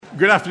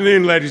Good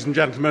afternoon, ladies and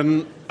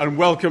gentlemen, and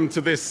welcome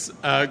to this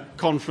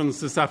conference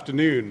this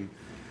afternoon.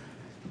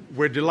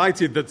 We're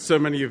delighted that so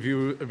many of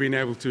you have been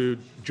able to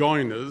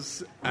join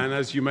us, and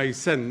as you may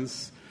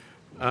sense,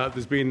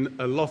 there's been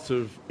a lot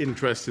of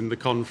interest in the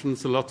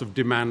conference, a lot of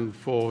demand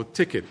for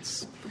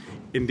tickets.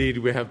 Indeed,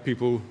 we have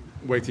people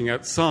waiting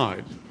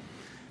outside.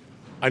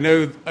 I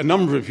know a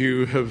number of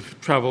you have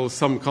travelled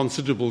some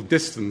considerable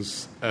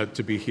distance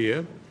to be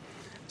here,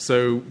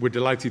 so we're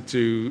delighted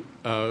to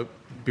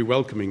be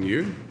welcoming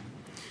you.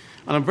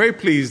 And I'm very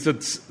pleased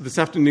that this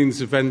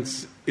afternoon's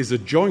event is a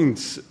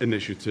joint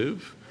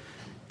initiative.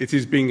 It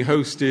is being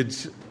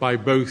hosted by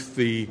both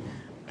the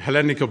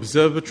Hellenic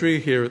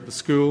Observatory here at the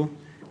school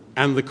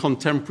and the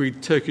Contemporary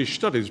Turkish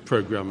Studies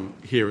programme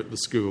here at the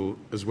school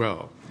as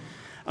well.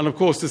 And of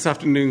course, this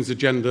afternoon's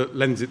agenda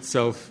lends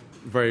itself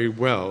very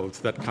well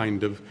to that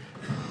kind of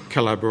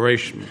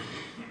collaboration.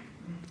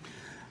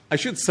 I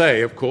should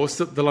say, of course,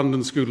 that the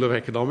London School of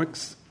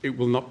Economics, it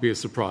will not be a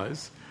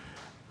surprise,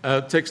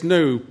 takes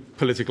no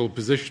political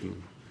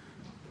position.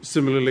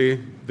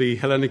 Similarly, the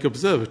Hellenic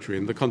Observatory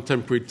and the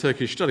Contemporary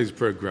Turkish Studies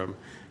programme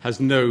has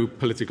no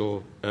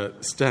political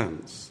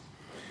stance.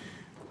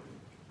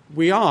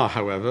 We are,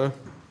 however,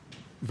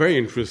 very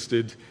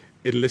interested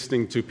in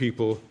listening to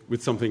people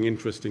with something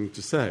interesting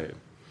to say.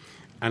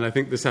 And I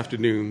think this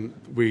afternoon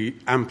we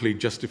amply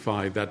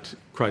justify that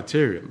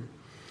criterion.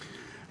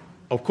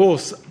 Of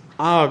course,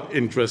 our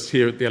interest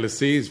here at the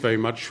LSE is very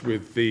much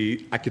with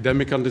the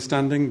academic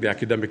understanding, the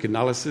academic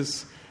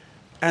analysis,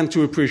 and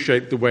to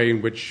appreciate the way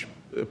in which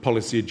the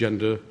policy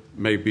agenda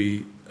may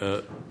be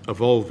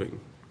evolving.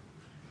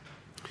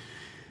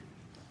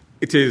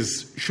 It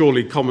is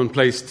surely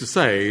commonplace to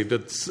say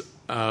that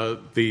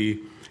the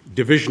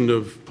division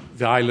of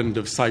the island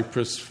of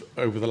Cyprus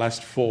over the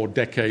last 4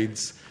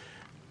 decades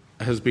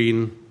has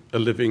been a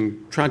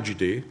living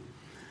tragedy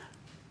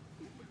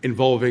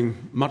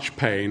involving much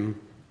pain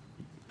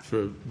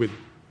with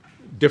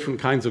different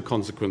kinds of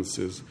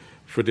consequences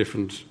for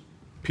different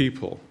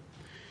people.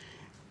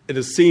 It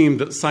has seemed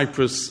that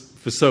Cyprus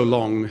for so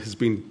long has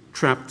been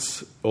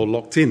trapped or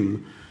locked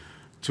in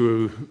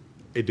to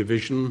a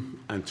division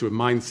and to a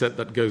mindset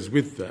that goes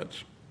with that,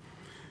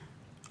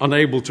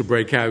 unable to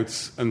break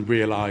out and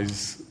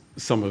realise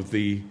some of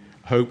the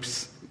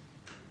hopes,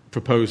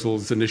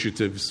 proposals,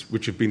 initiatives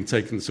which have been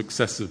taken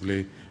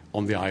successively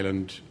on the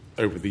island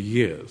over the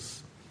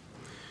years.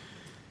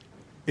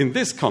 In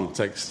this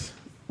context,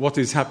 what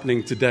is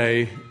happening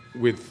today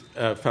with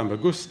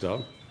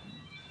Famagusta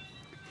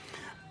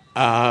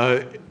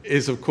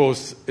is, of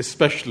course,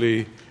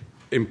 especially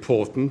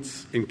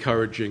important,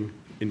 encouraging,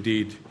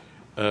 indeed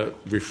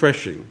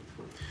refreshing.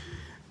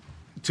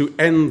 To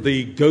end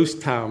the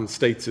ghost town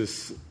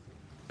status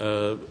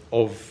of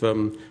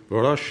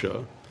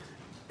Varosha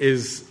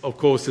is, of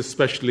course,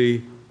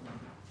 especially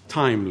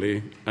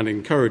timely and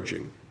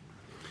encouraging.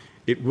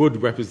 It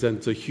would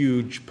represent a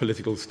huge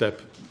political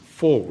step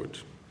forward.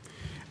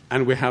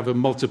 And we have a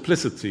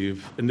multiplicity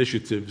of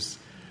initiatives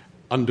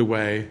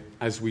underway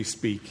as we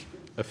speak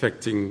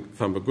affecting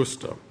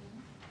Famagusta.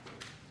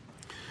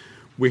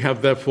 We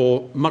have,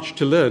 therefore, much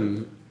to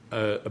learn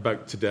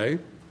about today.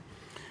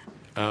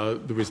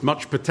 There is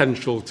much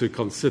potential to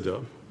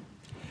consider.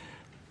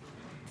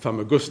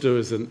 Famagusta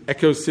is an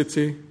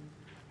eco-city,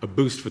 a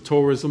boost for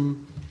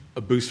tourism,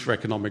 a boost for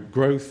economic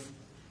growth,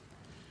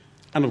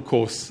 and, of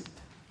course,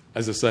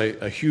 as I say,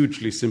 a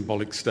hugely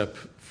symbolic step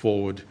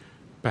forward,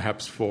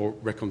 perhaps for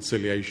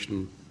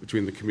reconciliation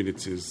between the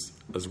communities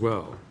as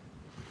well.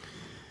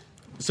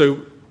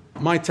 So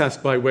my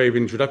task by way of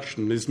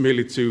introduction is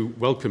merely to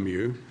welcome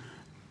you,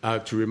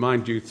 to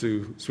remind you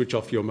to switch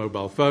off your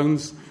mobile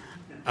phones,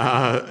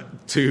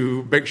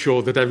 to make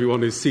sure that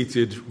everyone is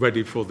seated,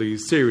 ready for the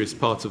serious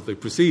part of the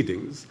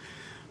proceedings.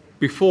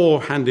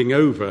 Before handing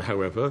over,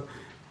 however,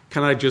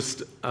 can I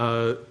just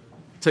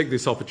take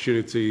this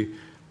opportunity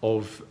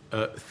of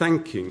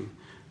thanking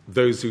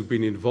those who've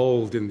been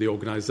involved in the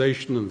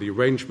organisation and the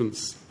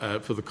arrangements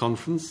for the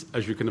conference.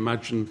 As you can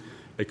imagine,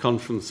 a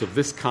conference of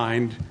this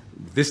kind,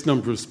 this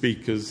number of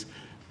speakers,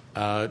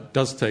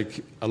 does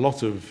take a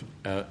lot of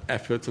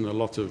effort and a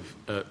lot of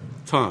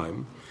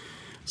time.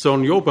 So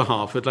on your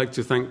behalf, I'd like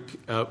to thank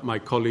my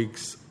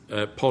colleagues,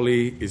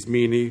 Polly,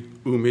 Ismini,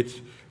 Umit,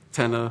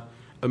 Tena,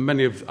 and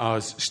many of our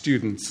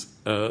students'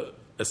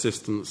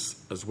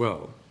 assistants as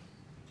well.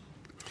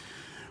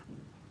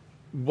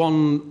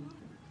 One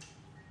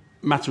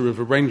matter of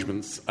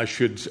arrangements I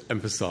should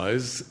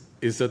emphasise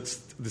is that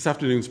this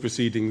afternoon's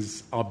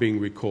proceedings are being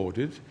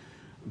recorded,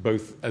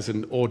 both as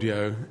an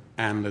audio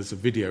and as a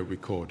video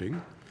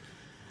recording.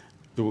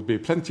 There will be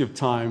plenty of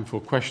time for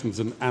questions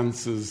and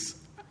answers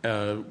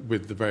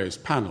with the various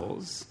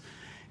panels.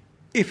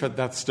 If at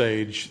that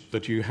stage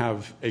that you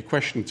have a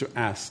question to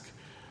ask,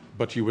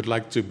 but you would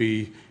like to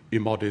be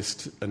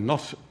immodest and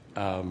not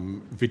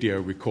video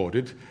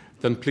recorded,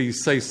 then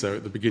please say so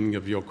at the beginning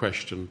of your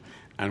question,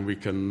 and we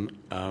can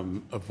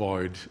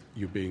avoid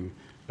you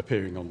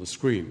appearing on the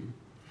screen.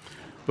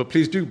 But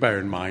please do bear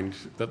in mind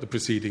that the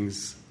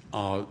proceedings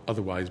are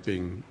otherwise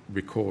being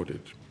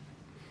recorded.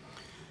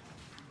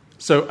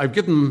 So I've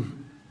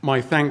given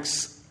my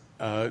thanks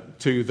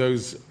to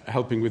those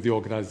helping with the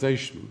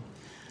organisation,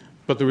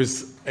 but there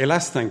is a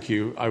last thank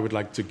you I would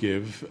like to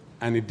give,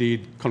 and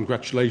indeed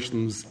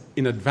congratulations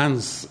in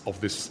advance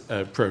of this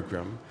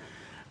programme,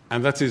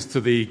 and that is to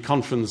the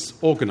conference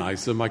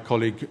organiser, my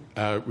colleague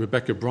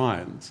Rebecca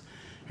Bryant,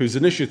 whose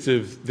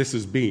initiative this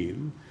has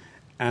been,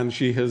 and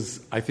she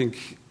has, I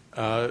think,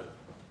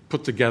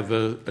 put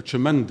together a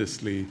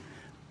tremendously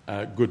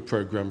good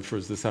programme for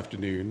us this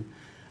afternoon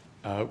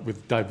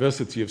with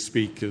diversity of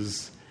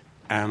speakers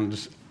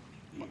and,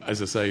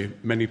 as I say,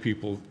 many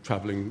people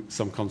travelling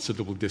some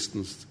considerable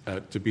distance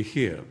to be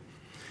here.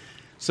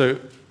 So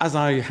as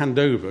I hand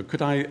over,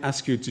 could I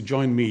ask you to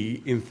join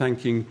me in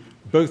thanking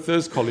both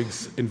those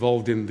colleagues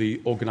involved in the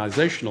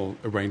organisational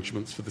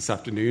arrangements for this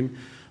afternoon,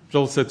 but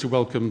also to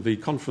welcome the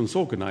conference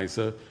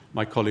organiser,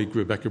 my colleague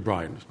Rebecca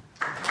Bryant.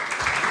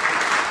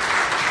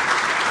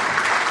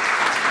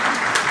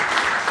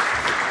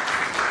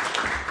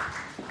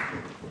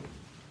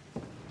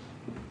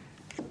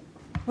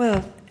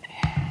 Well,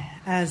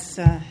 as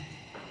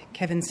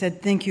Kevin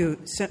said, thank you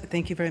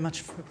very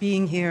much for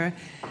being here.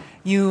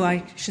 You,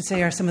 I should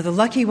say, are some of the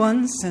lucky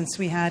ones, since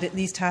we had at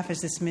least half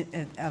as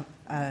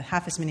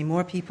many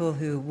more people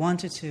who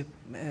wanted to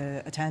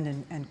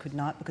attend and could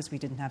not because we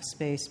didn't have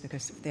space,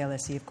 because the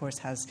LSE, of course,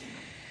 has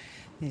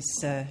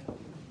these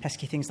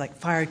pesky things like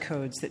fire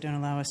codes that don't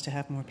allow us to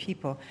have more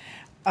people.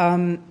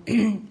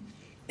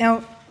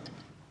 Now,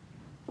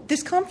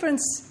 this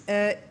conference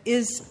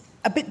is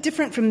a bit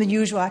different from the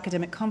usual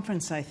academic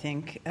conference, I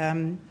think.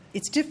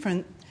 It's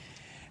different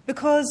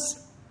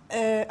because,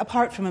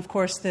 apart from, of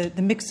course, the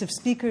mix of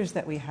speakers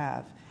that we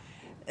have,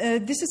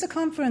 this is a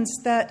conference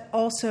that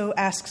also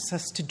asks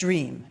us to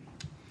dream.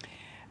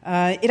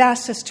 It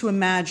asks us to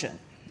imagine.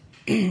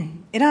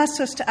 It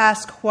asks us to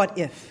ask, what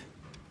if?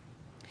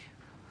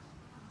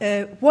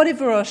 What if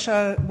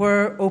Varosha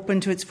were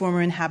open to its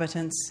former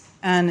inhabitants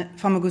and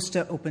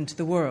Famagusta open to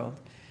the world?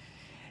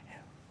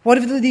 What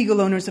if the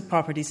legal owners of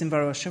properties in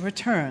Varosha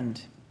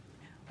returned?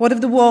 What if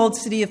the walled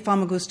city of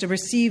Famagusta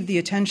received the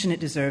attention it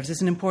deserves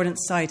as an important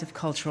site of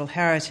cultural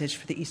heritage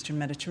for the Eastern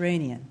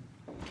Mediterranean?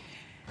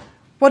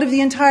 What if the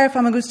entire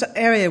Famagusta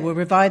area were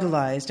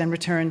revitalized and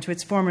returned to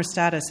its former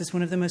status as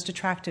one of the most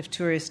attractive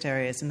tourist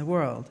areas in the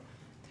world?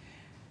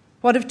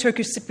 What if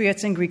Turkish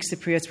Cypriots and Greek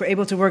Cypriots were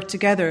able to work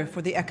together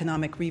for the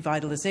economic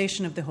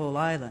revitalization of the whole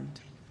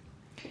island?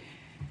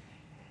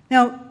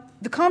 Now,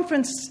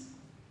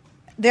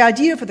 the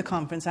idea for the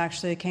conference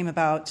actually came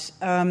about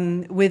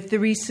with the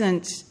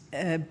recent,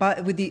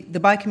 with the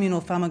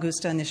bicommunal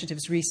Famagusta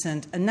initiative's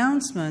recent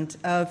announcement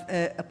of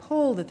a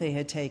poll that they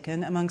had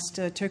taken amongst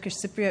Turkish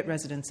Cypriot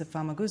residents of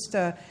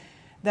Famagusta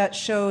that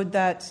showed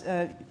that,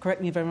 correct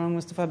me if I'm wrong,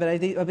 Mustafa, but I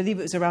believe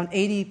it was around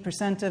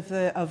 80%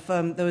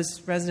 of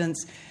those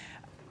residents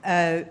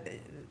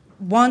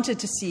wanted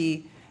to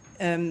see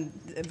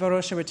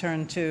Varosha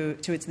return to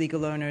its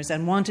legal owners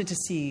and wanted to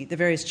see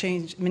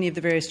many of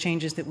the various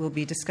changes that we'll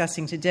be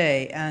discussing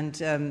today. And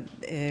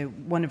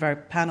one of our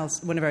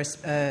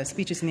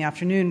speeches in the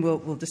afternoon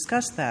will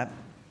discuss that.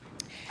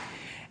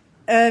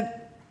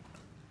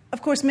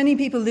 Of course, many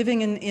people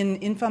living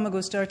in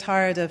Famagusta are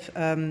tired of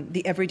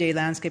the everyday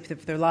landscape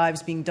of their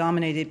lives being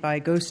dominated by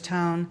a ghost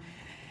town,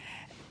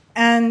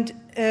 and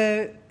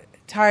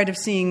tired of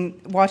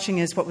watching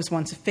as what was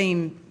once a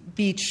famed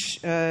beach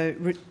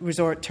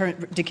resort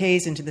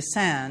decays into the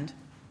sand.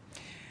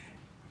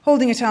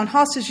 Holding a town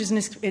hostage is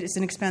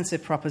an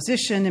expensive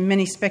proposition, and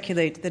many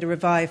speculate that a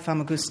revived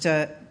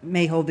Famagusta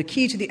may hold the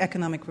key to the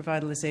economic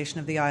revitalization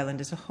of the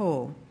island as a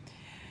whole.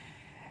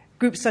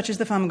 Groups such as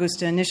the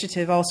Famagusta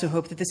Initiative also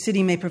hope that the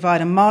city may provide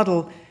a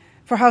model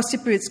for how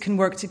Cypriots can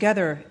work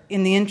together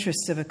in the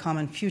interests of a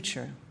common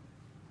future.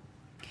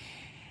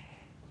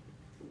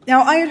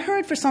 Now, I had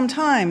heard for some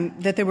time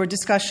that there were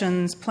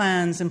discussions,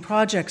 plans, and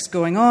projects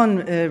going on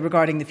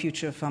regarding the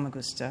future of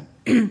Famagusta.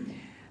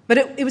 But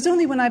it was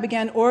only when I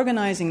began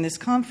organizing this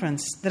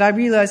conference that I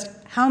realized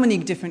how many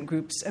different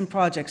groups and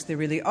projects there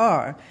really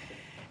are,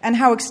 and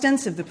how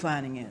extensive the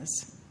planning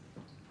is.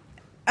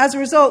 As a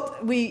result,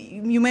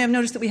 you may have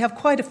noticed that we have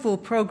quite a full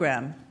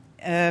program.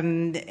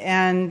 Like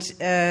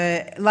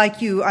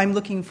you, I'm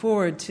looking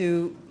forward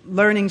to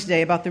learning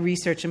today about the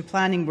research and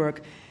planning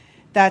work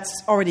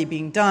that's already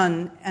being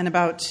done and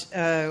about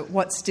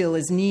what still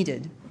is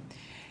needed.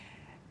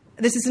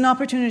 This is an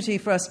opportunity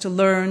for us to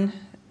learn,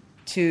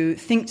 to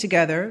think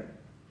together,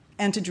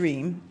 and to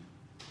dream.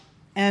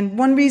 And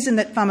one reason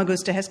that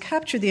Famagusta has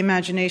captured the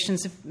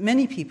imaginations of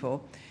many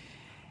people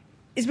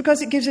is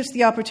because it gives us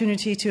the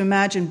opportunity to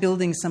imagine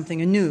building something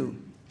anew,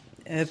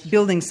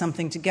 building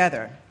something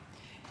together.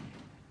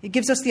 It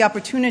gives us the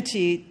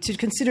opportunity to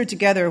consider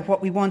together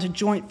what we want a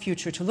joint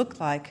future to look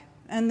like,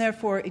 and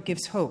therefore it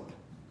gives hope.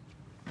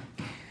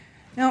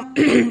 Now,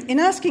 in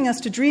asking us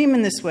to dream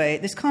in this way,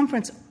 this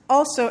conference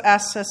also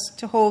asks us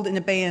to hold in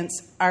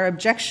abeyance our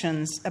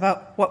objections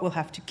about what we'll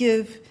have to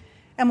give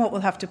and what we'll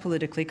have to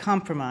politically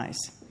compromise.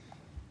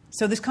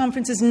 So this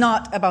conference is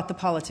not about the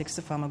politics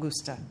of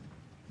Famagusta.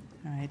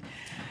 All right.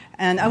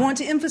 And I want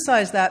to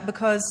emphasize that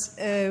because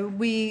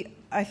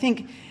I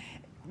think,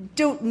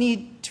 don't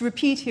need to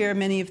repeat here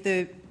many of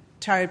the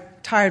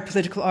tired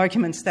political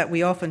arguments that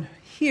we often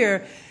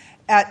hear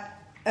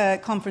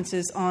at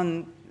conferences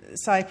on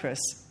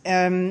Cyprus.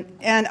 And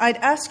I'd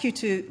ask you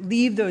to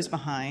leave those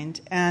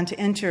behind and to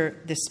enter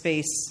this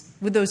space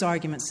with those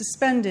arguments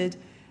suspended,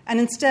 and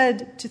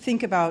instead to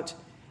think about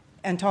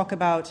and talk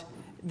about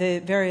the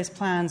various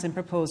plans and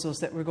proposals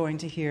that we're going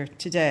to hear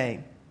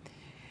today.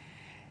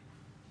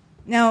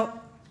 Now,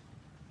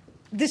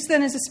 this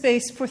then is a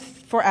space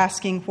for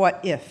asking what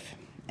if,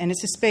 and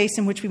it's a space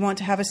in which we want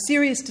to have a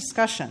serious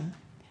discussion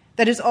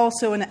that is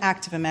also an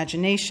act of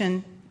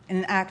imagination and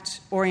an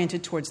act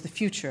oriented towards the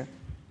future.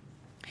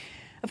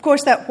 Of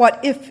course, that what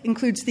if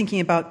includes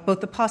thinking about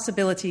both the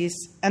possibilities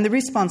and the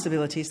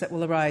responsibilities that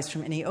will arise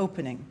from any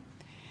opening.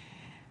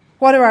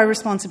 What are our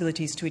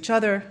responsibilities to each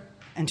other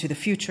and to the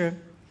future?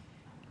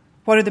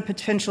 What are the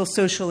potential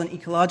social and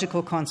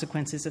ecological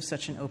consequences of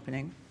such an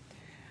opening?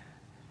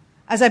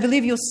 As I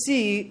believe you'll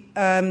see,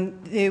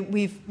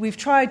 we've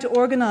tried to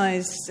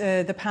organize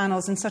the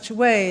panels in such a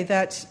way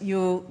that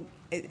you'll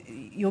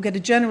get a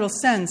general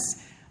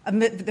sense of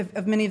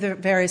many of the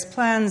various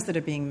plans that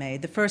are being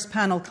made. The first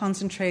panel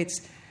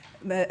concentrates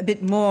a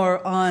bit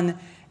more on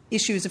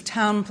issues of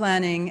town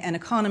planning and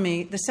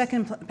economy. The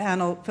second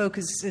panel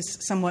focuses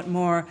somewhat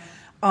more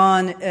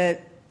on,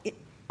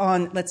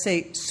 let's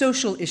say,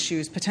 social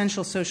issues,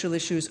 potential social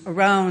issues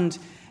around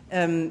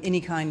any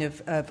kind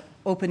of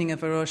opening of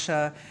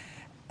Varosha.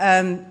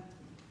 But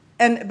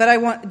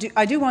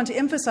I do want to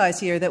emphasize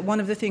here that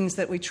one of the things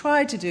that we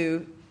tried to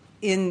do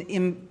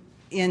in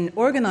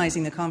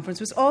organizing the conference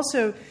was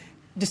also,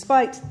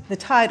 despite the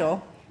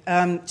title,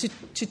 to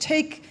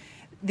take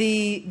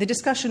the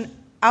discussion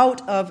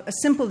out of a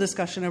simple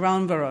discussion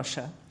around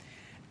Varosha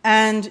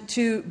and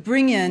to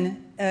bring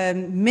in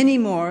many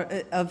more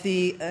of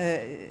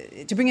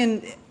to bring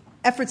in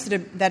efforts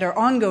that are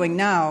ongoing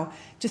now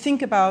to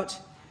think about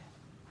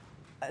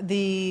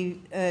the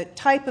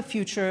type of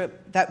future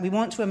that we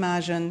want to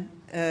imagine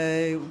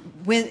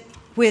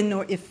when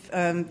or if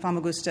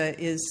Famagusta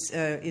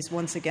is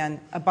once again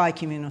a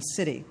bicommunal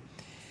city.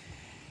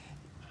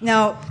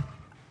 Now,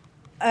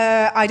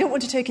 I don't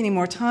want to take any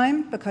more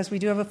time because we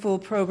do have a full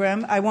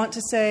program. I want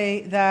to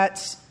say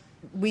that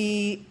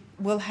we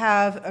will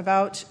have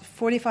about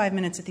 45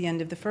 minutes at the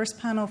end of the first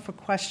panel for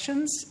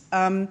questions.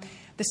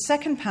 The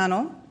second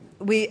panel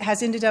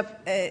has ended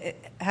up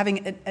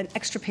having an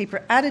extra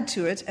paper added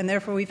to it, and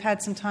therefore we've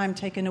had some time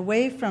taken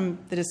away from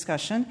the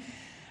discussion.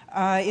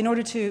 In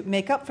order to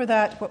make up for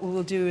that, what we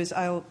will do is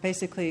I'll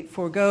basically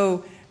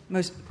forego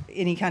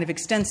any kind of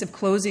extensive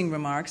closing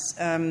remarks,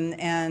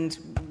 and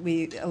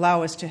we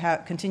allow us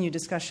to continue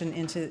discussion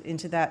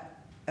into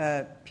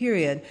that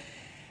period.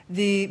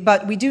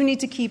 But we do need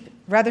to keep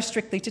rather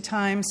strictly to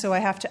time, so I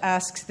have to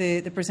ask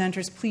the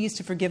presenters please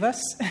to forgive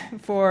us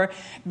for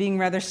being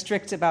rather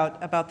strict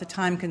about the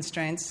time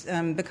constraints,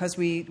 because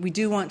we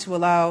do want to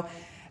allow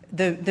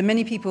the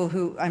many people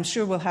who I'm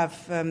sure will have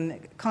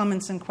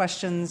comments and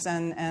questions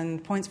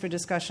and points for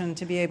discussion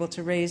to be able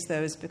to raise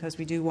those, because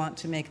we do want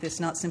to make this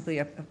not simply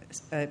a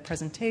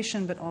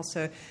presentation but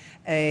also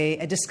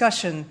a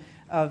discussion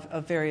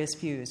of various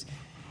views.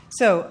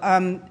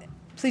 So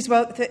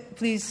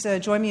please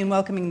join me in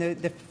welcoming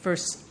the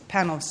first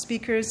panel of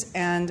speakers,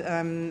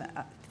 and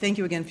thank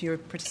you again for your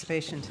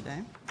participation today.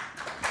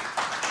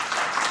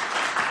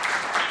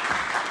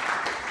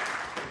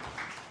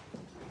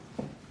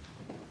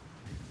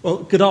 Well,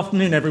 good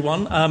afternoon,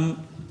 everyone.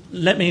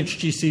 Let me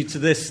introduce you to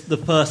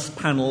the first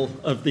panel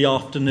of the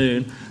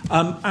afternoon.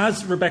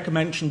 As Rebecca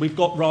mentioned, we've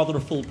got rather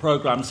a full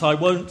programme, so I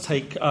won't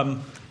take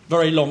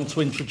very long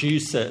to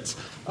introduce it.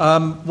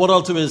 What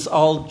I'll do is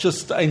I'll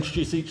just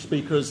introduce each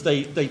speaker as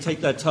they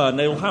take their turn.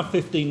 They will have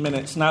 15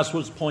 minutes, and as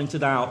was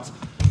pointed out,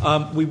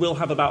 we will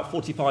have about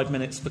 45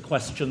 minutes for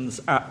questions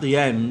at the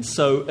end.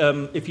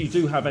 So if you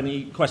do have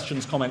any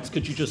questions, comments,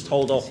 could you just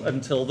hold off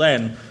until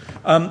then?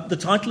 The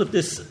title of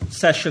this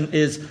session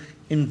is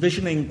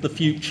Envisioning the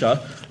Future.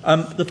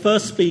 The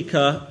first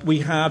speaker we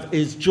have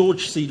is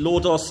George C.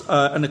 Lordos,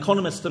 an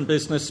economist and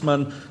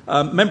businessman,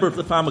 member of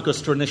the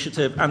Famagusta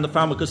Initiative and the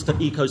Famagusta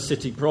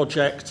Eco-City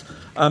Project.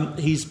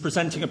 He's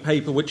presenting a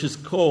paper which is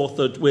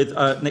co-authored with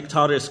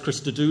Nektarios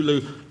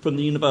Christodoulou from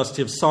the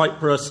University of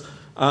Cyprus,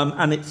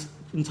 and it's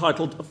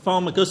entitled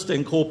Famagusta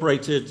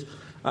Incorporated,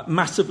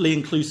 Massively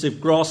Inclusive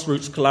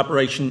Grassroots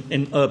Collaboration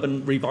in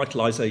Urban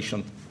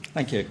Revitalisation.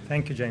 Thank you.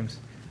 Thank you, James.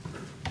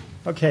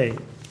 Okay,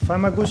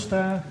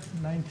 Famagusta,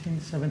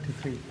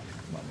 1973.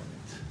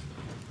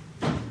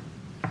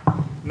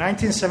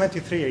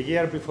 1973, a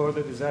year before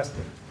the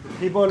disaster.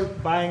 People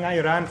buying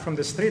ayran from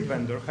the street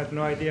vendor had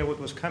no idea what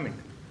was coming.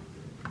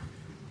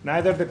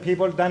 Neither the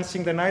people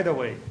dancing the night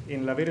away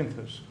in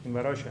Labyrinthos, in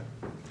Varosha,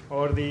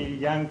 or the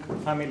young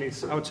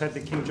families outside the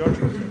King George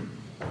Hotel.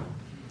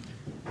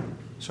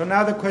 So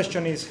now the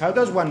question is, how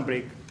does one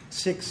bring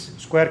 6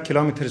 square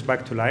kilometers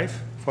back to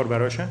life for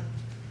Varosha?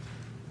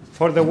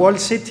 For the whole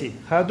city,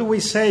 how do we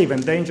save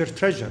endangered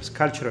treasures,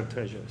 cultural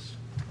treasures,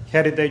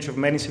 heritage of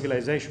many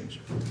civilizations?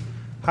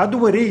 How do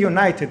we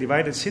reunite a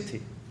divided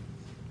city?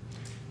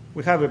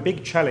 We have a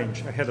big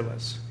challenge ahead of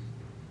us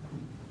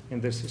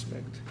in this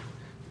respect.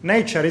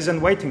 Nature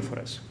isn't waiting for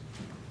us.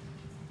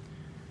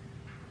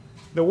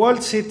 The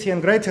walled city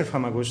and greater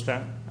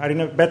Famagusta are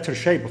in a better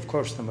shape, of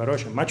course, than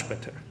Varosha, much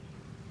better.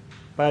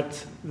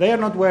 But they are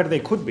not where they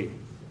could be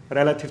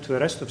relative to the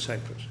rest of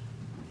Cyprus.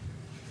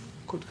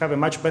 Could have a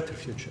much better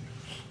future.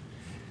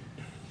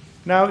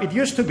 Now, it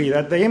used to be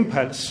that the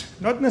impulse,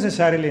 not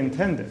necessarily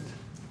intended,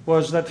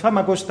 was that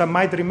Famagusta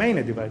might remain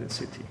a divided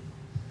city.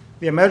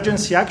 The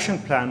emergency action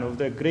plan of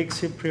the Greek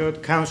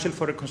Cypriot Council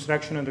for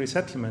Reconstruction and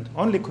Resettlement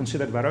only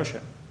considered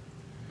Varosha.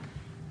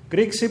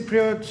 Greek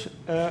Cypriot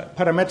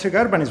parametric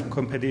urbanism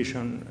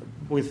competition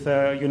with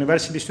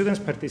university students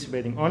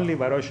participating, only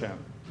Varosha.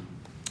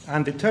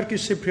 And the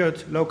Turkish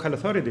Cypriot local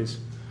authorities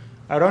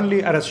are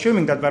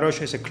assuming that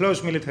Varosha is a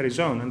closed military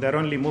zone and they're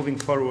only moving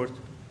forward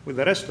with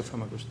the rest of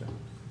Famagusta.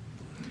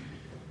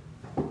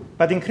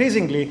 But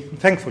increasingly,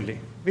 thankfully,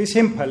 this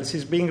impulse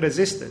is being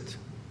resisted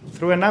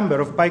through a number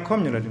of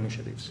bicommunal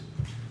initiatives.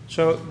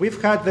 So we've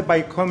had the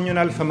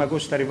bicommunal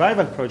Famagusta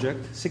Revival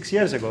Project 6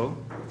 years ago,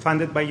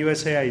 funded by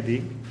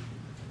USAID,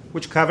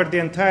 which covered the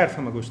entire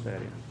Famagusta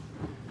area.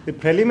 The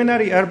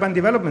preliminary urban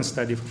development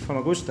study for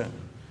Famagusta,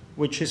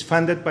 which is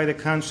funded by the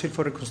Council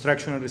for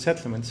Reconstruction and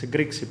Resettlement, it's a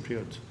Greek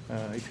Cypriot,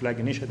 if you like,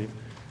 initiative.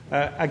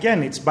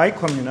 Again, it's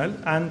bicommunal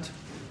and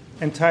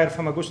entire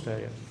Famagusta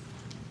area.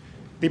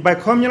 The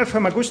bicommunal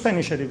Famagusta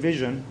initiative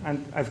vision,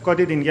 and I've got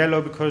it in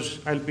yellow because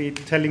I'll be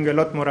telling you a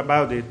lot more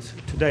about it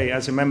today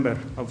as a member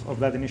of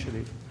that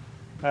initiative,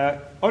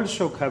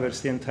 also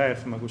covers the entire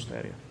Famagusta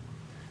area.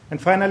 And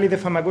finally, the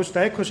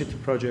Famagusta Eco-City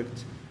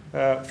project,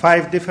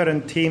 5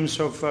 different teams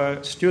of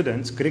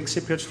students, Greek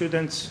Cypriot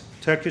students,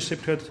 Turkish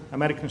Cypriot,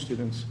 American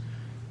students,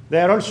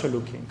 they are also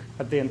looking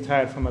at the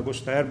entire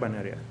Famagusta urban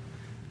area.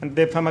 And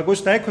the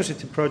Famagusta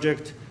Eco-City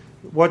project,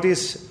 what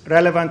is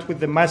relevant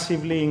with the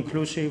massively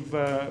inclusive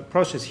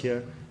process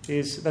here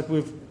is that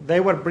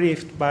they were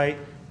briefed by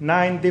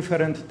 9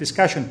 different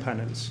discussion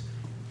panels.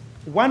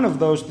 One of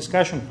those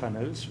discussion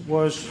panels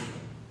was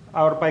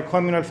our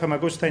bicommunal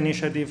Famagusta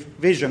initiative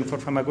vision for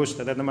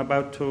Famagusta that I'm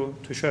about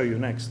to show you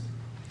next.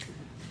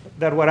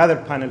 There were other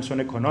panels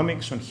on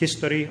economics, on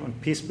history, on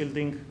peace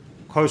building,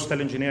 coastal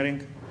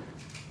engineering.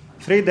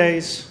 3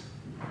 days,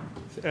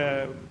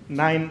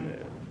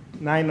 9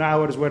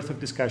 hours worth of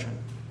discussion.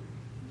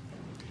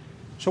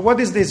 So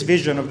what is this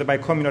vision of the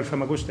bicommunal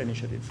Famagusta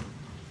initiative?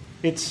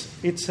 It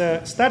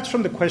starts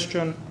from the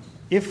question,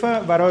 if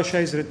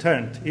Varosha is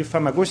returned, if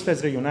Famagusta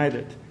is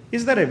reunited,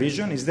 is there a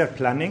vision, is there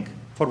planning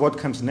for what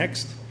comes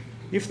next?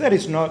 If there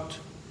is not,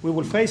 we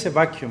will face a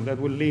vacuum that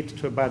will lead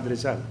to a bad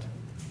result.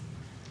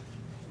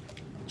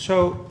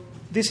 So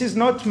this is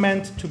not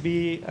meant to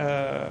be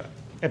a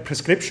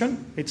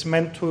prescription, it's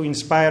meant to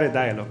inspire a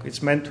dialogue,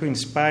 it's meant to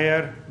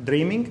inspire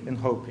dreaming and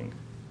hoping.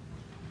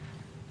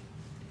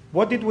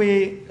 What did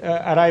we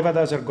arrive at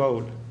as our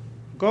goal?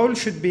 Goal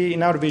should be,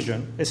 in our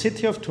vision, a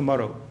city of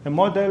tomorrow, a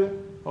model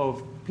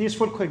of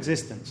peaceful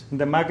coexistence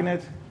and a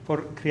magnet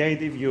for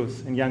creative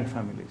youth and young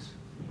families.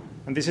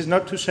 And this is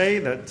not to say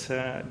that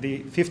the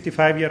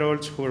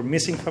 55-year-olds who are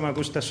missing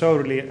Famagusta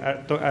sorely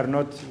are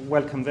not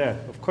welcome there.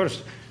 Of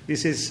course,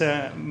 this is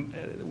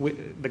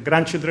the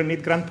grandchildren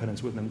need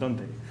grandparents with them, don't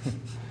they?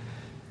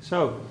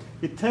 So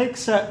it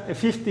takes a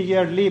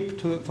 50-year leap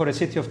for a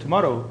city of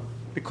tomorrow,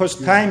 because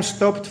time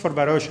stopped for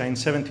Varosha in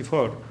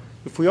 1974.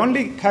 If we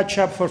only catch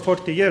up for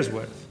 40 years'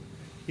 worth,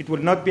 it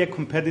will not be a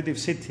competitive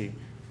city,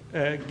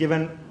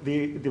 given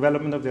the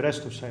development of the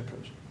rest of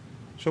Cyprus.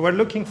 So we're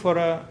looking for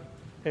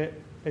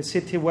a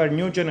city where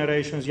new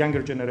generations,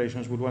 younger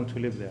generations, would want to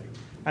live there,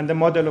 and the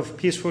model of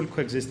peaceful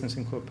coexistence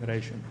and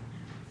cooperation.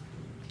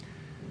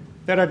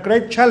 There are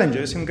great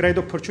challenges and great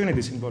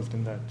opportunities involved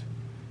in that.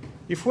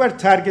 If we are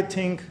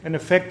targeting an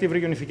effective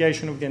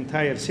reunification of the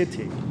entire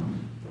city,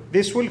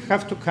 this will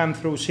have to come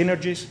through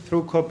synergies,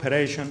 through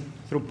cooperation,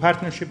 through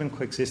partnership and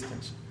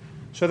coexistence,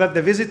 so that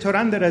the visitor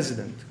and the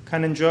resident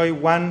can enjoy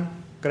one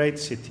great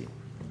city.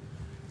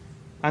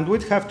 And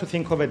we'd have to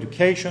think of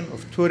education,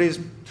 of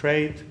tourism,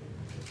 trade,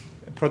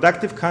 a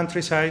productive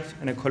countryside,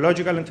 an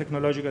ecological and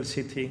technological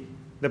city,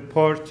 the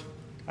port,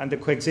 and the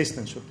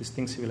coexistence of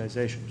distinct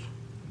civilizations.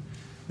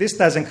 This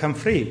doesn't come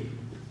free.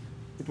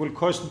 It will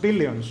cost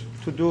billions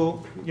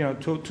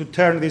to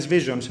turn these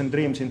visions and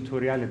dreams into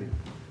reality.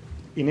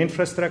 In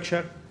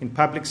infrastructure, in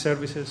public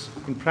services,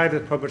 in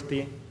private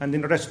property, and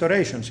in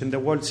restorations in the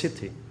walled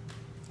city.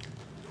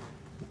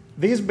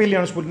 These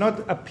billions will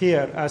not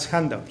appear as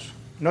handouts,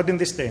 not in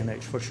this day and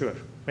age, for sure,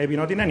 maybe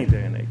not in any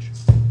day and age.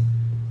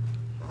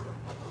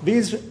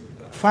 These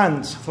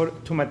funds,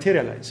 to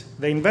materialize,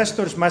 the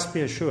investors must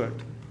be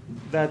assured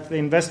that the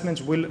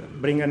investments will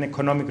bring an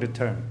economic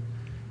return.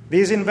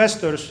 These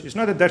investors is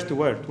not a dirty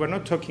word. We're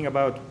not talking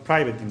about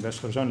private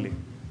investors only.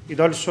 It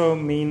also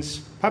means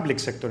public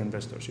sector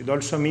investors. It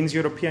also means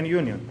European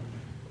Union.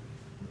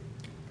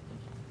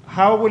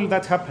 How will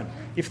that happen?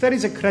 If there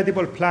is a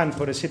credible plan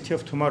for a city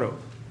of tomorrow,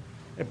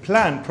 a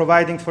plan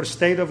providing for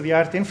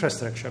state-of-the-art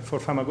infrastructure for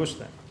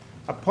Famagusta,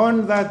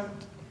 upon that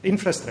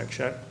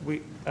infrastructure,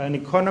 an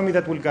economy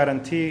that will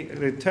guarantee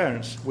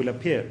returns will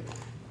appear.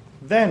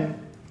 Then,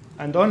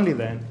 and only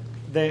then,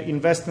 the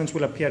investments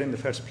will appear in the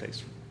first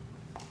place.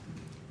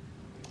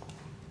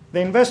 The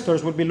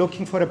investors will be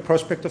looking for a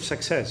prospect of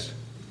success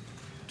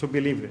to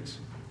believe this.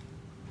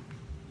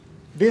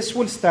 This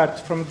will start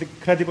from the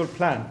credible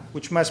plan,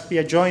 which must be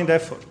a joint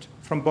effort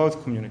from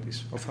both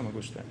communities of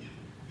Famagusta.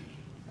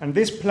 And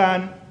this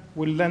plan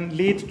will then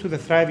lead to the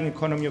thriving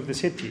economy of the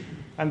city,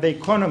 and the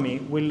economy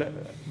will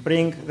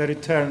bring the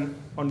return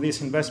on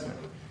this investment.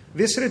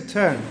 This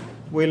return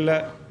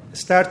will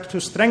start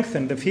to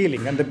strengthen the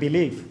feeling and the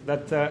belief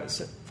that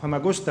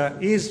Famagusta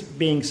is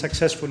being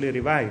successfully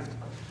revived.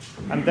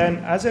 And then,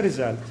 as a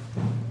result,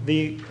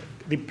 the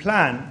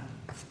plan,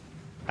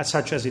 as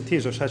such as it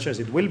is or such as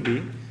it will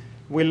be,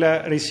 will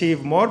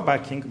receive more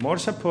backing, more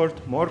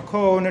support, more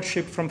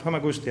co-ownership from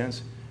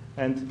Famagustians,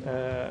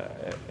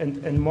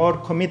 and more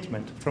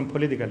commitment from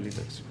political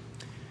leaders.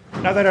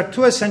 Now, there are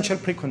two essential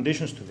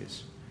preconditions to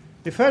this.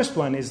 The first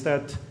one is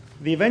that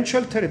the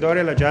eventual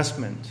territorial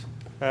adjustment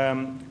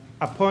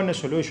upon a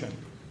solution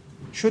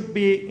should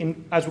be,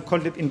 as we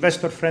called it,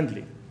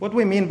 investor-friendly. What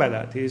we mean by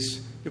that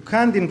is you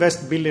can't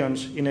invest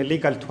billions in a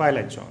legal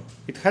twilight zone.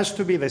 It has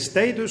to be the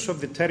status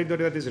of the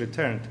territory that is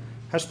returned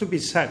has to be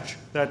such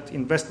that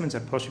investments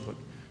are possible.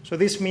 So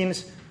this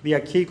means the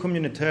acquis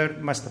communautaire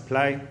must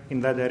apply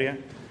in that area.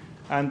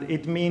 And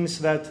it means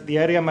that the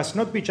area must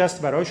not be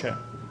just Varosha,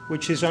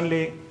 which is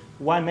only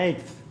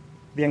 1/8,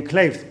 the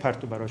enclaved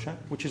part of Varosha,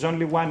 which is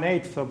only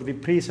 1/8 of the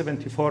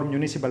pre-74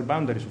 municipal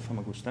boundaries of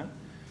Famagusta.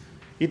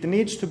 It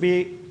needs to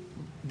be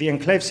the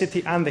enclave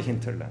city and the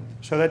hinterland,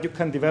 so that you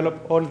can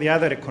develop all the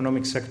other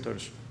economic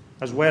sectors,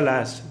 as well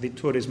as the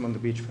tourism on the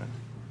beachfront.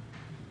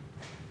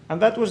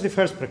 And that was the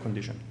first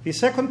precondition. The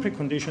second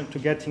precondition to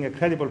getting a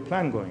credible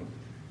plan going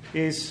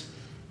is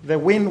the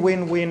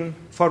win-win-win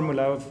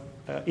formula of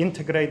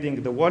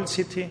integrating the walled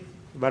city,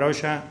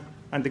 Varosha,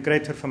 and the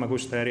greater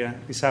Famagusta area,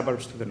 the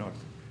suburbs to the north.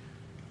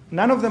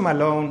 None of them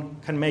alone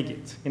can make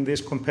it in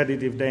this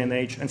competitive day and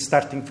age and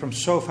starting from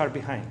so far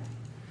behind.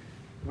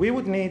 We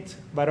would need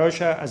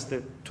Varosha as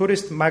the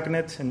tourist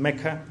magnet and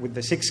mecca with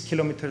the 6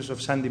 kilometers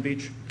of sandy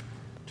beach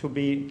to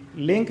be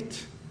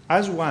linked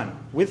as one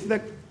with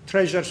the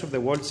treasures of the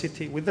walled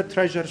city, with the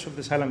treasures of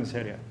the Salamis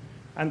area.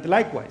 And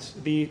likewise,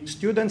 the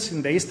students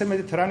in the Eastern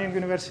Mediterranean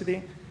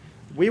University,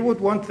 we would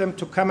want them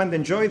to come and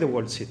enjoy the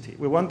walled city.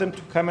 We want them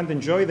to come and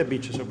enjoy the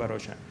beaches of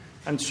Varosha.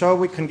 And so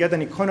we can get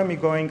an economy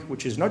going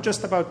which is not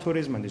just about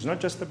tourism and is not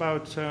just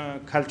about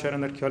culture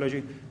and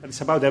archaeology, but it's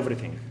about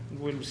everything.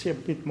 We'll see a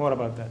bit more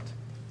about that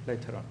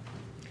later on.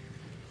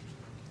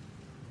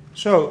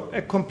 So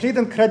a complete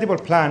and credible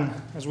plan,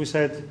 as we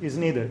said, is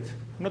needed.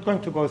 I'm not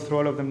going to go through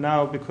all of them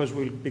now because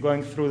we'll be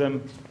going through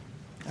them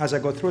as I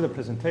go through the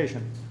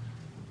presentation.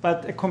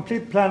 But a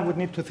complete plan would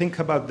need to think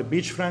about the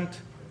beachfront,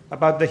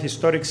 about the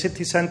historic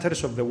city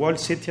centers of the walled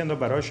city and of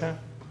Varosha,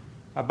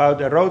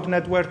 about a road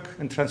network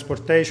and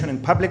transportation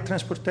and public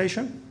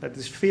transportation that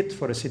is fit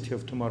for a city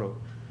of tomorrow.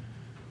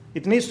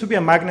 It needs to be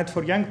a magnet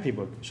for young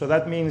people, so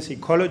that means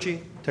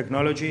ecology,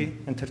 technology,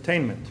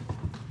 entertainment.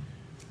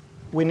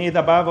 We need,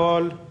 above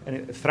all,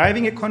 a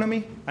thriving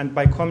economy and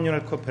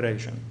bicommunal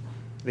cooperation.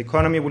 The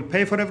economy will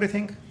pay for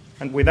everything,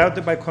 and without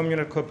the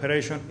bicommunal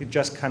cooperation, it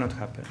just cannot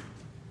happen.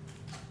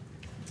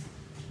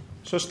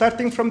 So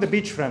starting from the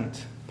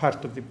beachfront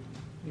part of the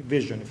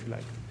vision, if you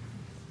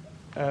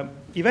like.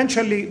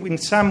 Eventually, in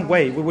some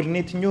way, we will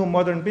need new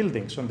modern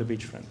buildings on the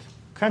beachfront.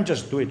 Can't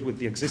just do it with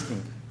the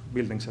existing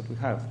buildings that we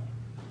have.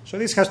 So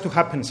this has to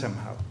happen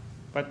somehow.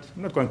 But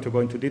I'm not going to go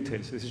into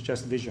details. This is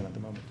just vision at the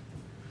moment.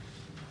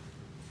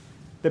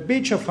 The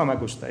beach of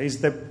Famagusta is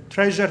the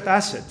treasured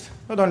asset,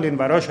 not only in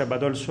Varosha,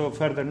 but also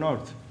further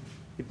north.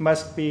 It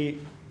must be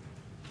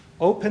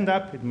opened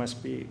up, it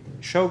must be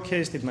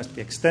showcased, it must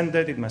be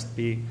extended, it must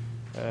be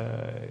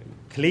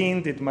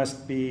cleaned, it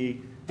must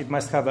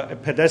have a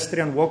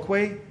pedestrian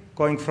walkway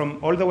going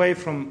all the way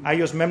from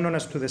Aios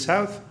Memnonas to the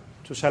south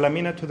to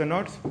Salamina to the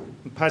north,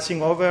 and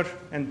passing over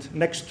and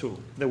next to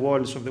the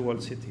walls of the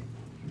walled city,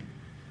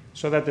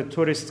 so that the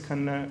tourists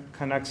can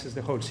access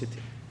the whole city.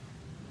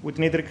 We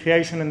need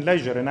recreation and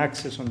leisure and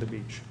access on the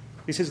beach.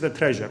 This is the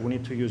treasure. We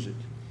need to use it.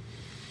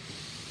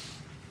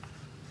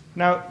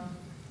 Now,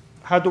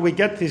 how do we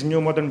get these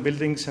new modern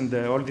buildings and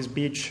all these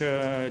beach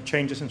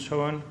changes and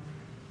so on?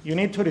 You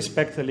need to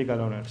respect the legal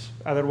owners.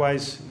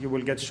 Otherwise, you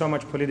will get so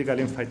much political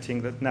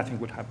infighting that nothing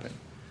will happen.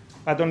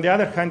 But on the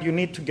other hand, you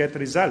need to get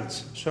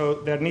results. So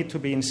there need to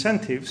be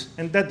incentives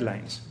and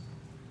deadlines.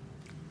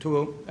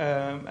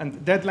 And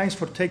deadlines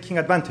for taking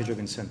advantage of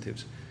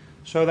incentives,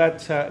 so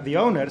that the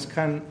owners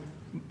can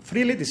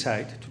freely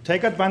decide to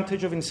take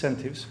advantage of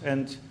incentives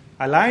and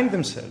align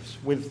themselves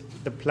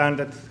with the plan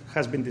that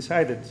has been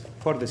decided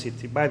for the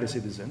city by the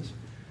citizens.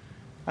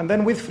 And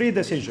then with free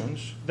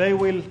decisions, they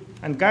will,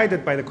 and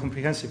guided by the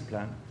comprehensive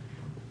plan,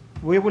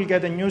 we will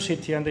get a new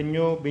city and a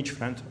new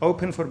beachfront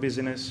open for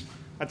business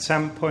at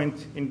some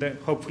point in the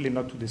hopefully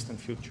not too distant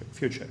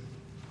future.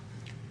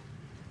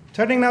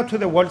 Turning now to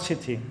the walled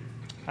city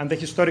and the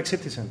historic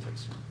city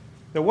centers.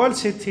 The walled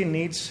city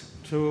needs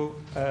to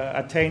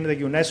attain the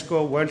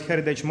UNESCO World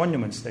Heritage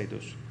Monument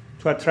status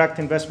to attract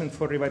investment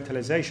for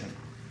revitalization.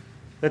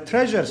 The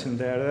treasures in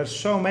there are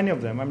so many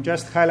of them. I'm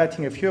just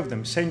highlighting a few of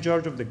them. St.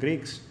 George of the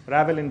Greeks,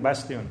 Ravelin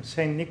Bastion,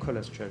 St.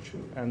 Nicholas Church,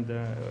 and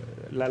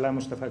Lala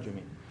Mustafa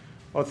Jumi.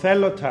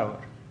 Othello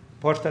Tower,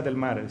 Porta del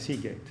Mare,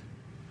 Seagate.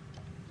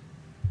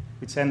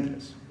 It's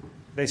endless.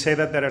 They say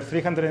that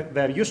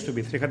there used to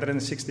be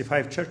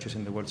 365 churches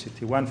in the walled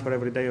city, one for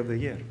every day of the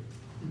year.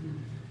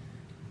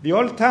 The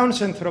old town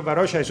center of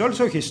Varosha is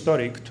also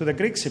historic to the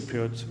Greek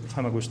Cypriot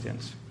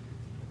Famagustians.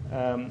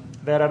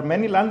 There are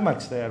many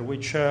landmarks there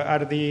which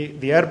are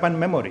the urban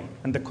memory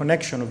and the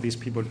connection of these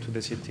people to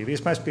the city.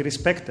 These must be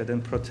respected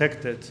and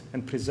protected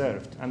and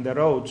preserved, and the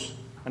roads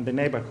and the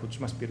neighborhoods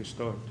must be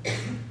restored.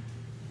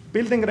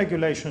 Building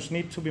regulations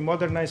need to be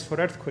modernized for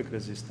earthquake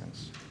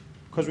resistance,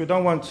 because we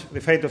don't want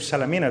the fate of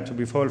Salamina to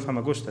befall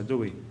Famagusta, do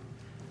we?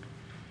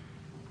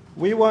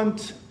 We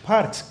want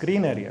parks,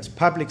 green areas,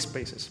 public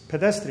spaces,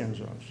 pedestrian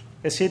zones,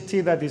 a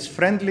city that is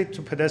friendly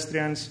to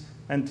pedestrians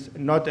and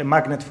not a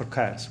magnet for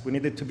cars. We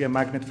need it to be a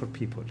magnet for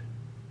people.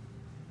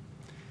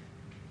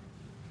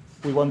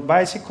 We want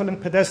bicycle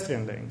and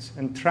pedestrian lanes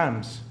and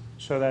trams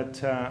so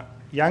that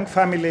young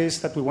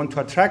families that we want to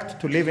attract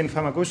to live in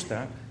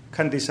Famagusta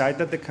can decide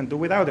that they can do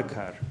without a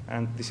car.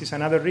 And this is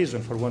another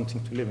reason for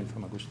wanting to live in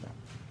Famagusta.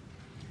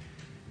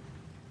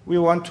 We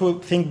want to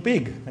think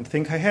big and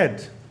think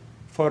ahead.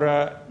 For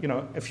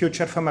a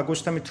future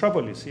Famagusta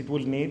metropolis, it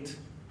will need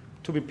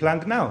to be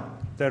planned now.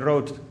 The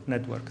road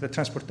network, the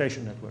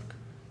transportation network,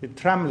 the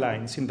tram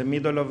lines in the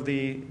middle of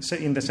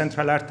in the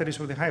central arteries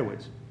of the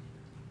highways,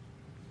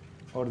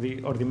 or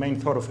the main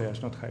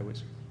thoroughfares, not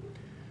highways.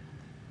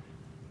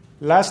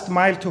 Last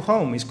mile to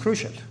home is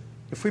crucial.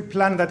 If we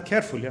plan that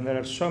carefully, and there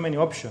are so many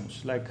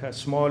options like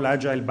small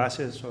agile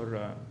buses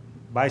or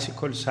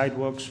bicycles,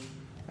 sidewalks,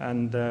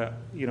 and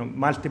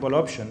multiple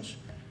options.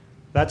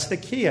 That's the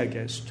key, I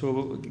guess,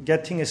 to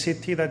getting a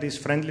city that is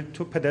friendly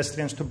to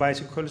pedestrians, to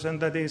bicycles, and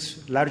that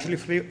is largely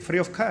free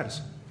of cars.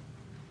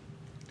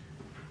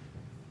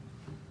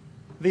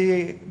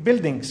 The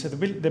buildings,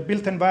 the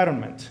built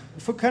environment,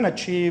 if we can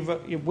achieve,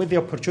 with the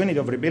opportunity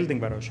of rebuilding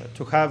Varosha,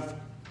 to have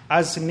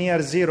as near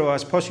zero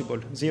as possible,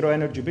 zero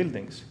energy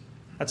buildings,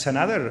 that's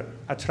another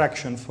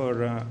attraction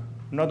for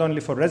not only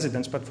for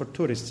residents but for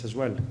tourists as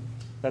well,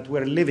 that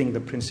we're living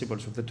the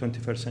principles of the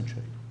 21st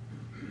century.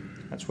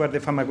 That's where the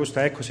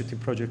Famagusta Eco-City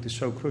project is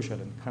so crucial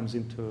and comes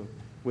into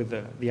with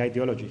the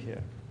ideology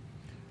here.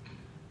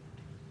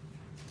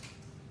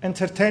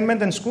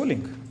 Entertainment and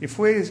schooling. If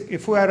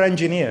we are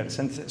engineers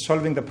and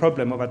solving the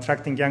problem of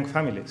attracting young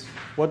families,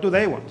 what do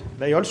they want?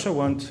 They also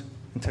want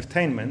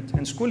entertainment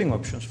and schooling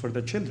options for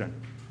their children,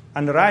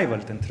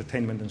 unrivaled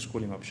entertainment and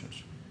schooling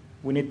options.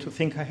 We need to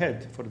think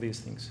ahead for these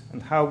things,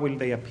 and how will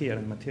they appear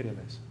and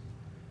materialize?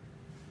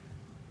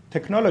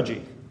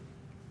 Technology.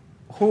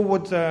 Who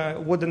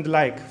wouldn't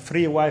like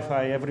free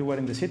Wi-Fi everywhere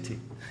in the city?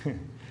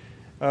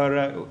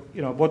 Or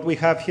what we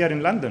have here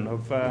in London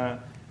of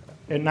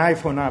an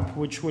iPhone app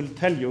which will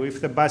tell you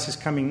if the bus is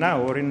coming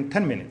now or in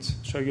 10 minutes,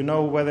 so you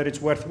know whether it's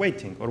worth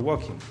waiting or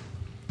walking.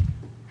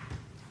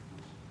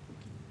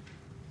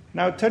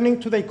 Now,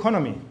 turning to the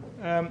economy,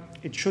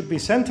 it should be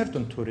centered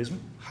on tourism,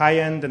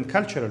 high-end and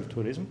cultural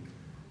tourism,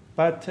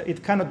 but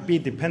it cannot be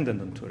dependent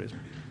on tourism,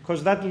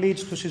 because that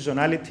leads to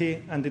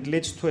seasonality and it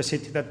leads to a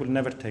city that will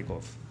never take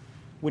off.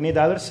 We need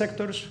other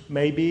sectors,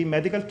 maybe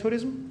medical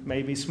tourism,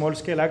 maybe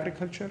small-scale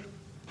agriculture,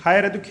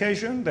 higher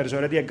education. There's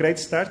already a great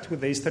start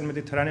with the Eastern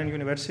Mediterranean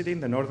University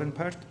in the northern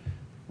part.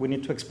 We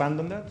need to expand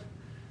on that.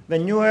 The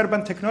new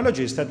urban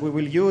technologies that we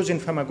will use in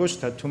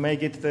Famagusta to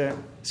make it the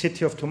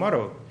city of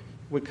tomorrow,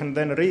 we can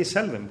then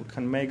resell them. We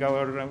can make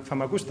our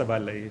Famagusta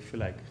Valley, if you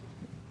like,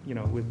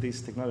 with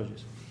these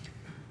technologies.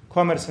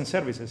 Commerce and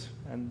services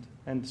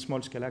and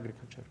small-scale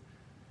agriculture.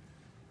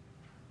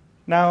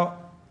 Now,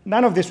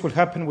 none of this will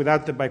happen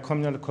without the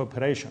bicommunal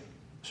cooperation.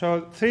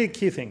 So 3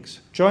 key things: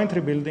 joint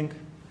rebuilding,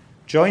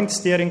 joint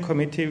steering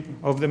committee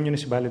of the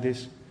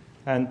municipalities,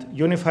 and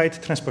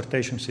unified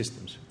transportation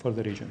systems for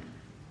the region.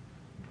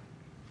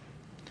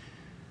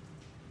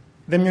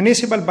 The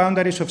municipal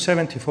boundaries of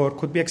 74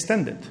 could be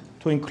extended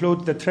to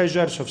include the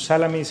treasures of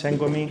Salamis,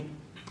 Engomi,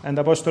 and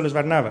Apostolos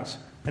Varnavas.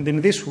 And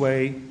in this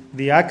way,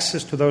 the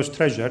access to those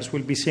treasures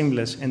will be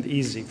seamless and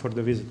easy for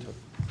the visitor.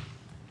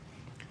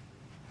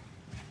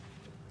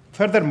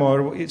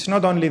 Furthermore, it's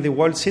not only the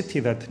walled city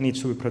that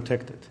needs to be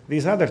protected.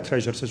 These other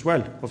treasures as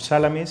well, of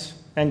Salamis,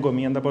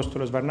 Engomi, and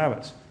Apostolos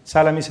Varnavas.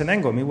 Salamis and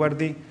Engomi were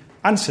the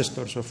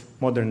ancestors of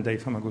modern-day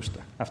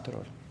Famagusta, after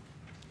all.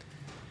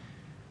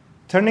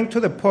 Turning to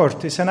the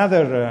port is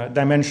another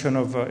dimension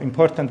of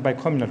important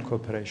bicommunal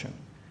cooperation.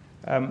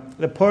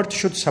 The port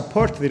should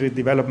support the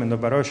redevelopment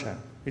of Varosha.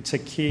 It's a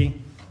key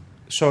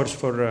source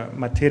for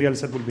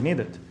materials that will be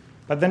needed.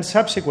 But then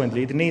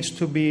subsequently, it needs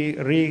to be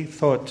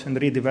rethought and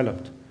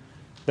redeveloped.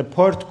 The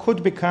port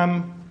could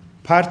become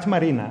part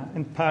marina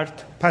and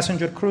part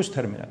passenger cruise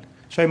terminal.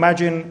 So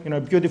imagine a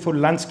beautiful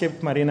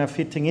landscaped marina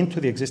fitting into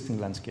the existing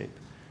landscape.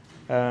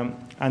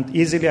 and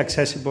easily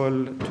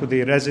accessible to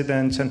the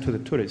residents and to the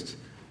tourists.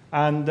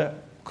 And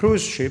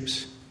cruise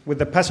ships with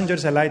the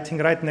passengers alighting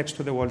right next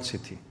to the walled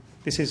city.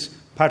 This is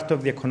part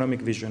of the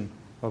economic vision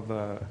of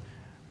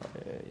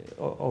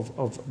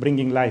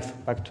bringing life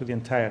back to the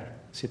entire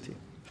city.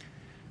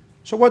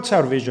 So what's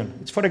our vision?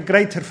 It's for a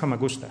greater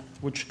Famagusta,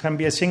 which can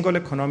be a single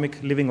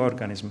economic living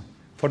organism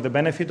for the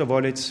benefit of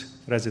all its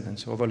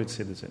residents, of all its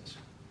citizens.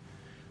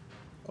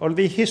 All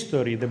the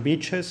history, the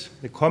beaches,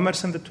 the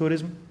commerce and the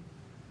tourism,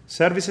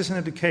 services and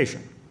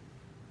education,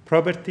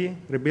 property,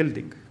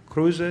 rebuilding,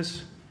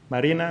 cruises,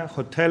 marina,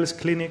 hotels,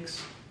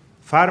 clinics,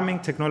 farming,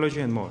 technology,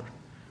 and more.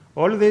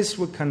 All this,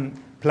 we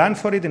can plan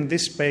for it in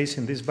this space,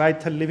 in this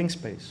vital living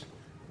space,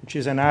 which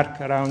is an arc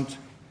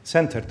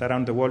centered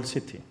around the walled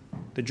city,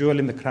 the jewel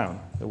in the crown,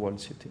 the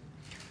walled city.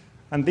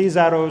 And these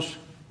arrows,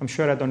 I'm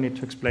sure I don't need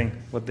to explain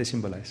what they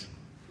symbolize.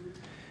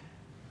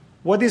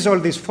 What is all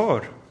this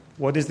for?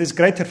 What is this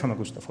greater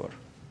Famagusta for?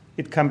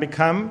 It can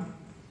become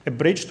a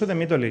bridge to the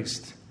Middle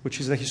East, which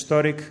is the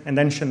historic and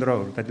ancient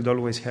role that it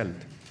always held.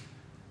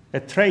 A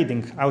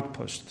trading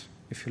outpost,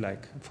 if you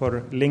like,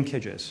 for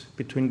linkages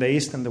between the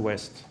East and the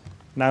West,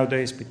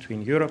 nowadays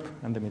between Europe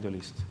and the Middle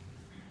East.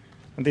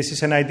 And this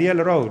is an ideal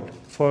role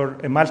for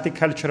a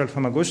multicultural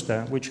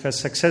Famagusta, which has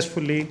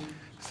successfully,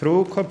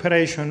 through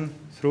cooperation,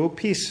 through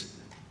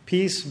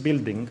peace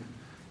building,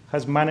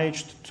 has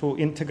managed to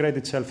integrate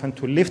itself and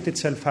to lift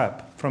itself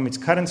up from its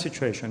current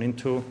situation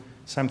into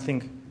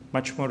something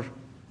much more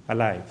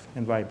alive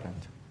and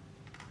vibrant.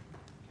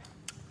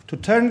 To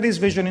turn this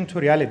vision into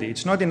reality,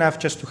 it's not enough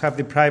just to have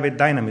the private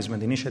dynamism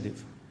and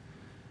initiative.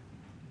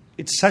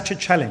 It's such a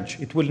challenge.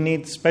 It will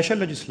need special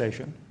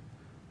legislation.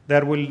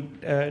 There will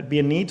be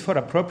a need for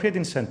appropriate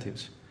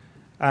incentives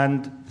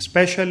and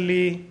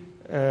especially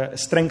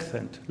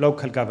strengthened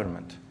local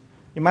government.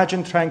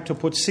 Imagine trying to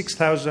put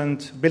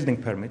 6,000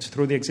 building permits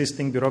through the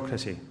existing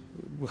bureaucracy.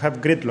 We have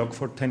gridlock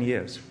for 10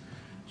 years.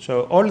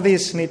 So all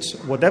this needs,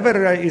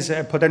 whatever is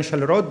a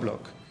potential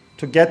roadblock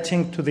to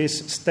getting to this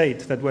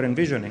state that we're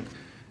envisioning,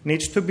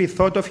 needs to be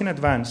thought of in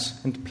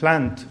advance and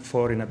planned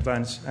for in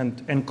advance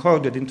and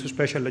encoded into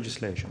special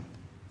legislation.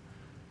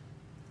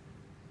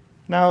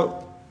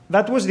 Now,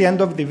 that was the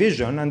end of the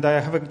vision, and I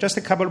have just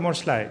a couple more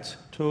slides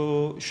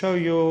to show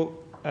you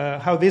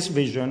how this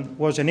vision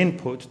was an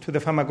input to the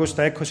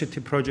Famagusta Ecocity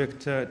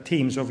Project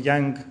teams of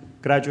young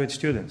graduate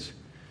students.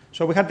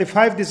 So we had the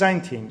 5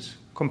 design teams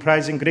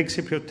comprising Greek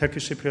Cypriot,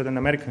 Turkish Cypriot, and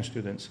American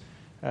students,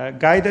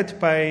 guided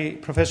by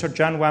Professor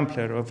Jan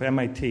Wampler of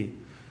MIT,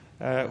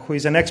 who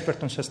is an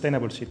expert on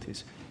sustainable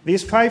cities.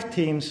 These 5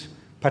 teams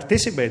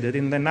participated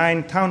in the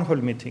 9 town hall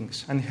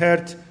meetings and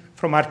heard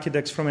from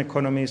architects, from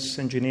economists,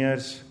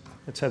 engineers,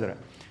 etc.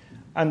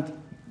 And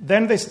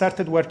then they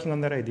started working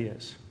on their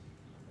ideas.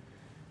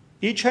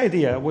 Each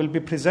idea will be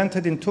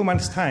presented in 2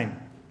 months'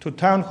 time to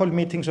town hall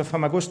meetings of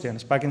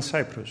Famagustians back in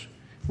Cyprus,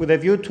 with a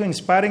view to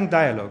inspiring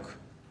dialogue,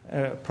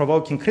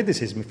 provoking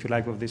criticism, if you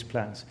like, of these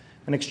plans,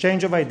 an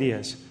exchange of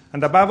ideas,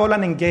 and above all,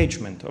 an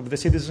engagement of the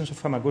citizens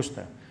of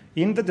Famagusta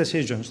in the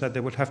decisions that they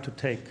will have to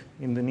take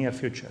in the near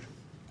future.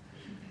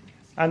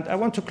 And I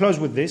want to close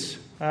with this.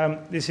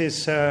 This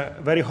is a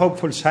very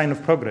hopeful sign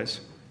of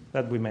progress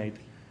that we made.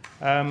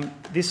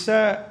 This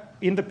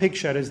in the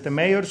picture is the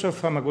mayors of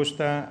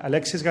Famagusta,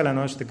 Alexis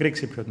Galanos, the Greek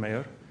Cypriot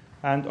mayor,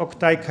 and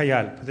Oktay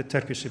Kayalp, the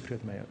Turkish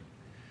Cypriot mayor.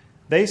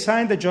 They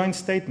signed a joint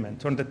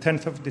statement on the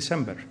 10th of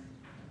December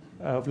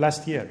of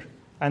last year,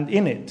 and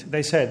in it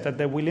they said that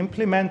they will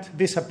implement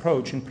this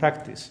approach in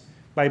practice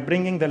by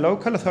bringing the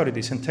local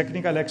authorities and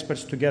technical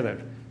experts together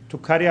to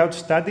carry out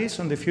studies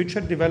on the future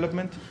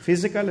development,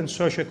 physical and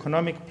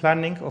socio-economic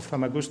planning of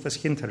Famagusta's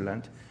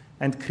hinterland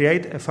and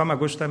create a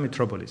Famagusta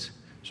metropolis.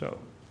 So,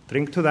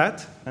 drink to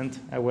that, and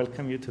I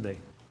welcome you today.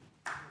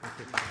 Thank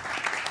you.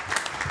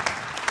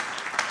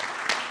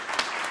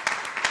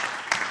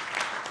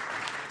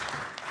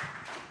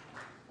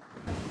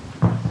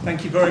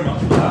 Thank you very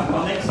much for that.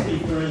 Our next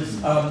speaker is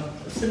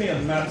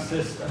Symeon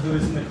Matsis, who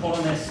is an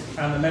economist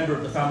and a member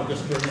of the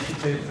Famagusta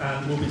Initiative,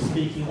 and will be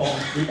speaking on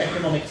the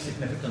economic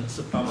significance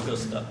of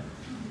Famagusta.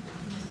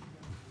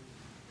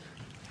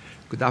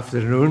 Good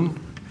afternoon.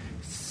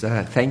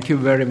 Thank you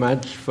very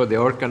much for the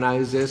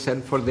organizers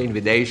and for the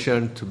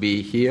invitation to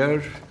be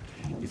here.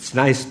 It's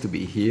nice to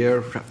be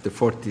here after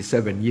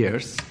 47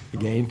 years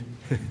again.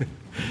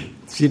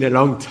 It's been a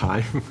long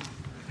time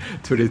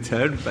to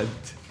return, but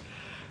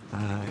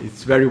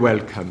it's very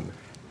welcome.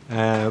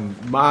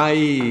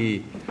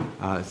 My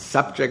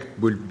subject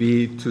will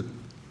be to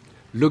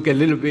look a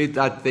little bit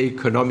at the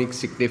economic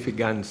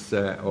significance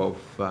of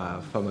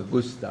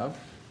Famagusta.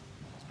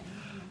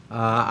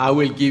 I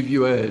will give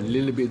you a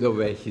little bit of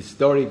a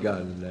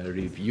historical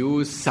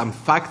review, some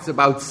facts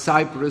about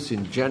Cyprus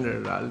in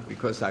general,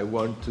 because I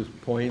want to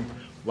point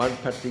one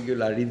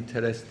particular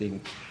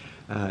interesting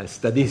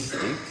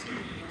statistics,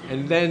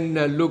 and then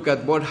look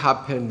at what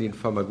happened in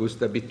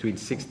Famagusta between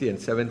 60 and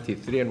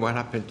 73 and what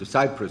happened to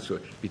Cyprus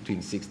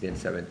between 60 and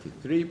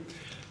 73.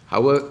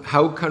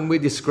 How can we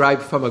describe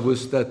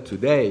Famagusta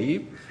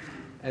today?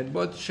 And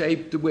what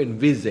shape do we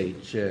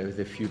envisage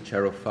the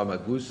future of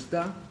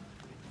Famagusta?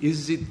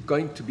 Is it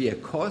going to be a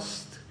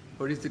cost,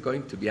 or is it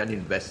going to be an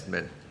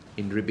investment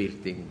in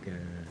rebuilding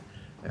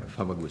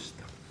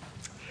Famagusta?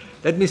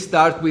 Let me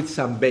start with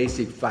some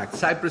basic facts.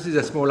 Cyprus is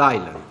a small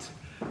island,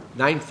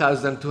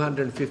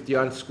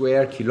 9,251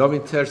 square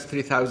kilometers,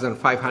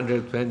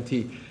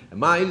 3,520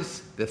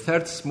 miles, the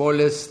third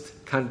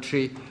smallest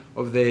country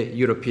of the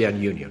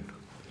European Union.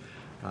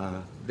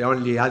 The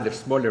only other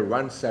smaller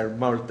ones are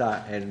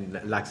Malta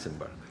and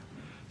Luxembourg.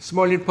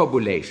 Small in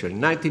population.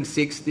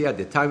 1960, at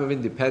the time of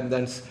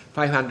independence,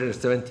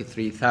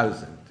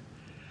 573,000.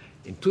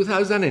 In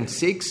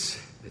 2006,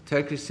 the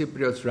Turkish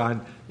Cypriots ran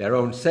their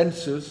own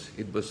census.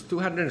 It was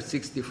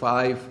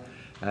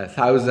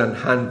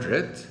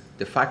 265,100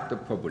 de facto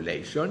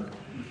population.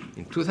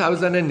 In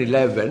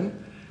 2011,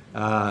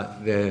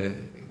 the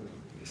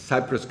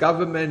Cyprus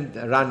government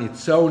ran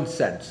its own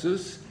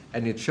census,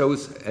 and it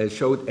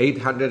showed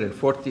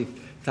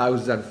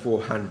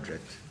 840,400.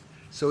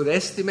 So the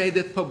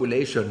estimated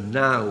population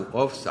now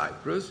of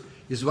Cyprus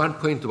is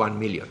 1.1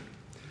 million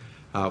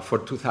for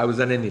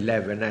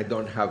 2011. I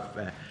don't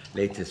have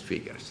latest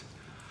figures.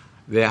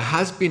 There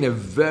has been a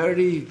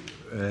very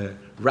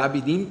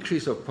rapid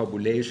increase of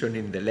population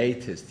in the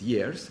latest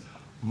years,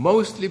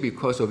 mostly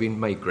because of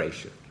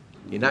immigration.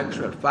 In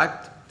actual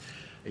fact,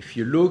 if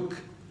you look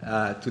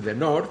to the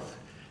north,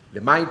 the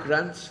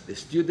migrants, the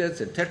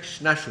students, and Turkish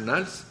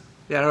nationals,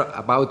 they are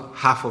about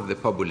half of the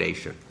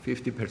population,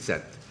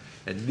 50%.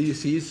 And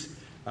this is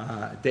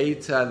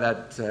data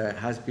that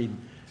has been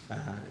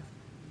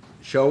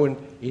shown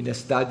in a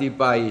study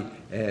by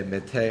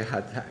Mete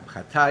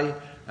Hatay,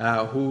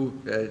 who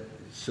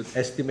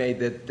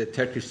estimated the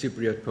Turkish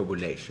Cypriot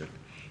population.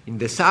 In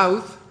the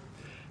south,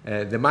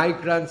 the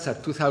migrants are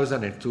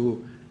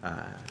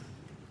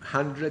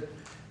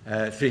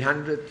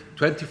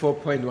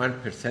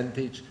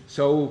 324.1%.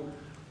 So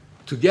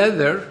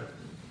together,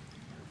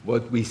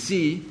 what we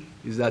see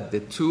is that the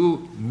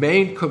two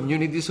main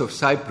communities of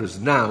Cyprus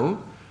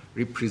now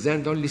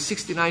represent only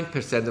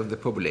 69% of the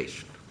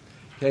population.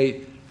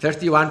 Okay,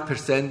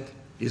 31%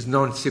 is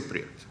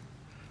non-Cypriot.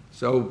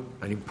 So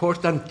an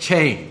important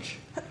change.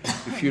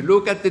 If you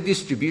look at the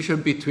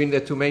distribution between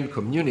the two main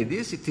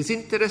communities, it is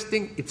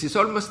interesting. It is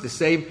almost the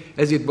same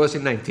as it was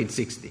in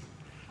 1960,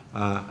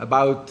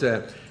 about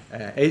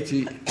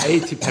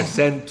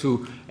 80%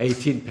 to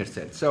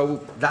 18%.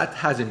 So that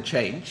hasn't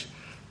changed,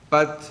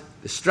 but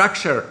the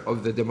structure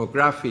of the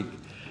demographic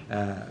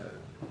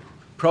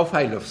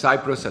profile of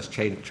Cyprus has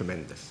changed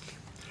tremendously.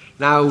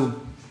 Now,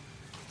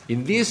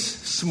 in this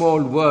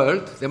small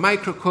world, the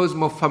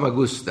microcosm of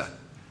Famagusta,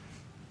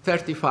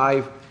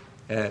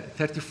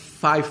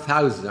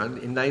 35,000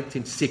 in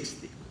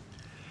 1960.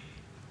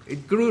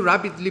 It grew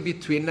rapidly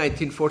between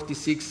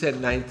 1946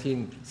 and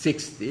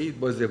 1960. It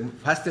was the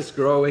fastest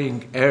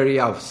growing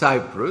area of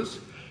Cyprus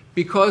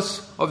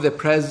because of the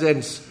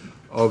presence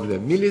of the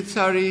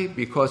military,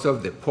 because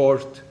of the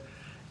port,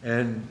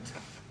 and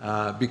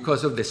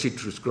because of the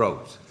citrus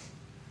groves.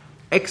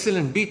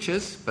 Excellent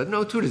beaches, but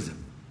no tourism.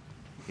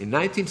 In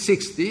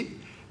 1960,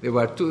 there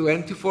were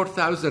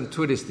 24,000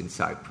 tourists in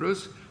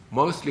Cyprus,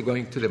 mostly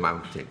going to the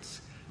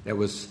mountains. There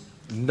was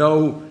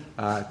no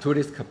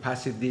tourist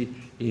capacity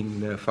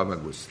in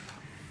Famagusta.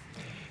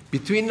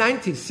 Between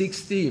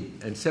 1960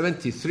 and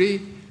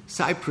 73,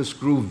 Cyprus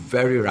grew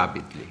very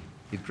rapidly.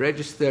 It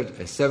registered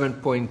a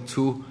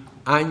 7.2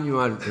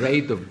 annual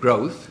rate of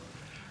growth,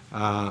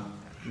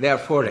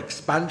 therefore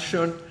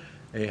expansion,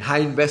 high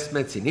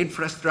investments in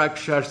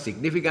infrastructure,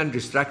 significant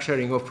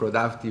restructuring of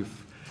productive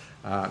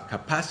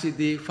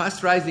capacity,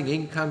 fast rising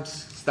incomes,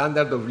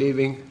 standard of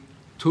living,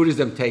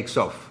 tourism takes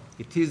off.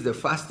 It is the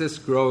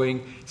fastest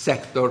growing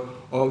sector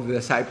of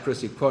the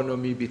Cyprus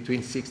economy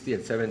between 60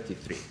 and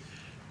 73,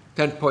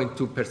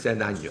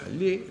 10.2%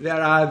 annually.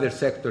 There are other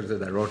sectors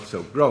that are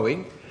also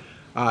growing.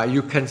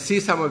 You can see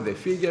some of the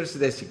figures.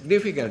 The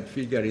significant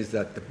figure is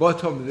at the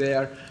bottom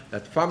there,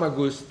 that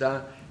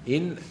Famagusta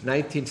in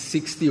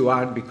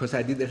 1961, because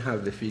I didn't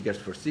have the figures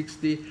for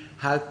 60,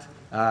 had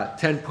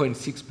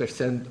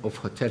 10.6% of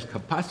hotel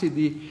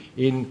capacity.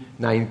 In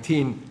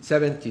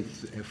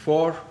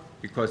 1974,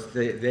 because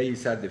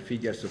these are the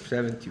figures of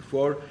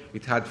 74,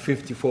 it had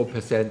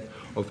 54%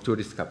 of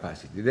tourist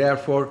capacity.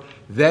 Therefore,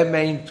 the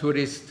main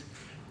tourist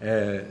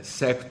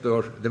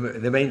sector,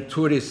 the main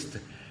tourist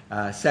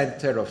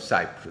center of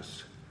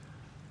Cyprus.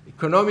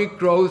 Economic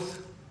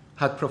growth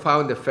had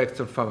profound effects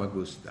on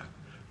Famagusta.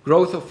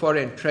 Growth of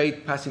foreign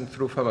trade passing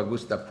through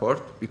Famagusta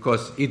port,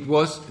 because it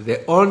was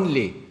the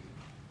only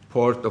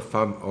port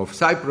of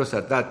Cyprus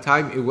at that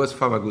time, it was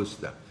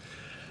Famagusta.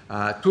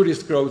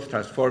 Tourist growth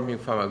transforming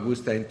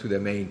Famagusta into the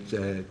main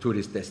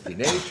tourist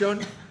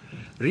destination.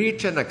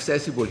 Rich and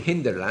accessible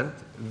hinterland.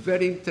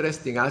 Very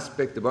interesting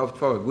aspect about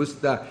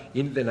Famagusta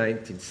in the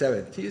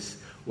 1970s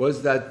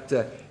was that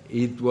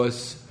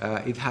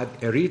it had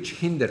a rich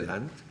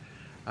hinterland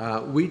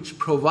which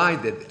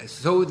provided,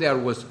 so there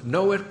was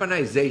no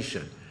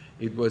urbanization.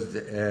 It was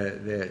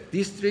the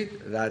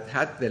district that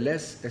had the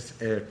less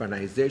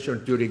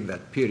urbanization during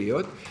that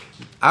period.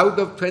 Out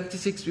of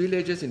 26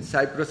 villages in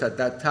Cyprus at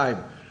that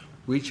time,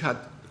 which had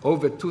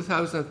over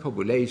 2,000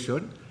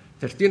 population,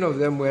 13 of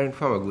them were in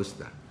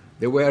Famagusta.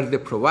 They were the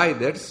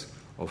providers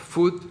of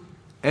food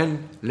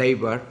and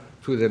labor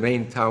to the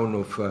main town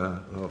of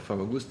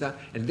Famagusta,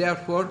 and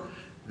therefore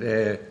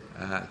the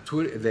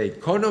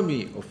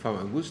economy of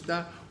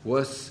Famagusta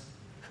was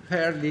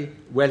fairly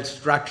well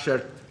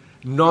structured,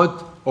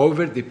 not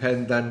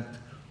over-dependent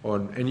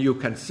on, and you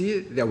can see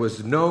there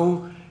was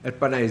no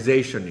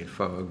urbanization in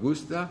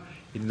Famagusta.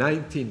 In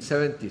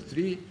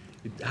 1973,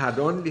 it had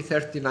only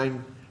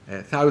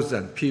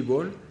 39,000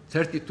 people,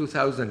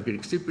 32,000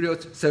 Greek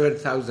Cypriots,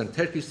 7,000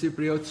 Turkish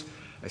Cypriots,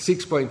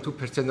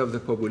 6.2% of the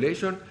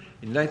population.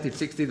 In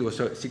 1960, it was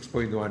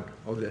 6.1%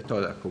 of the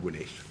total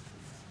population.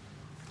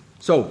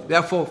 So,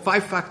 therefore,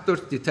 5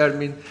 factors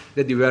determine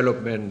the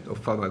development of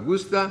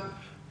Famagusta: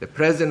 the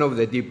presence of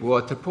the deep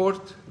water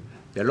port,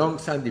 the long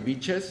sandy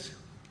beaches.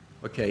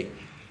 Okay,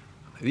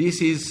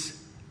 this is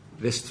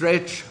the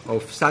stretch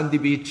of sandy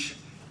beach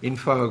in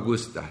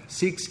Famagusta,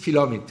 6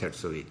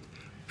 kilometers of it,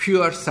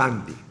 pure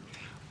sandy.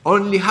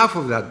 Only half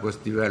of that was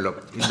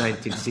developed in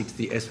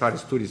 1960 as far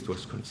as tourists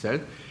was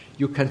concerned.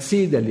 You can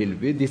see it a little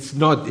bit.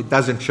 It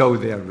doesn't show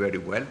there very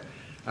well,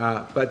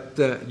 but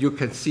you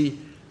can see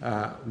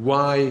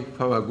why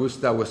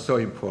Famagusta was so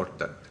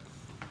important.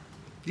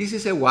 This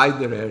is a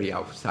wider area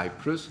of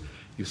Cyprus.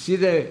 You see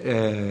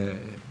the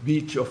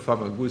beach of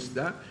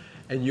Famagusta,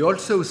 and you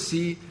also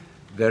see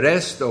the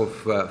rest of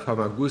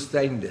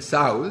Famagusta in the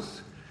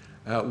south,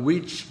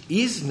 which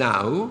is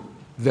now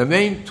the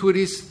main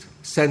tourist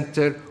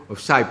center of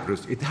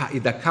Cyprus.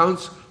 It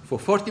accounts for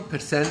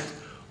 40%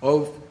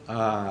 of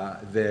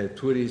the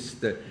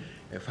tourist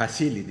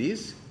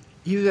facilities,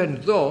 even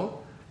though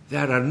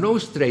there are no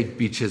straight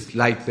beaches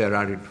like there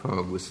are in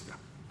Famagusta.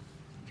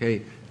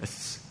 Okay,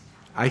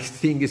 I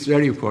think it's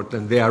very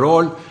important. They are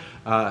all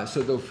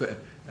sort of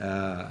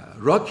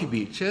rocky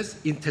beaches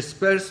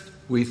interspersed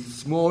with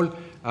small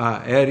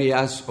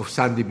areas of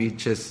sandy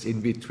beaches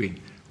in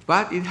between.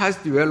 But it has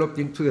developed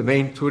into the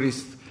main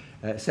tourist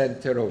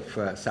center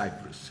of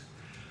Cyprus.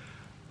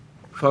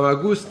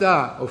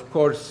 Famagusta, of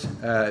course,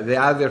 the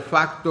other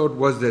factor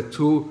was the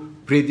 2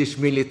 British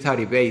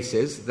military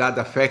bases that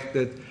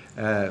affected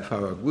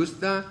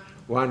Famagusta.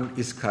 One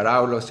is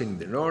Karaulos in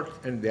the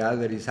north, and the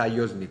other is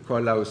Agios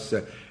Nikolaos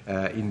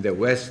in the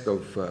west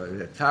of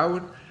the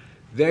town.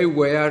 They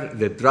were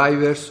the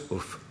drivers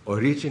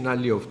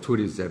originally of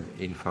tourism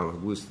in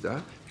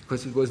Famagusta,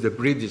 because it was the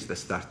British that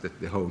started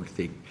the whole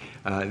thing.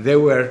 They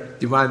were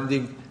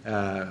demanding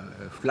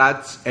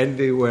floods, and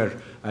they were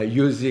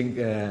using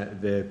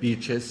the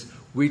beaches,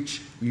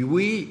 which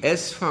we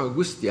as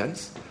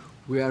Famagustians,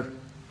 we are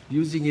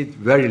using it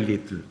very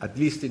little, at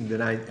least in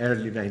the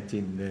early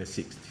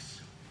 1960s.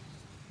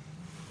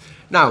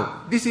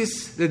 Now, this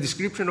is the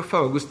description of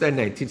Famagusta in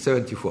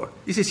 1974.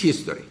 This is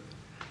history.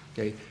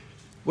 Okay?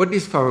 What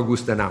is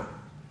Famagusta now?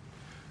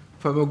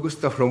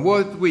 Famagusta, from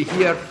what we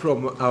hear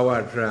from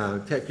our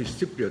Turkish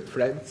Cypriot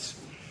friends,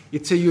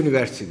 it's a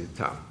university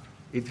town.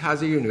 It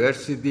has a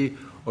university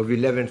of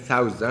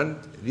 11,000.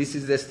 This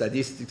is the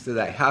statistics that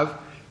I have.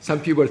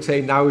 Some people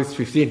say now it's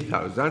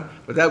 15,000,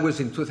 but that was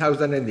in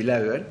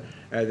 2011.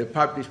 The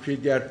published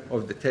figure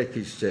of the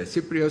Turkish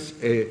Cypriots,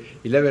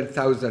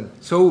 11,000.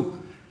 So,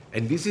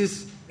 and this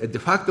is a de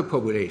facto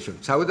population.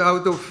 So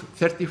out of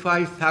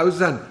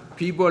 35,000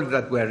 people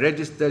that were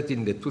registered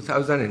in the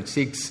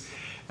 2006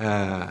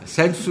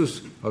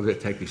 census of the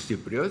Turkish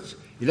Cypriots,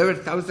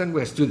 11,000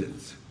 were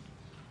students.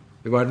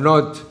 They were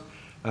not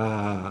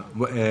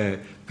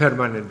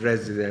permanent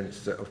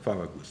residents of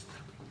Famagusta.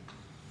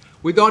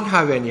 We don't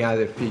have any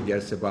other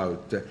figures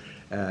about the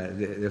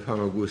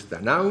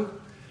Famagusta now.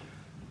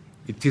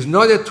 It is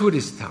not a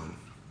tourist town.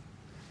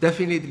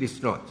 Definitely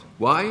it's not.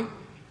 Why?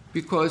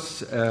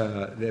 Because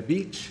the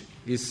beach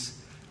is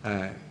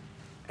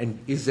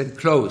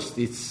enclosed.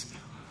 It's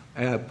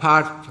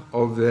part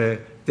of the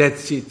dead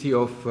city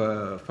of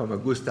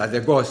Famagusta, the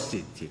ghost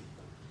city.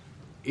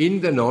 In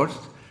the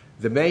north,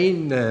 the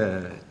main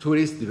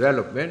tourist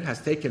development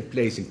has taken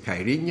place in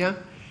Kyrenia,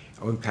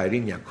 on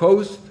Kyrenia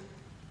coast,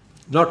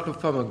 north of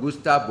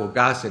Famagusta,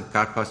 Bogas, and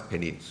Karpas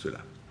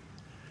Peninsula.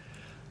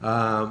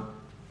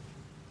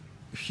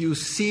 If you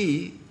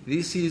see,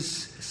 this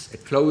is a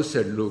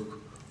closer look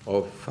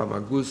of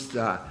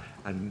Famagusta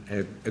and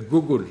a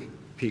Google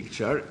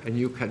picture, and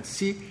you can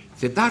see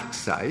the dark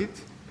side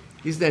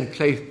is the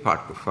enclave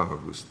part of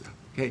Famagusta.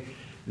 Okay?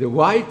 The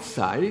white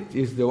side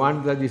is the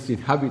one that is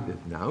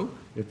inhabited now.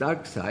 The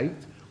dark side,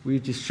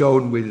 which is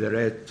shown with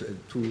the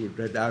two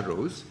red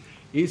arrows,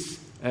 is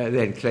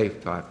the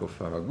enclave part of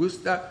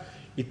Famagusta.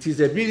 It is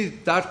a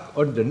bit dark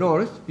on the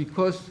north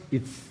because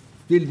it's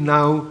still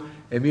now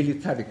a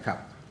military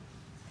camp.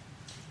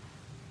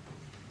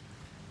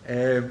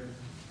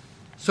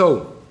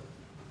 So,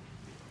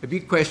 a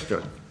big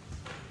question.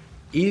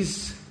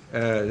 Is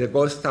the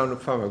ghost town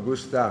of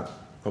Famagusta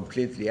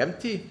completely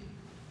empty?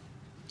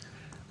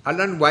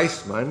 Alan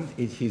Weissman,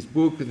 in his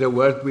book The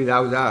World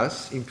Without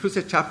Us, includes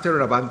a chapter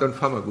on abandoned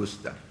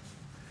Famagusta.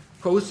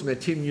 Quotes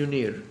Metin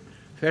Munir,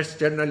 first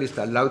journalist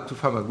allowed to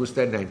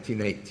Famagusta in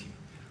 1980.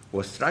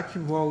 What struck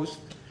him most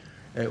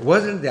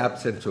wasn't the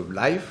absence of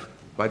life,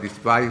 but its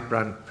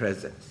vibrant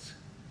presence.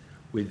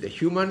 With the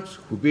humans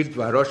who built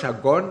Varosha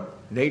gone,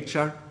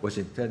 nature was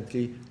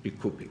intently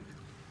recouping.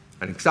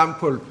 An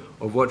example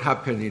of what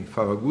happened in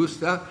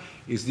Famagusta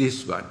is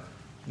this one.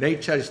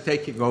 Nature is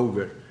taking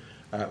over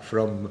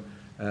from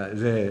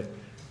a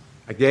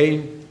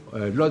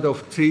lot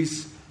of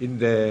trees in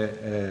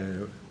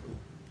the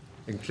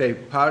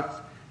enclave part,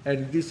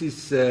 and this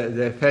is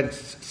the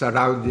fence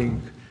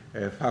surrounding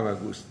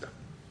Famagusta.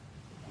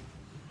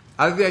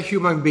 Are there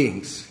human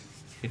beings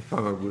in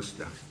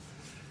Famagusta?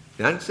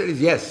 The answer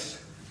is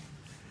yes,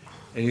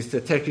 and it's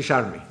the Turkish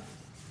army.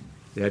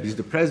 There is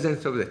the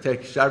presence of the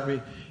Turkish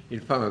army in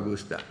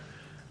Famagusta.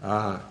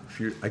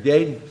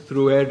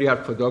 Through aerial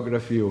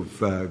photography of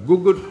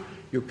Google,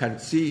 you can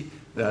see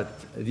that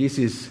this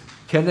is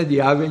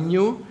Kennedy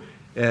Avenue.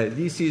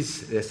 This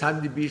is the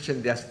Sandy Beach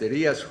and the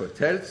Asterias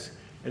hotels,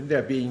 and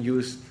they're being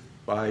used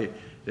by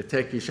the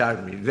Turkish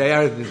army. They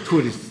are the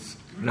tourists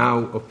now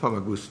of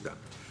Famagusta.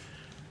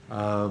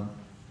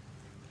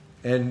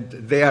 And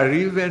they are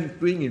even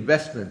doing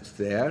investments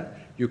there.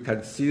 You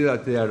can see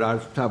that there are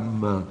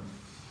some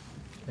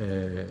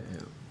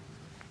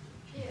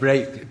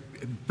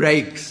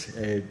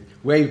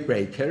wave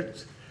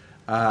breakers.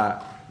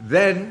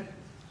 Then,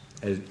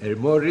 a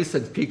more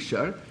recent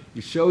picture,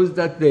 it shows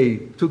that they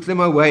took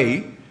them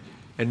away,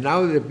 and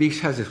now the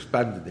beach has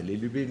expanded a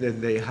little bit, and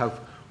they have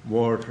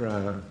more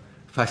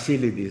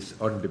facilities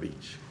on the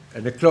beach.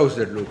 And a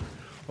closer look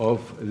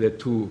of the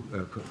two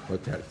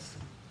hotels.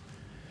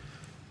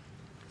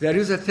 There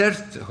is a third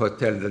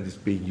hotel that is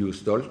being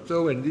used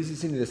also, and this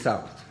is in the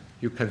south.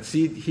 You can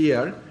see it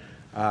here.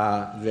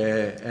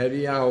 The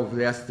area of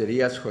the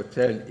Asterias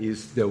Hotel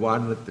is the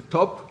one at the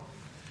top.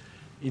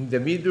 In the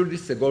middle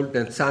is the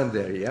Golden Sand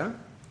area,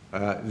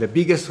 the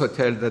biggest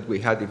hotel that we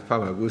had in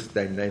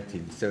Famagusta in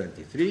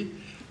 1973,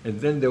 and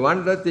then the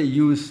one that they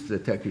used, the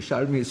Turkish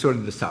army, is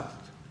on the south.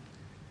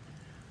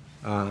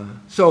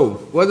 So,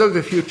 what of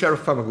the future of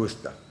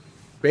Famagusta?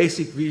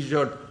 Basic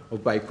vision of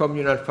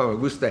bicommunal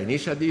Famagusta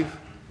initiative,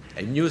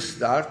 a new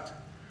start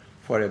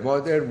for a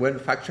modern,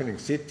 well-functioning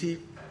city,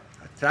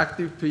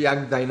 attractive to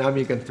young,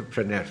 dynamic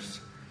entrepreneurs.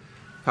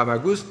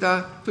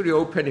 Famagusta to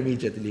reopen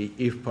immediately,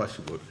 if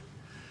possible,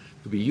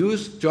 to be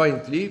used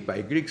jointly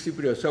by Greek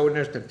Cypriot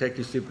owners and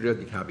Turkish Cypriot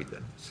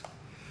inhabitants.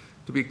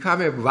 To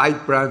become a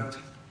vibrant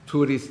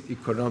tourist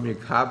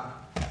economic hub,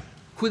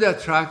 could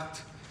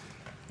attract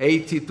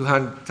 80 to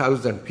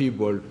 100,000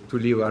 people to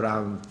live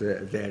around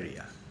the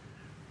area,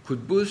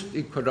 could boost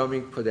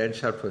economic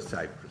potential for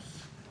Cyprus.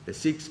 The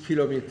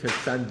 6-kilometer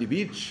sandy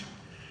beach,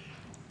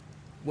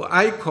 well,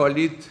 I call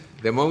it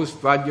the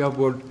most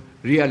valuable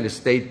real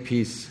estate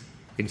piece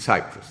in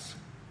Cyprus.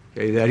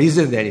 Okay, there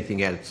isn't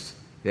anything else.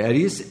 There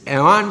is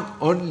one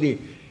only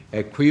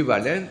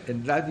equivalent,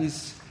 and that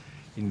is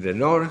in the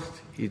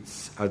north.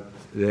 It's at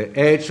the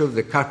edge of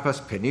the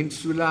Karpas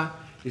Peninsula.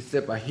 It's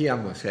the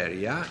Bahiamos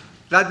area.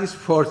 That is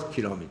 4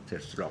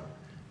 kilometers long.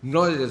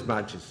 Not as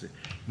much as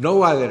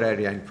no other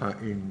area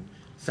in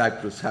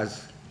Cyprus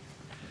has.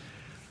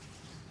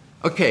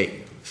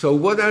 Okay, so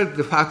what are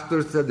the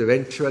factors that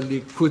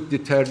eventually could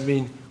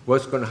determine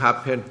what's going to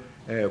happen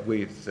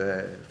with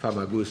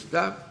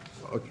Famagusta?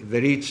 Okay,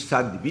 the rich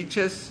sandy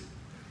beaches,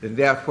 and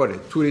therefore a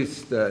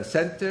tourist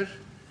center,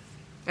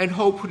 and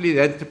hopefully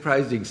the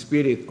enterprising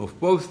spirit of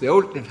both the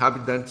old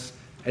inhabitants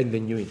and the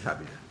new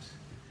inhabitants.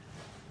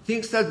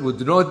 Things that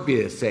would not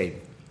be the same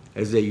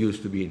as they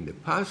used to be in the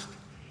past.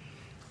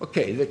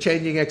 Okay, the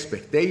changing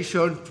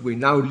expectations. We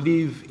now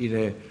live in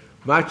a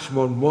much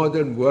more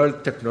modern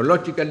world,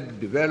 technologically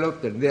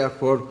developed, and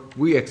therefore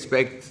we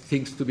expect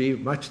things to be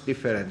much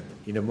different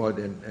in a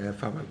modern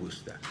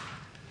Famagusta.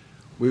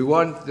 We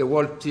want the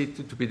World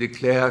City to be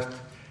declared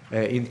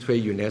into a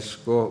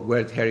UNESCO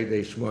World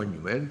Heritage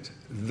Monument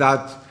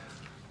that,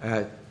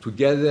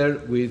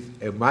 together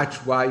with a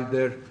much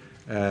wider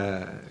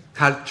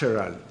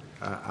cultural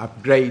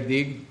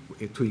upgrading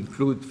to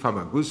include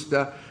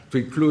Famagusta, to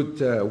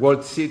include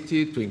World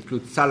City, to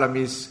include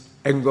Salamis,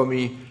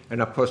 Engomi,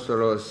 and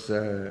Apostolos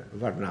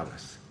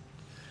Varnavas.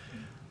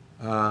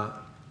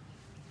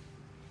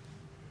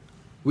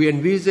 We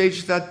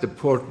envisage that the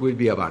port will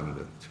be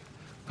abandoned.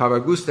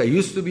 Famagusta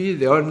used to be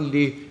the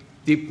only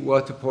deep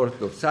water port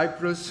of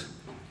Cyprus.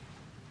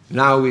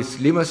 Now it's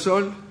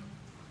Limassol.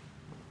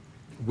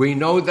 We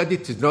know that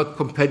it is not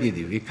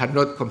competitive. It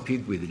cannot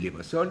compete with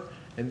Limassol,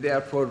 and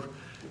therefore,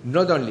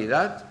 not only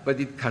that, but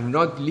it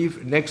cannot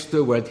live next to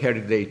a World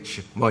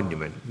Heritage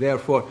Monument.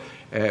 Therefore,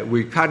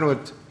 we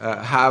cannot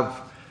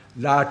have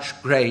large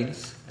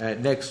cranes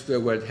next to a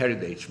World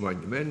Heritage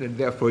Monument, and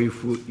therefore,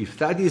 if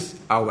that is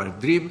our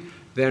dream,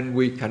 then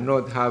we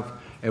cannot have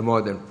a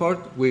modern port.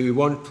 We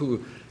want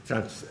to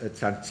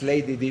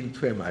translate it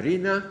into a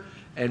marina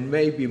and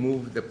maybe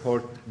move the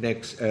port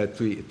next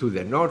to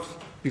the north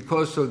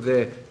because of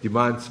the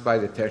demands by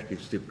the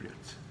Turkish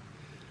Cypriots.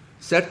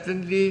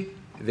 Certainly,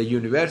 the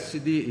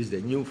university is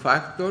the new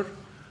factor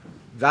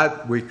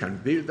that we can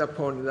build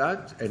upon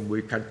that, and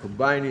we can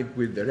combine it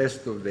with the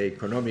rest of the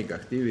economic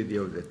activity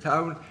of the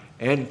town,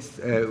 and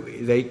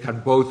they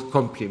can both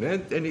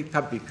complement, and it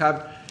can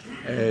become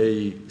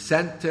a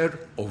center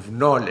of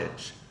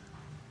knowledge.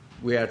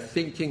 We are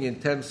thinking in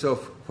terms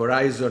of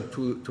Horizon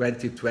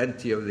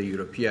 2020 of the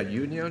European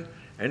Union,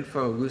 and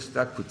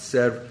Famagusta could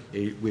serve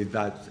with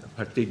that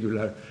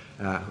particular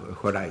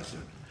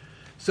horizon.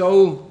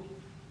 So,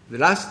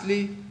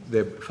 lastly,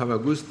 the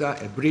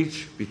Famagusta, a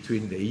bridge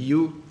between the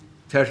EU,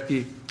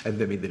 Turkey, and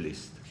the Middle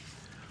East.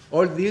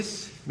 All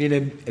this mean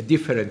a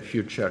different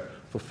future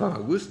for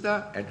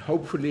Famagusta, and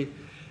hopefully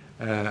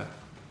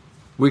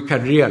we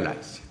can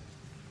realize it.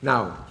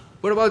 Now,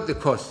 what about the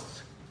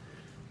costs?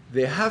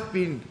 There have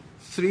been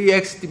 3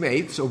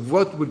 estimates of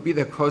what would be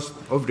the cost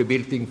of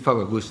rebuilding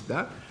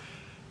Famagusta.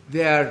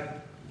 They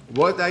are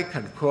what I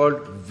can call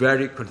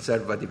very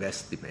conservative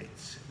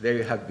estimates.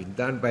 They have been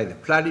done by the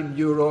Planning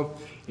Bureau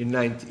in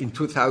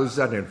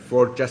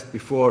 2004, just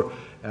before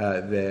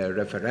the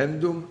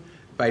referendum,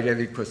 by the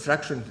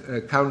Reconstruction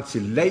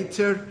Council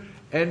later,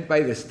 and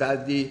by the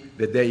study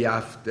the day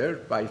after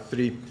by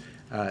 2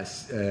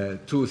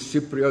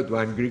 Cypriot,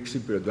 1 Greek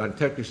Cypriot, 1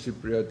 Turkish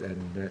Cypriot,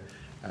 and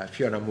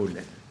Fiona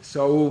Mullen.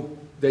 So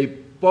they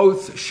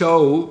both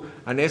show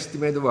an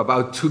estimate of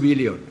about 2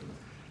 billion.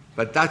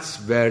 But that's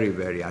very,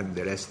 very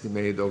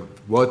underestimate of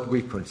what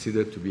we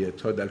consider to be a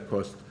total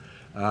cost.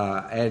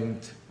 And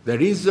the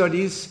reason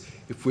is,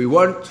 if we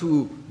want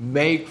to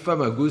make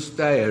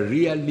Famagusta a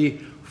really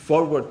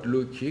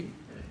forward-looking,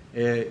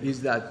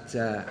 is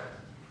that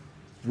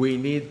we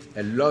need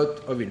a lot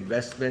of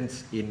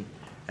investments in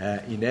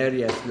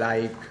areas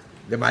like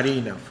the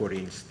marina, for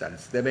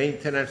instance, the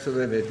maintenance of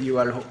the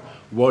medieval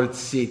walled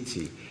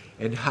city,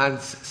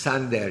 enhance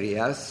sand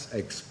areas,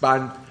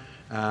 expand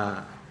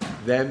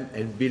them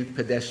and build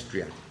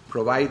pedestrian,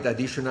 provide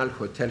additional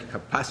hotel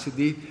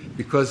capacity,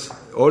 because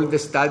all the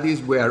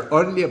studies were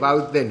only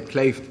about the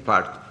enclaved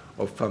part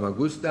of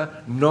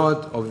Famagusta,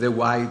 not of the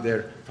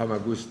wider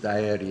Famagusta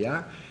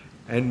area.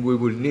 And we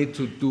will need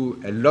to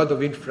do a lot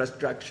of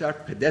infrastructure,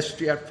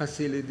 pedestrian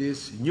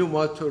facilities, new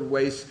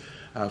motorways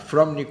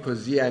from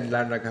Nicosia and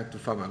Larnaca to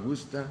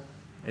Famagusta.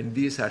 And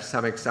these are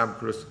some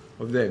examples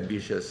of the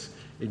ambitious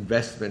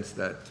investments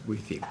that we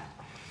think.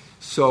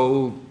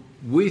 So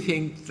we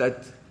think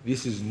that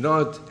this is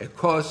not a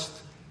cost,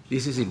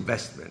 this is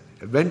investment.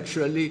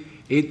 Eventually,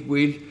 it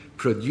will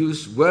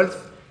produce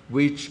wealth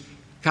which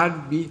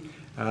can be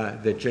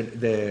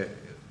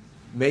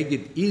make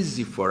it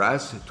easy for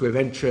us to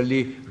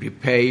eventually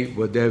repay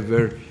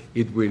whatever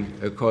it will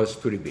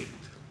cost to rebuild.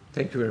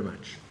 Thank you very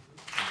much.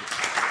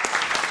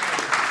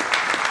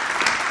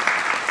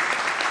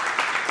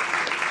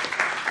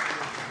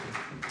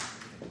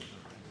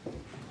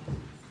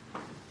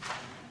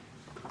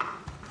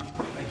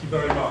 Thank you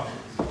very much.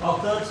 Our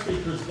third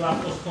speaker is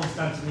Glafkos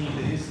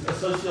Constantinides, a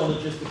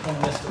sociologist,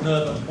 economist, and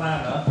urban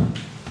planner,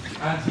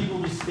 and he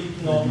will be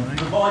speaking on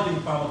reviving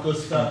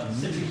Famagusta,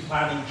 city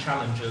planning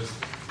challenges.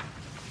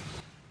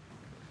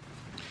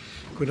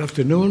 Good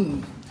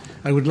afternoon.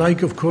 I would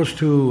like, of course,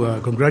 to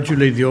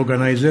congratulate the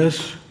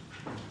organizers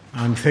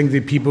and thank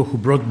the people who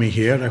brought me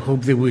here. I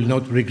hope they will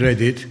not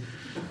regret it,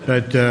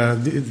 but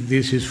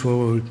this is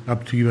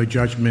up to your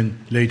judgment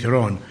later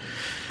on.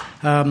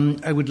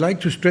 I would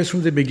like to stress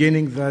from the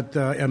beginning that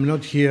I'm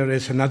not here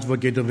as an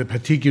advocate of a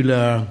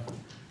particular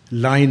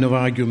line of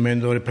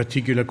argument or a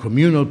particular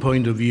communal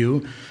point of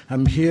view.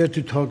 I'm here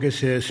to talk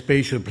as a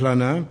spatial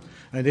planner,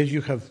 and as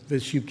you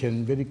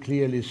can very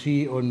clearly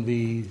see on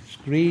the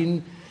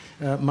screen,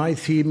 my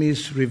theme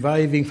is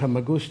reviving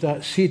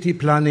Famagusta city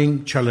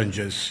planning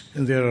challenges,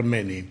 and there are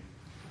many.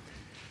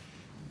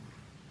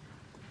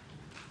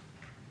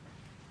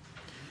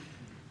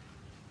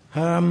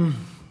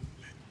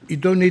 You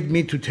don't need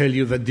me to tell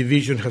you that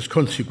division has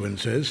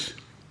consequences.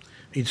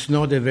 It's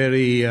not a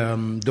very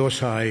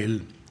docile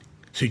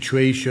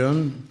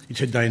situation. It's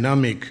a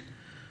dynamic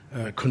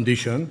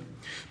condition.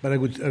 But I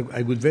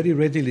would very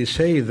readily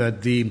say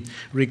that the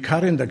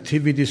recurrent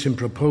activities and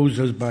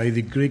proposals by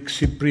the Greek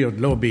Cypriot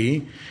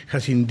lobby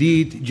has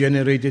indeed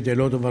generated a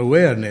lot of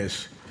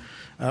awareness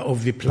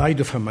of the plight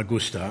of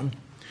Famagusta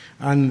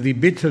and the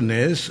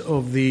bitterness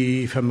of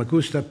the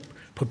Famagusta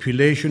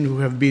population who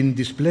have been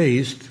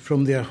displaced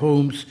from their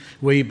homes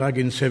way back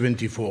in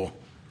 1974.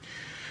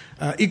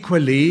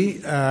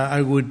 Equally,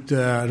 I would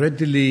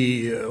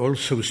readily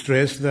also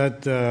stress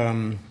that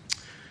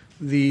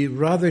the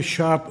rather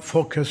sharp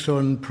focus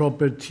on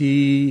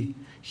property,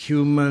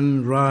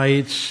 human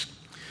rights,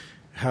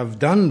 have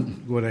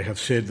done what I have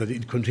said, that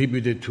it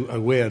contributed to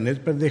awareness,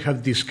 but they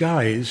have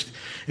disguised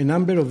a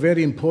number of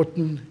very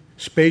important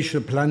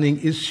spatial planning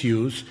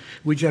issues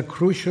which are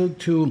crucial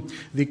to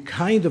the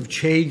kind of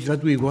change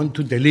that we want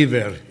to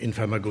deliver in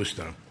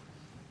Famagusta.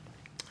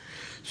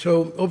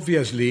 So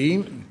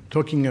obviously,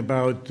 talking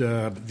about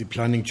the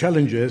planning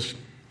challenges,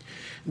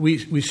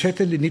 we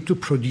certainly need to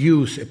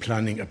produce a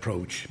planning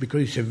approach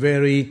because it's a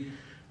very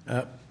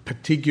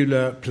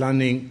particular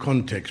planning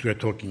context we're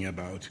talking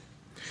about.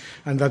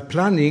 And that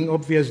planning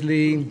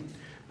obviously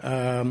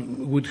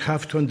would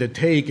have to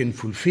undertake and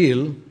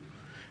fulfill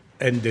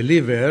and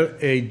deliver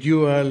a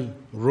dual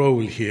role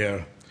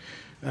here.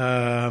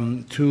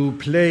 To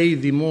play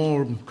the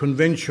more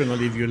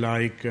conventional, if you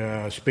like,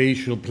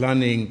 spatial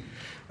planning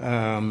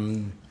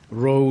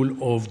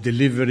role of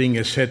delivering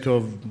a set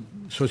of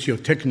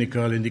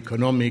socio-technical and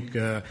economic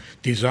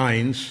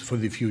designs for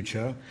the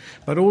future,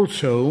 but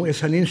also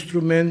as an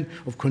instrument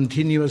of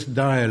continuous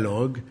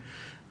dialogue,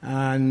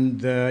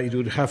 and it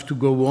would have to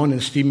go on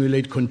and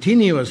stimulate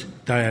continuous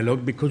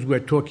dialogue because we're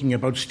talking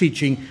about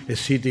stitching a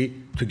city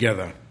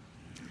together.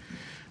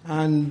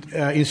 And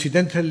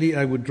incidentally,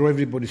 I would draw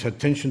everybody's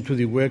attention to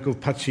the work of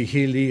Patsy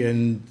Healy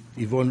and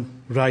Yvonne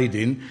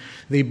Rydin.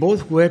 They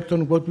both worked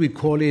on what we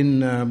call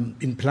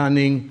in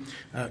planning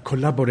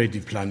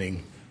collaborative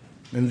planning.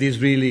 And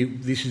this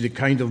is the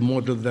kind of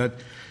model that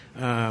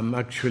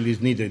actually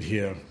is needed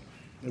here.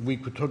 We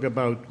could talk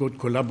about what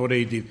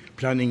collaborative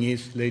planning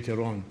is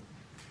later on.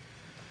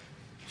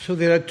 So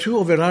there are two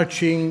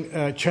overarching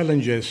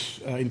challenges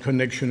in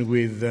connection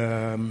with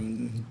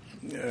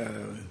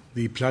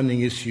the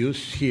planning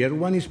issues here.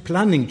 One is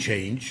planning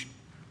change.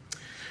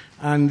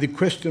 And the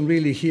question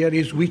really here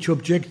is which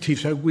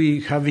objectives are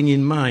we having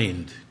in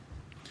mind?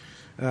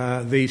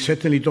 They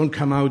certainly don't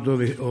come out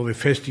of a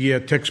first-year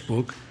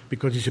textbook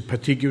because it's a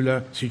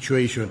particular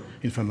situation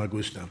in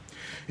Famagusta.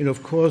 And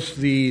of course,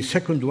 the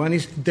second one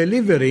is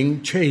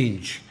delivering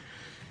change.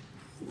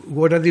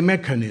 What are the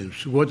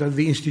mechanisms? What are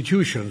the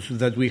institutions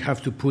that we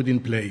have to put in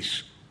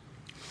place?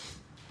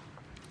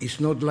 It's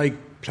not like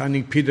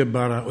planning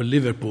Peterborough or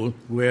Liverpool,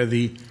 where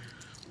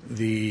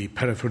the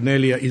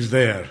paraphernalia is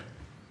there.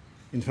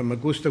 In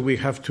Famagusta, we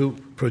have to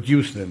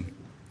produce them.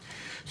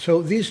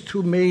 So these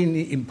two main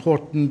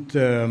important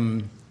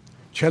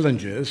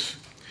challenges,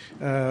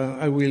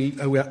 I will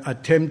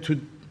attempt to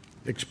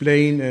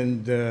explain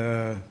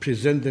and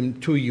present them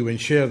to you and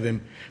share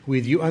them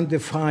with you under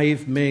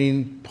 5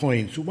 main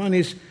points. One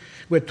is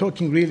we're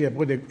talking really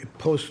about a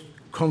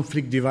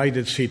post-conflict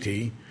divided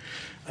city.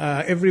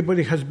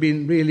 Everybody has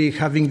been really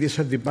having this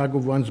at the back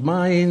of one's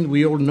mind.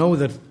 We all know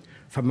that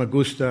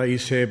Famagusta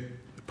is a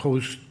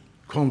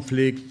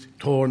post-conflict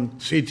torn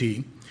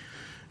city.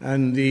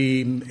 And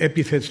the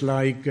epithets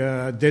like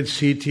dead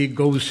city,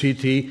 ghost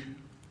city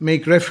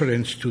make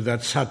reference to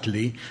that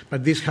subtly,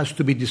 but this has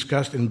to be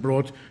discussed and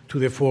brought to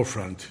the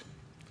forefront.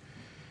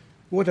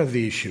 What are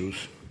the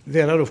issues?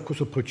 There are, of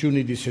course,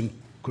 opportunities and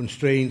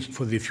constraints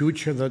for the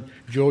future that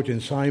George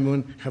and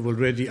Simon have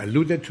already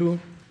alluded to.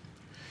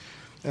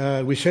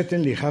 We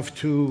certainly have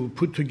to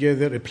put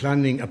together a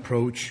planning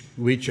approach,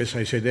 which, as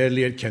I said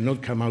earlier,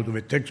 cannot come out of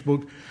a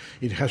textbook.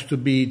 It has to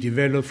be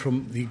developed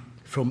from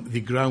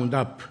the ground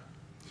up.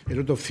 A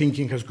lot of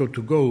thinking has got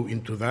to go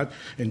into that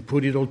and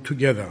put it all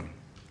together.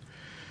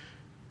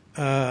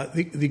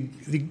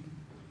 The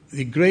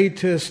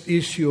greatest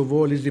issue of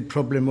all is the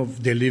problem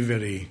of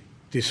delivery,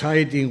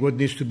 deciding what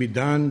needs to be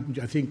done.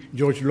 I think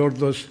George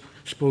Lordos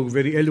spoke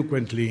very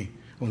eloquently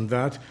on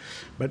that.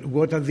 But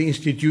what are the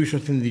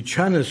institutions and the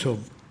channels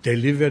of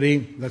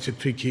delivery? That's a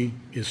tricky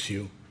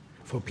issue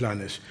for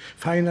planners.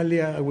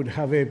 Finally, I would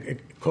have a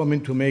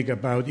comment to make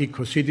about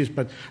eco-cities,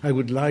 but I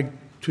would like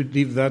to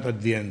leave that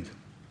at the end.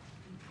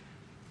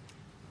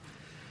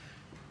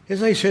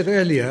 As I said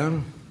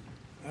earlier,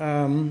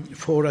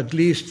 for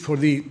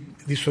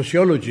the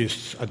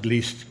sociologists at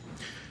least,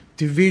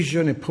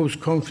 division and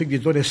post-conflict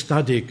is not a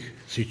static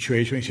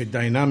situation, it's a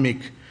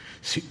dynamic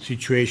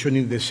situation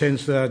in the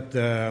sense that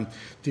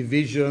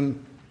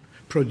division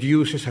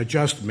produces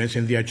adjustments,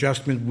 and the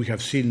adjustment we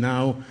have seen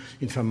now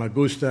in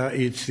Famagusta,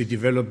 it's the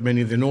development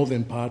in the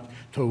northern part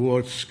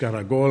towards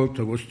Karagol,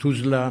 towards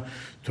Tuzla,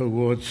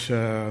 towards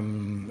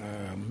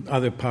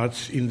other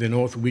parts in the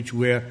north which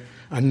were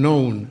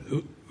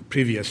unknown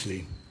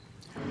previously.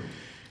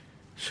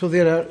 So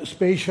there are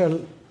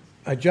spatial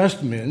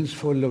adjustments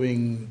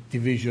following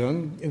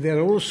division, and there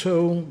are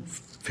also,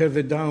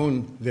 further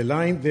down the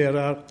line, there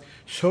are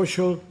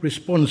social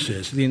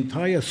responses. The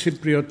entire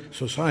Cypriot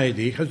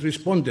society has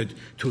responded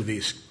to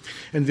this.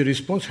 And the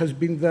response has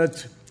been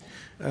that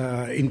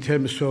in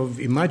terms of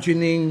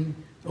imagining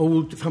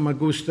old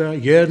Famagusta,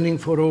 yearning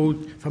for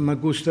old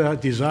Famagusta,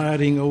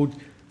 desiring old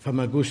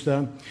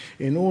Famagusta,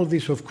 and all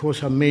this, of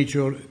course, are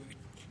major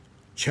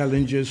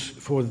challenges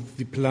for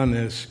the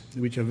planners,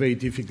 which are very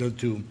difficult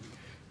to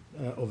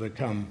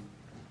overcome.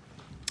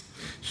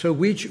 So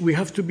we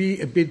have to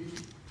be a bit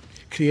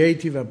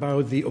creative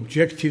about the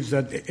objectives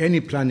that any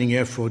planning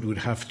effort would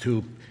have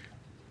to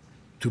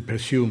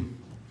pursue.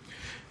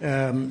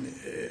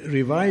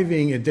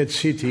 Reviving a dead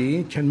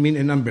city can mean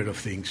a number of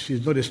things.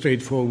 It's not a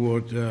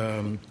straightforward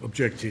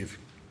objective.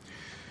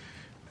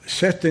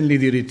 Certainly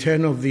the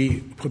return of the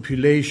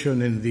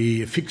population and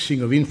the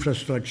fixing of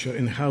infrastructure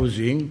and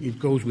housing, it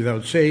goes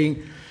without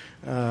saying,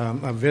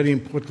 are very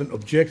important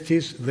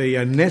objectives. They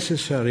are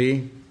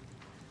necessary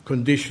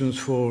conditions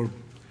for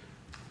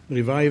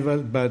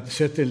revival, but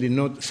certainly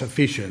not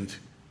sufficient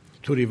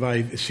to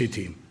revive a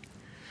city.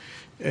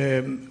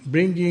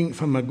 Bringing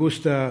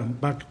Famagusta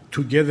back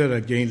together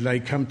again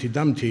like Humpty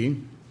Dumpty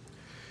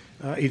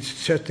It's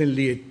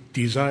certainly a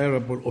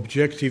desirable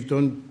objective.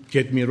 Don't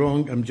get me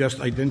wrong. I'm just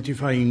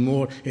identifying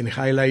more and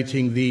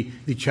highlighting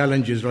the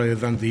challenges rather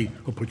than the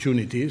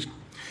opportunities.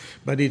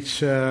 But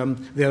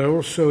there are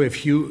also a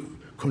few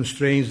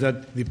constraints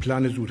that the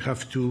planners would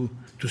have to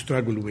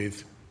struggle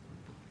with.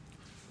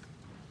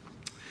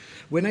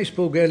 When I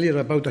spoke earlier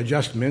about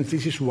adjustments,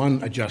 this is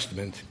one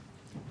adjustment.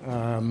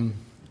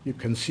 You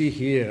can see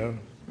here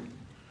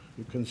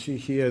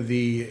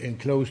the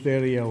enclosed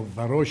area of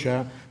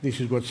Varosha. This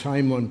is what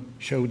Symeon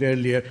showed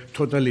earlier,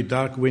 totally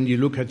dark when you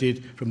look at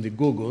it from the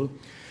Google.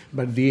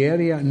 But the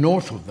area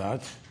north of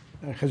that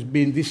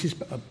this is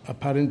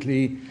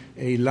apparently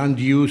a land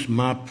use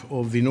map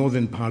of the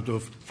northern part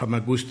of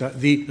Famagusta,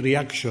 the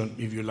reaction,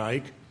 if you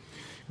like,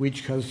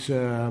 which has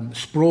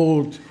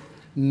sprawled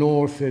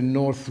north and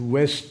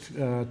northwest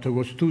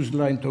towards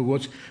Tuzla and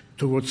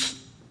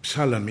towards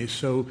Salamis.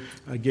 So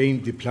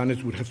again, the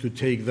planners would have to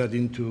take that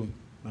into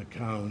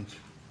account.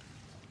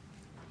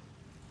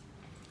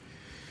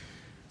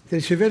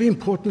 There's a very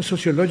important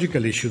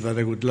sociological issue that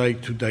I would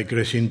like to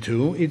digress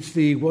into. It's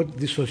what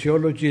the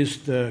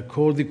sociologists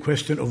call the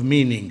question of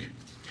meaning.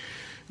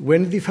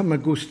 When the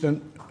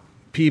Famagustan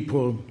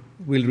people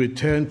will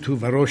return to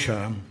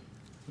Varosha,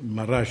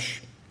 Marash,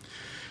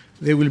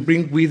 they will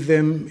bring with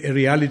them a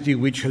reality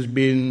which has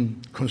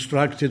been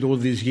constructed all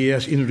these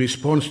years in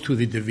response to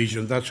the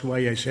division. That's why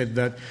I said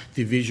that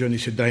division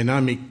is a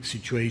dynamic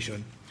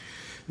situation.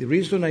 The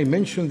reason I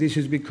mention this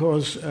is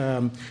because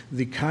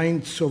the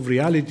kinds of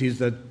realities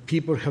that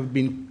people have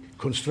been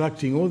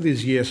constructing all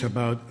these years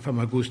about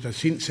Famagusta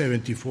since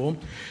 1974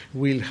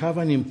 will have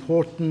an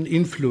important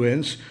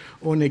influence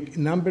on a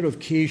number of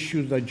key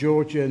issues that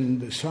George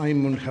and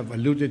Symeon have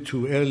alluded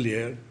to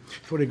earlier.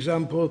 For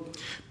example,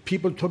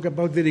 people talk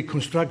about the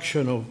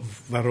reconstruction of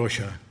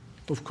Varosha.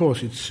 Of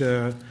course, it's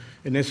a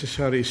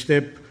necessary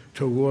step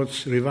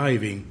towards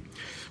reviving.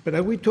 But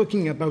are we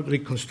talking about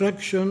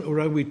reconstruction or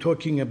are we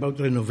talking about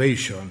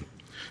renovation?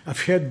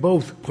 I've heard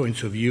both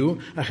points of view.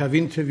 I have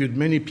interviewed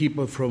many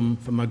people from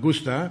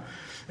Famagusta,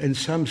 and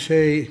some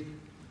say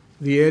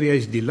the area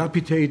is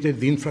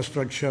dilapidated, the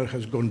infrastructure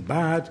has gone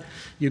bad,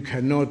 you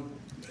cannot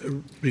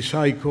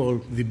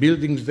recycle the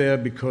buildings there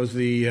because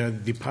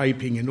the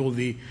piping and all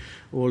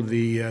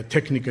the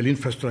technical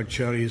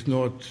infrastructure is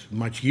not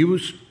much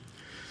use.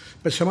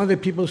 But some other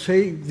people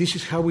say this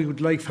is how we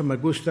would like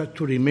Famagusta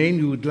to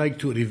remain. We would like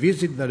to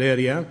revisit that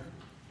area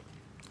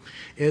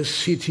as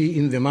city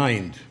in the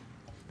mind.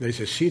 There is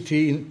a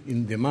city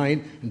in the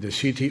mind and the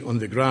city on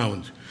the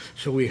ground.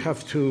 So we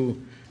have to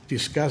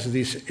discuss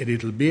this a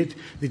little bit.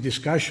 The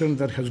discussion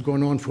that has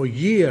gone on for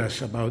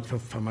years about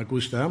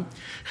Famagusta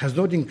has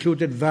not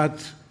included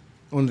that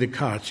on the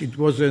cards. It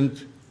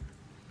wasn't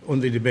on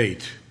the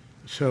debate.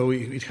 So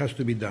it has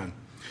to be done.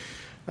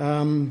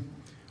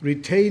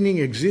 Retaining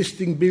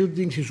existing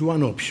buildings is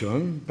one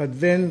option, but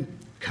then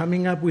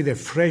coming up with a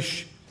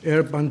fresh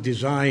urban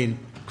design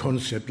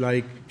concept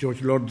like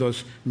George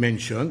Lordos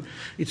mentioned,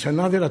 it's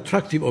another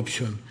attractive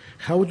option.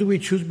 How do we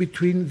choose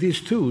between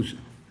these two?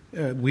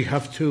 We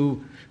have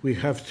to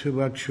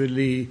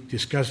actually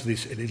discuss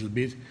this a little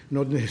bit,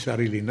 not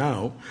necessarily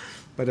now,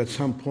 but at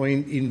some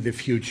point in the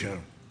future.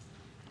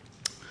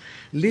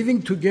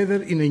 Living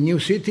together in a new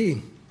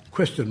city?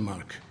 Question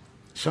mark.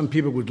 Some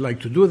people would like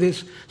to do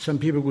this. Some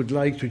people would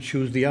like to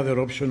choose the other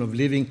option of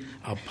living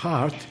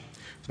apart.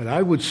 But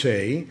I would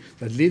say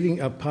that living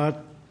apart,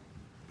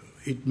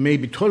 it may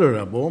be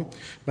tolerable,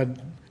 but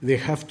they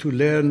have to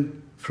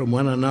learn from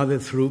one another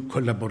through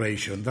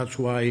collaboration. That's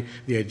why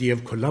the idea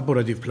of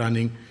collaborative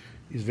planning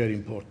is very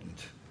important.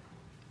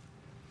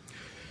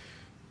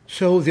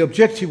 So the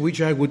objective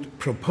which I would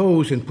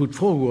propose and put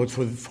forward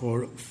for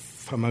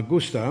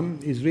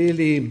Famagusta is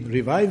really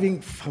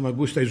reviving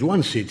Famagusta as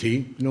one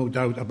city, no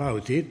doubt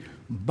about it,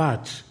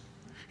 but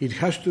it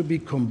has to be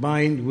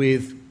combined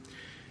with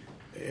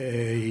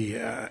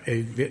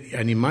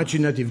an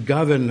imaginative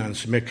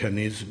governance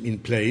mechanism in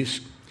place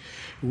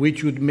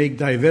which would make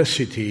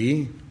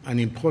diversity an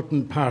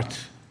important part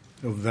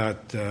of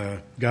that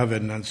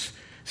governance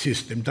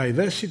system.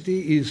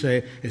 Diversity is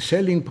a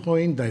selling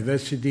point.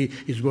 Diversity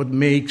is what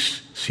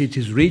makes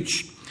cities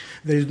rich.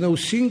 There is no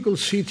single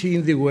city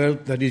in the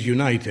world that is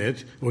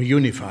united or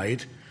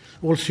unified.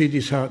 All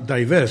cities are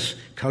diverse,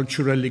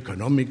 culturally,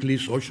 economically,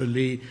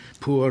 socially,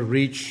 poor,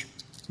 rich,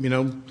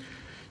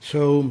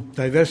 So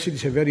diversity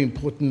is a very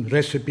important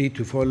recipe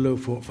to follow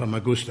for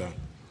Famagusta.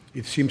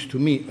 It seems to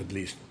me, at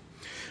least.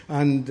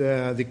 And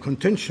the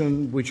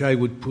contention which I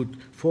would put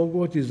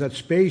forward is that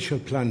spatial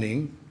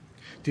planning,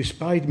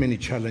 despite many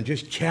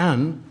challenges,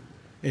 can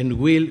and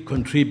will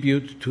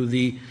contribute to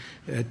the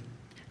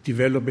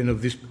development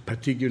of this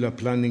particular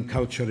planning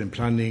culture and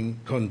planning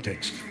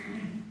context.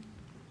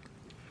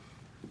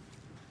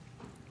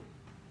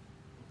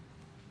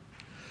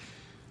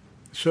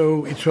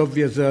 So it's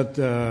obvious that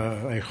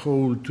I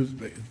hold to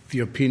the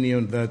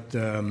opinion that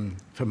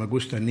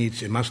Famagusta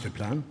needs a master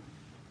plan.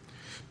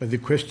 But the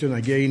question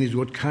again is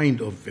what kind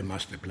of a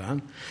master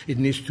plan? It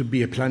needs to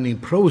be a planning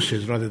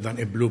process rather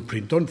than a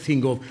blueprint. Don't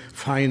think of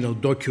final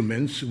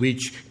documents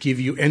which give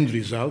you end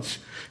results.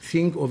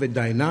 Think of a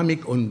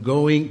dynamic,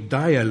 ongoing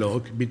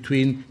dialogue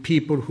between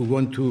people who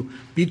want to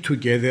be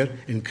together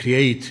and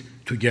create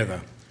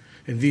together.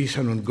 And this is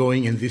an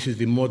ongoing, and this is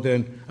the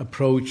modern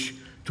approach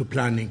to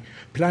planning.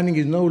 Planning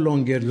is no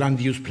longer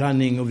land use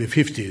planning of the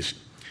 50s.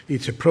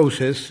 It's a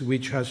process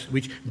which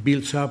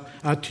builds up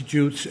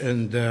attitudes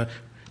and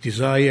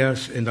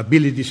desires and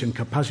abilities and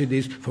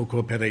capacities for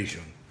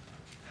cooperation.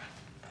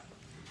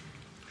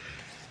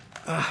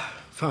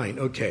 Fine,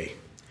 okay.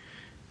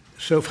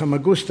 So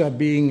Famagusta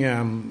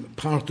being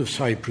part of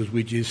Cyprus,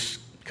 which is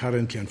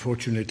currently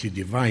unfortunately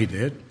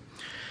divided,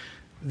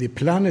 the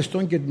planners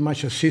don't get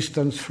much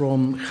assistance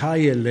from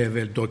higher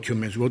level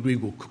documents, what we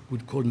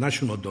would call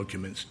national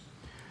documents.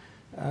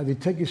 The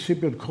Turkish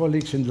Cypriot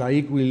colleagues and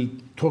Layik will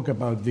talk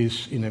about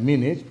this in a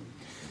minute.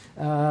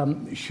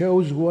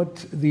 Shows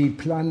what the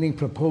planning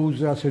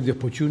proposals and the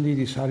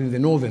opportunities are in the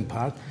northern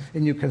part,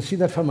 and you can see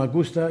that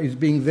Famagusta is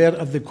being there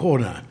at the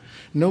corner.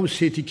 No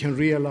city can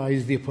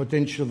realize the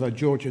potential that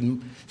George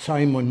and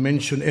Simon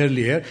mentioned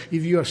earlier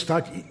if you are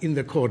stuck in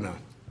the corner.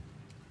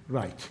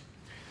 Right.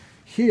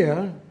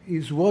 Here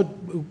is what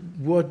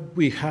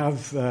we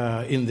have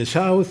in the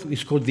south.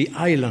 It's called the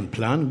Island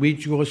Plan,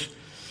 which was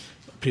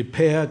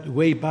prepared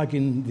way back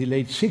in the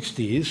late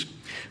 60s,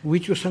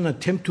 which was an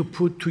attempt to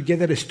put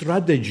together a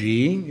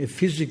strategy, a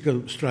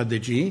physical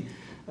strategy,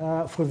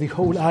 for the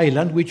whole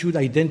island, which would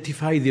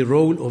identify the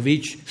role of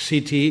each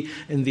city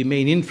and the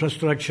main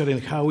infrastructure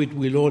and how it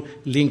will all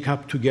link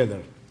up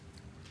together.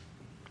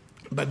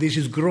 But this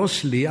is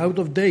grossly out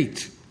of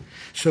date.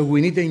 So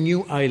we need a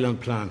new island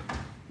plan.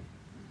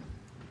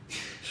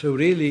 So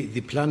really,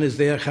 the planners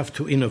there have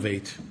to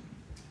innovate.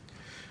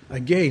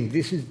 Again,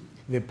 this is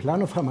the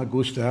plan of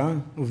Famagusta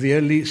of the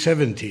early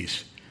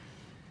 70s.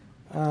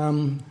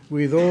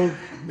 With all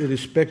the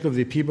respect of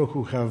the people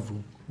who have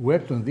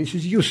worked on this,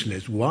 is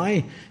useless.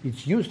 Why?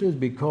 It's useless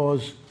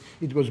because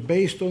it was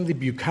based on the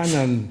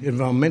Buchanan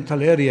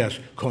environmental areas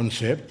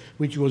concept,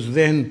 which was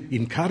then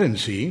in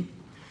currency,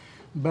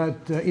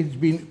 but it's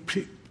been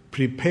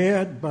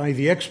prepared by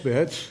the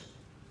experts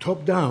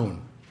top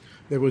down.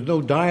 There was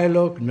no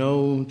dialogue,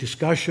 no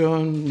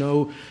discussion,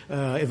 no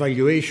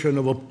evaluation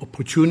of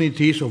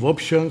opportunities, of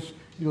options.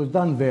 It was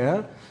done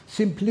there.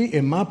 Simply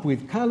a map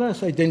with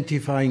colors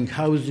identifying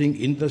housing,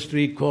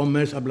 industry,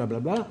 commerce, blah, blah,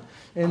 blah,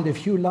 and a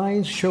few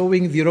lines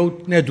showing the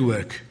road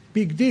network.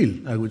 Big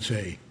deal, I would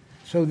say.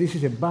 So this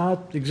is a bad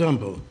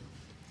example.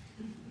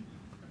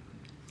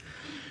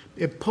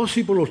 A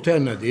possible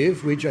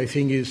alternative, which I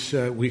think is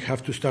we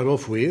have to start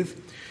off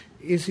with,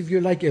 is, if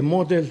you like, a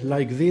model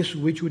like this,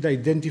 which would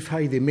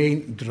identify the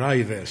main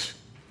drivers.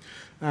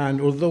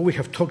 And although we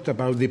have talked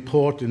about the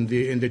port and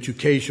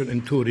education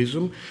and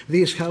tourism,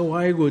 this is how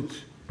I would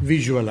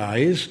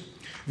visualize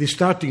the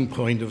starting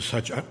point of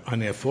such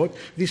an effort.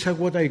 These are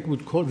what I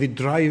would call the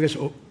drivers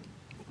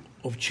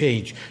of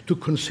change, to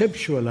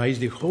conceptualize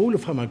the whole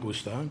of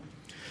Famagusta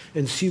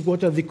and see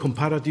what are the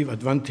comparative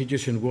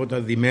advantages and what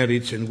are the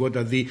merits and what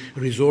are the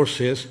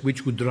resources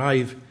which would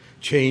drive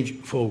change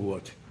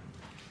forward.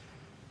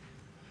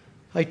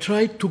 I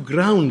tried to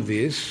ground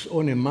this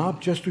on a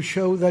map just to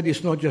show that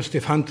it's not just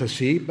a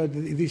fantasy, but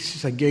this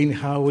is again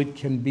how it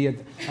can be at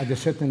a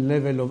certain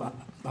level of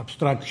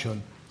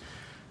abstraction.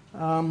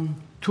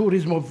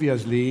 Tourism,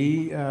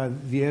 obviously,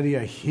 the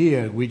area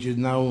here, which is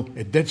now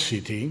a dead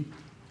city,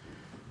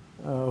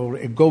 or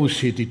a ghost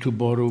city, to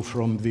borrow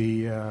from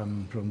the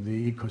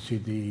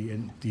Eco-City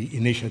and the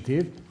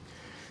initiative,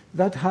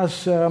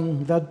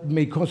 that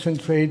may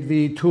concentrate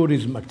the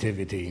tourism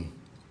activity.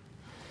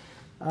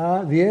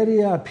 The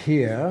area up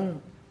here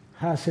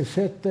has a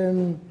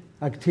certain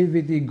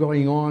activity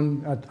going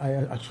on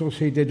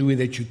associated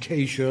with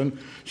education,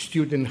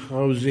 student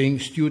housing,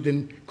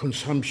 student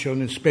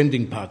consumption, and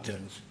spending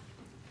patterns.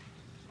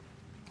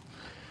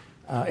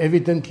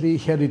 Evidently,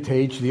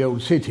 heritage, the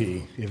old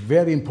city, a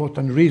very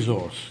important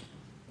resource.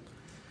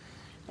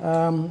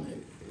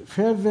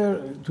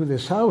 Further to the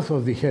south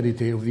of the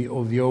heritage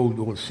of the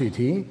old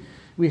city,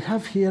 we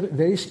have here,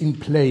 there is in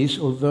place,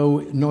 although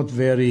not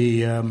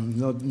very,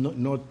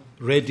 not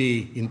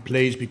ready in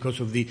place because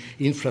of the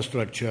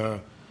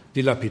infrastructure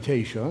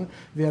dilapidation,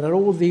 there are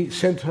all the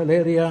central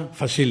area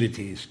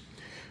facilities,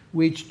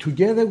 which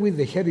together with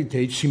the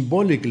heritage,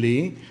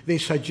 symbolically, they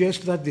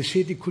suggest that the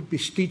city could be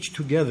stitched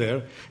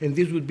together, and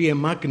this would be a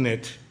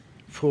magnet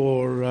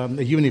for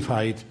a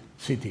unified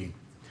city.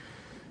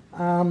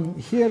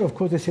 Here, of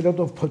course, there's a lot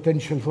of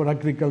potential for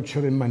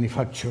agriculture and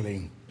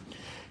manufacturing.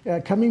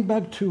 Coming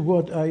back to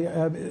what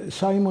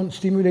Simon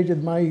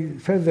stimulated my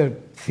further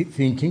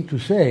thinking to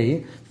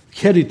say,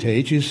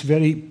 heritage is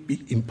very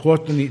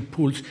important. It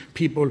pulls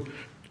people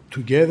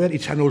together.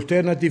 It's an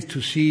alternative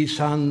to sea,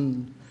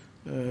 sun,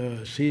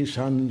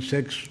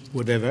 sex,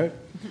 whatever.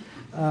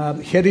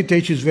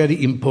 Heritage is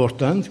very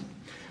important.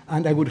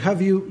 And I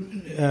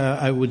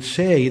would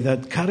say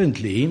that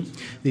currently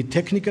the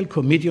Technical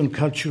Committee on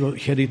Cultural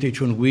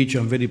Heritage, on which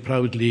I'm very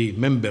proudly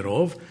member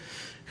of,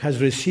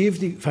 has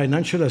received the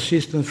financial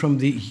assistance from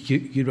the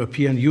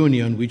European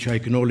Union, which I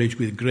acknowledge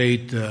with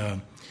great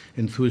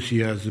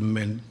enthusiasm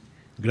and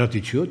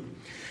gratitude,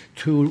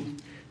 to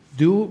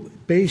do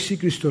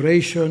basic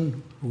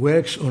restoration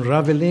works on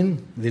Ravelin,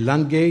 the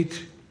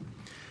Landgate,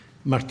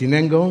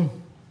 Martinengo,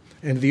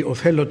 and the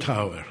Othello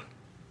Tower.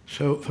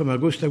 So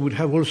Famagusta would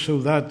have also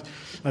that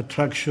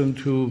attraction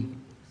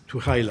to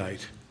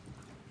highlight.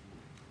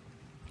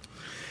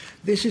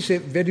 This is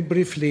very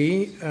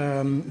briefly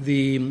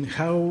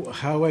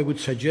how I would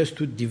suggest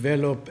to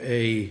develop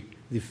the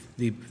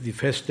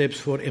first steps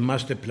for a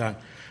master plan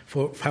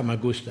for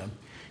Famagusta.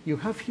 You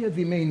have here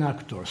the main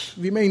actors.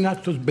 The main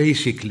actors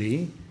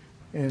basically,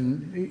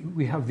 and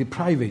we have the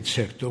private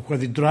sector, who are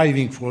the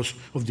driving force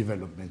of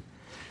development.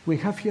 We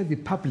have here the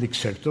public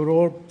sector,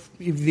 or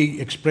if the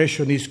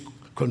expression is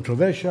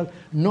controversial,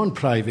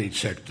 non-private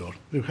sector.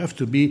 There have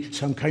to be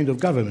some kind of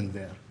government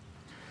there.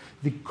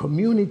 The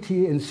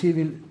community and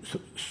civil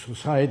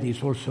society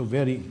is also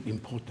very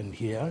important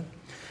here.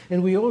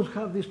 And we all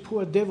have these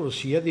poor devils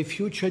here, the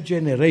future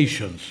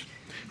generations,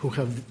 who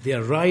have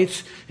their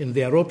rights and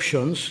their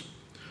options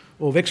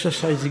of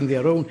exercising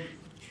their own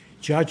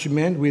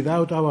judgment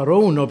without our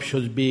own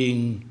options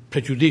being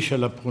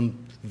prejudicial upon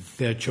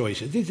their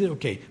choices. This is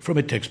okay from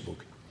a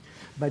textbook.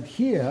 But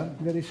here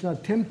there is an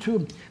attempt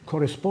to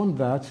correspond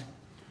that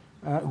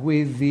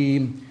with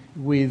the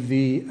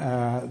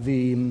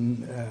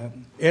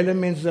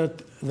elements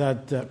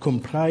that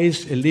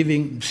comprise a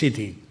living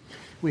city.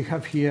 We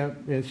have here,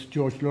 as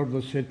George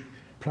Lordos said,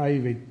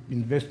 private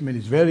investment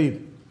is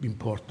very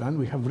important.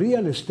 We have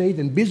real estate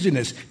and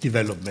business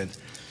development.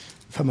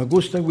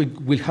 Famagusta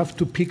will have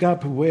to pick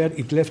up where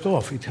it left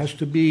off. It has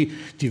to be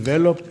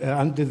developed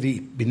under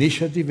the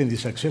initiative and the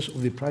success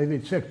of the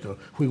private sector,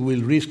 who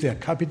will risk their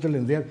capital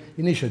and their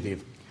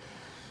initiative.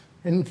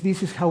 And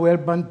this is how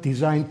urban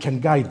design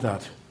can guide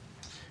that.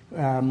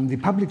 The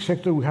public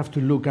sector, we have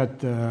to look at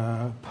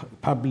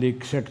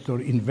public sector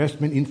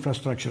investment,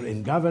 infrastructure,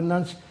 and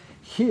governance.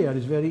 Here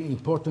it's very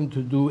important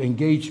to do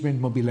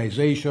engagement,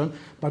 mobilization,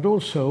 but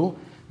also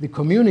the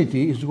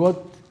community is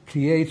what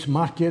creates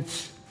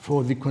markets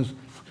for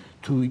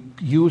to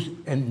use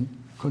and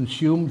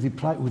consume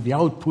the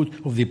output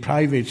of the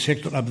private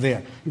sector up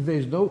there. If there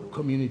is no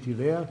community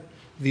there,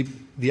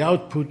 the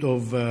output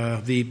of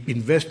the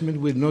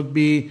investment will not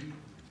be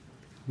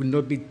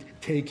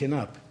taken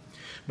up.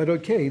 But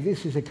okay,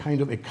 this is a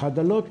kind of a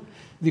catalogue.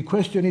 The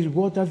question is,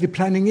 what are the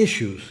planning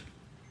issues?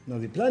 Now,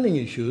 the planning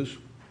issues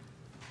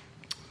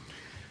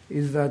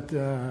is that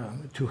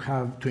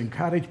to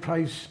encourage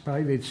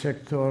private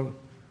sector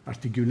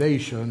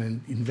articulation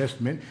and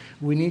investment,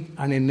 we need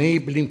an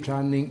enabling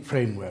planning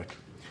framework.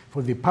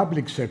 For the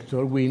public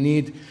sector, we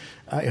need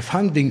a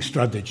funding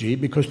strategy,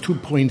 because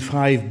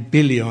 2.5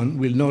 billion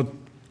will not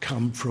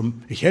come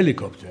from a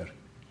helicopter.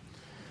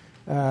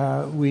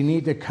 We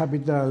need a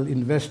capital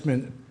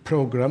investment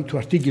program to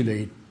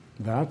articulate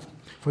that.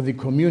 For the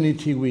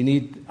community, we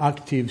need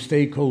active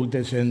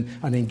stakeholders and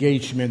an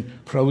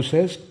engagement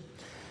process.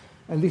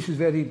 And this is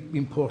very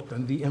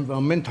important, the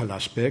environmental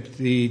aspect,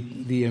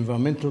 the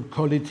environmental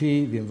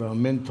quality, the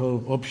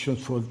environmental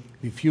options for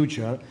the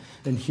future.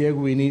 And here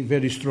we need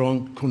very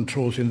strong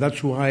controls. And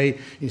that's why,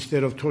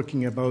 instead of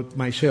talking about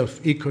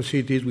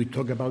eco-cities, we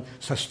talk about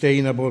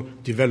sustainable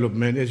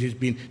development, as it's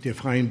been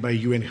defined by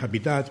UN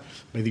Habitat,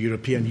 by the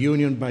European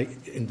Union,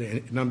 and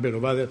a number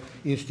of other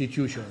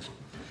institutions.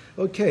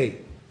 Okay,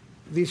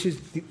 this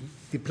is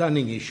the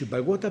planning issue,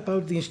 but what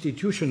about the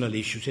institutional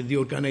issues and the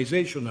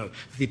organizational,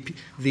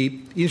 the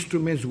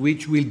instruments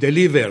which will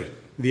deliver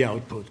the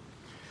output?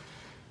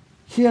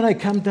 Here I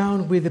come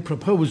down with a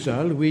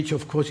proposal, which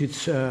of course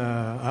it's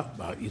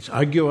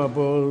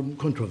arguable,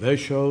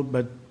 controversial,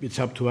 but it's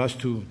up to us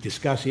to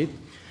discuss it.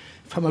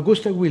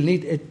 Famagusta will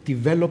need a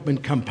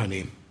development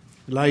company,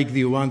 like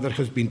the one that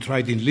has been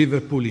tried in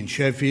Liverpool, in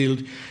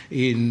Sheffield,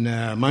 in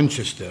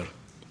Manchester.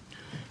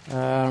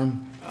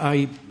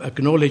 I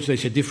acknowledge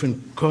there's a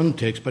different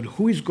context, but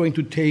who is going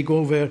to take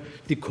over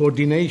the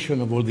coordination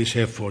of all this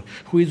effort?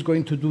 Who is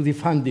going to do the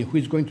funding? Who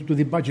is going to do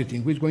the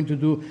budgeting? Who is going to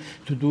do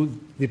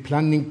the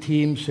planning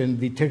teams and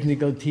the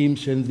technical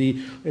teams and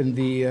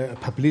the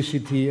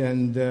publicity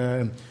and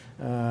the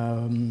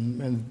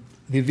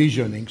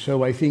visioning?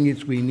 So I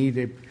think we need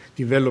a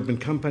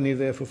development company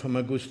there for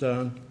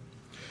Famagusta.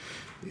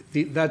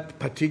 That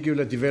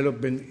particular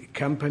development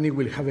company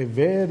will have a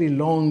very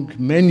long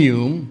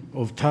menu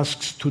of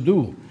tasks to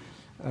do.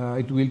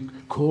 It will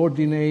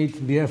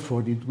coordinate the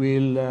effort. It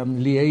will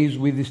liaise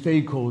with the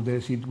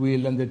stakeholders. It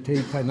will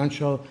undertake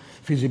financial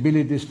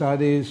feasibility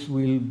studies.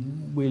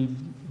 Will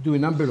do a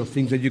number of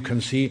things that you can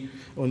see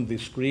on the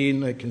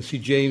screen. I can see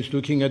James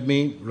looking at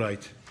me.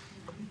 Right.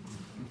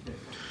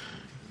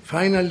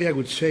 Finally, I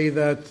would say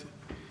that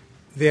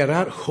there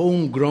are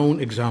homegrown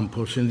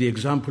examples. In the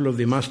example of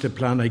the master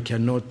plan, I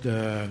cannot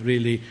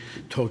really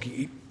talk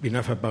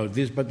enough about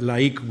this, but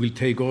Layik will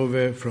take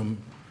over from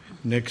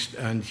next,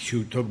 and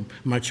she'll talk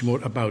much more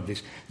about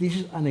this. This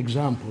is an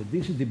example.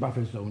 This is the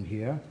buffer zone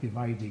here,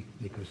 dividing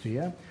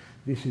Nicosia.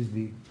 This is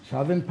the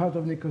southern part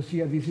of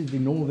Nicosia. This is the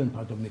northern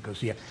part of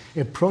Nicosia.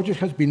 A project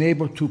has been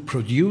able to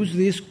produce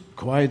this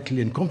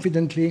quietly and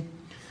confidently,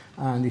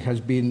 and it has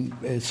been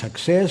a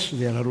success.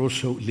 There are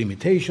also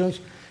limitations,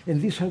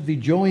 and these are the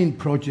joint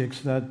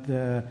projects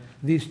that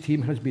this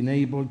team has been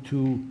able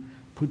to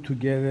put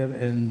together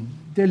and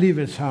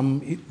deliver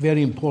some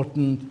very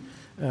important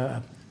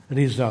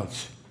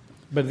results.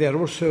 But there are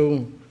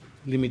also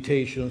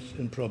limitations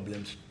and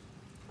problems.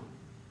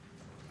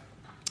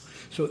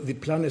 So the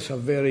planners are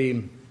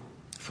very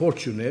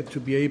fortunate to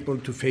be able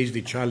to face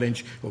the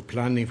challenge of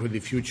planning for the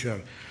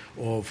future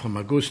of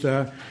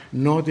Famagusta,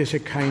 not as a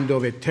kind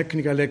of a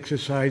technical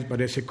exercise,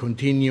 but as a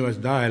continuous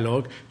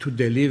dialogue to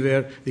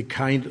deliver the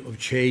kind of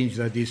change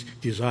that is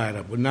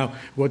desirable. Now,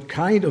 what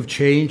kind of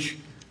change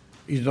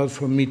is not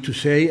for me to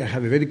say. I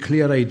have a very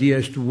clear idea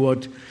as to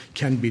what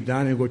can be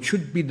done and what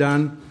should be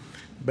done,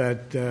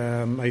 but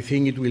I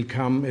think it will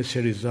come as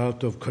a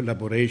result of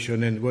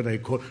collaboration and what I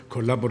call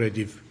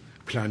collaborative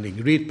planning.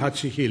 Read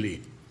Patsy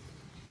Healy.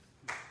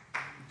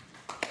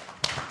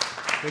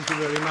 Thank you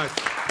very much.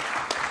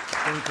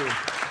 Thank you.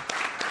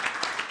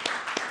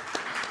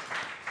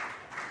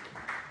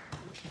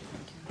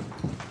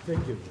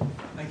 Thank you.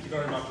 Thank you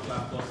very much,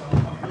 Glafkos.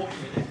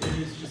 Unfortunately, it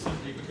is just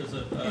simply because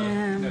of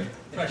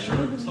pressure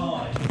of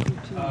time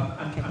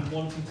and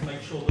wanting to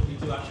make sure that we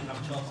do actually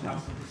have a chance to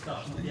have some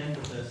discussion at the end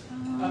of this.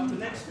 The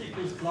next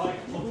speaker is Layik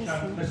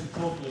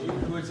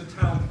Topcan, who is a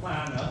town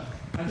planner,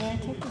 and she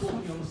will be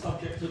talking on the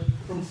subject of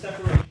from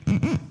separation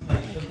to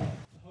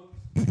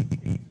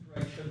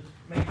integration,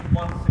 making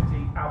one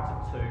city out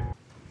of two.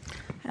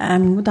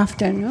 Good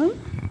afternoon.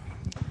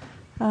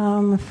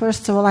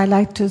 First of all, I'd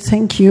like to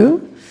thank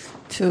you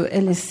to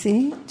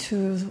LSC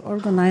to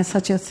organize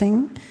such a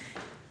thing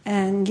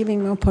and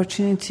giving me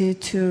opportunity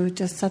to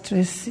just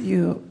address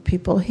you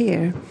people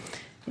here.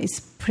 It's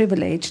a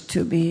privilege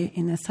to be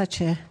in such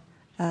a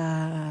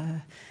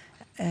high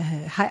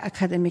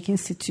academic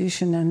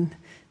institution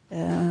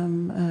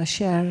and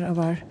share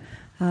our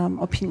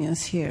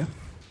opinions here.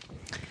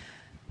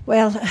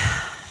 Well,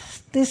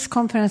 this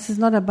conference is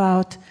not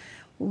about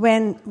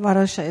when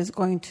Varosha is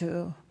going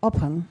to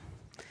open.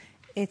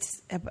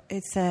 It's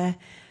a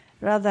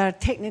rather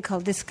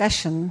technical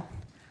discussion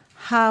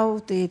how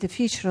the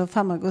future of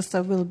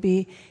Famagusta will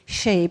be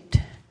shaped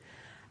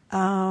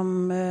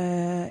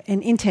and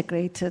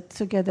integrated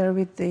together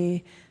with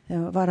the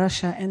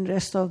Varosha and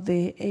rest of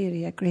the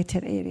area,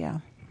 greater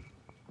area.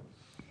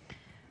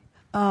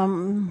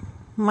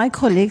 My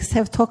colleagues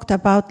have talked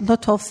about a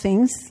lot of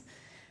things.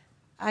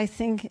 I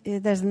think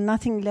there's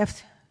nothing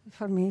left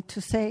for me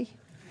to say.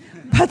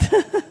 But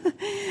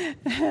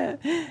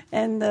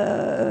and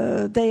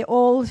they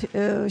all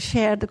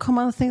share the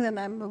common thing,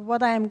 and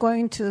what I am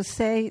going to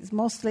say is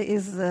mostly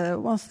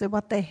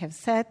what they have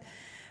said.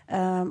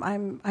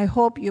 I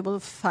hope you will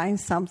find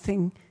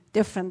something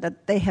different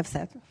that they have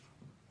said.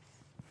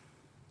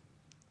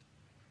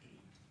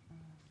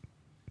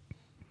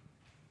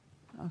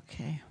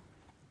 Okay.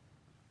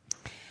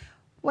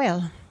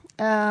 Well,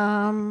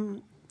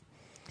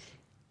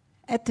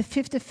 at the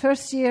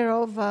 51st year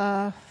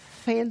of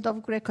failed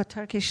of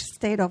Greco-Turkish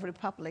state of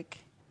Republic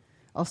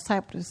of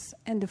Cyprus,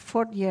 and the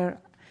 4th year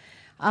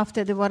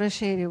after the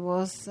Varosha area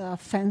was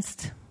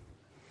fenced.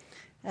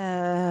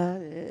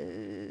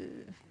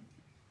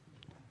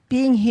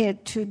 Being here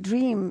to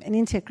dream an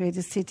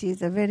integrated city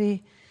is a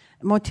very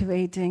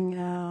motivating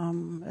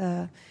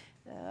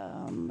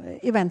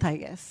event, I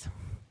guess.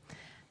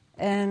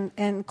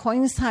 And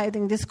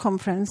coinciding this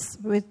conference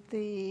with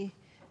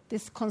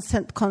this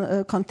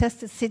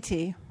contested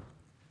city,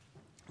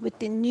 with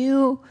the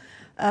new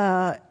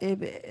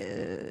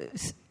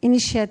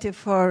initiative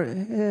for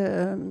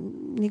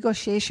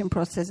negotiation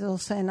process is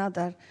also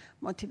another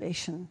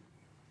motivation.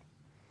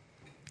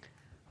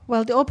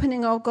 Well, the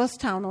opening of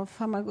ghost town of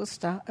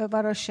Famagusta,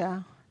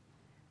 Varosha,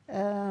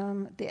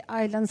 the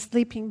island's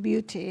sleeping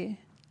beauty,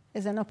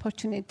 is an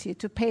opportunity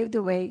to pave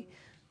the way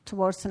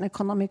towards an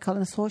economical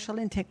and social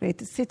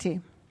integrated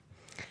city,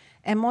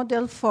 a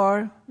model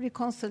for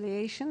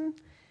reconciliation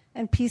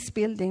and peace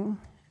building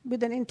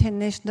with an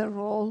international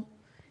role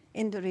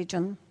in the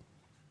region.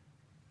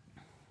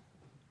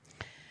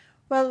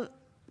 Well,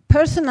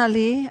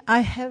 personally, I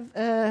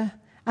have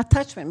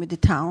attachment with the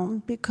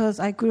town because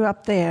I grew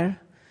up there.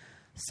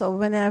 So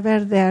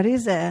whenever there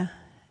is a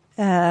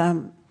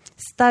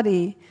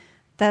study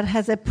that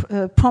has a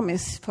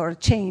promise for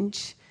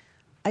change,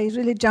 I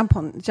really jump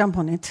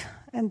on it,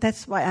 and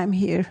that's why I'm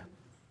here.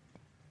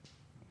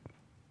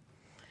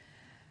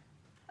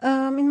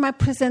 In my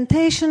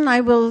presentation,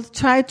 I will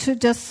try to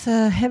just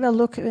have a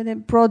look at a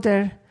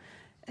broader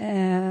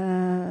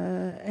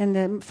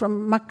and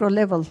from macro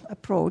level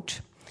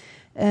approach.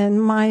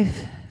 And my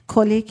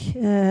colleague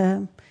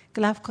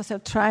Glafkos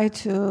have tried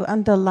to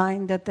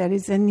underline that there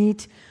is a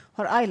need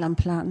for island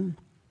plan.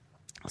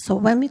 So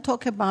when we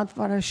talk about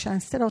Varosha,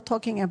 instead of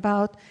talking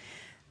about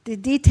the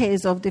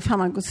details of the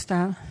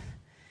Famagusta,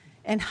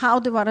 and how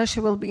the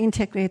Varosha will be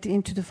integrated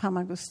into the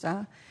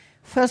Famagusta.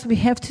 First, we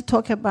have to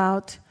talk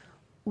about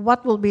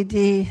what will be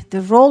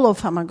the role of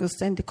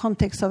Famagusta in the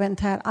context of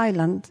entire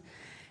island,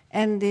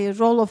 and the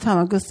role of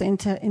Famagusta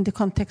in the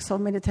context of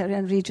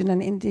Mediterranean region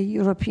and in the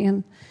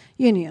European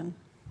Union.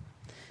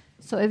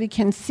 So as we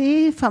can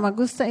see,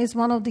 Famagusta is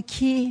one of the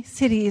key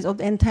cities of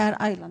the entire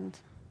island.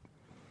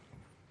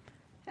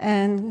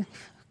 And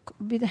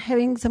with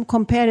having some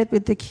compare it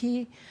with the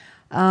key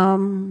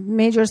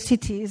major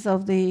cities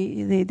of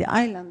the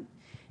island,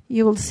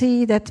 you will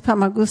see that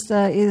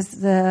Famagusta is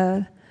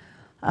the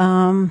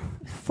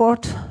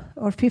fourth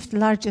or fifth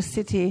largest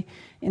city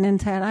in the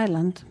entire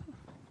island.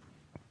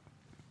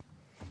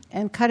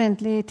 And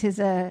currently it is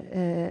an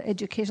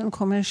education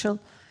commercial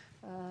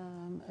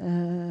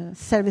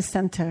service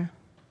center.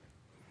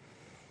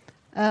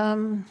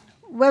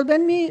 Well,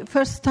 when we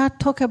first start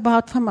talk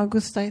about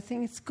Famagusta, I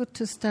think it's good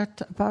to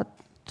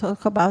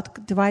talk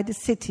about divided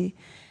city.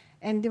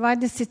 And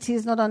divided city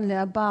is not only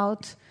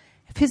about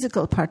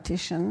physical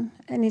partition,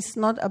 and it's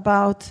not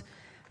about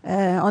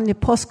only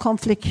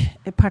post-conflict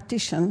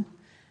partition.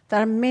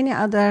 There are many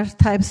other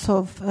types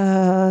of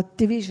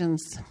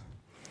divisions,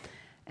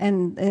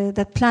 and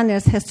that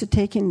planners has to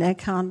take into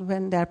account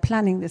when they are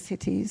planning the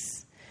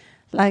cities,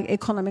 like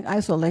economic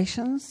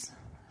isolations,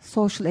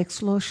 social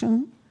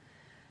exclusion,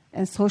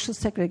 and social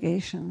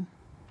segregation.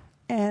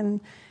 And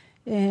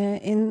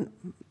in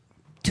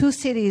two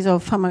cities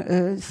of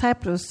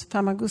Cyprus,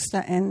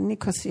 Famagusta and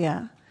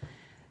Nicosia,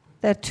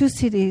 there are two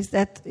cities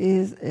that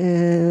is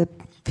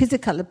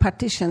physically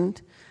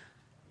partitioned,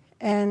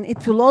 and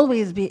it will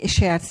always be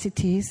shared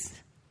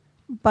cities,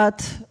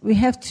 but we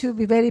have to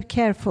be very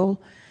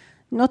careful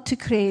not to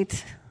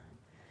create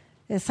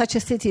such a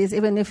cities,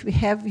 even if we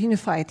have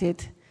unified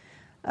it.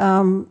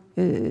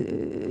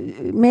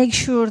 Make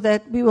sure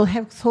that we will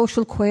have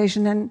social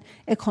cohesion and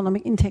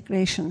economic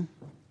integration.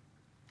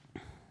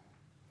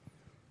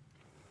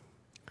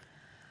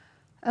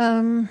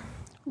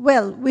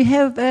 Well, we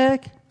have a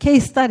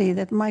case study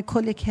that my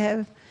colleague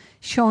have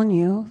shown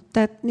you,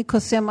 that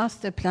Nicosia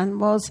Master Plan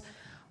was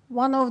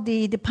one of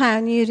the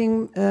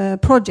pioneering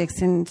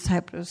projects in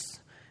Cyprus,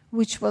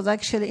 which was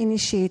actually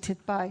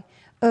initiated by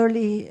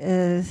early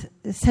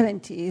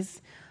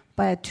 70s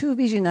by two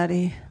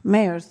visionary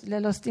mayors,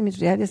 Lelos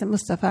Dimitriadis and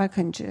Mustafa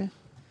Öngün.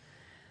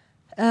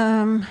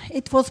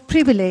 It was a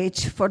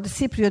privilege for the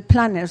Cypriot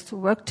planners to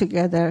work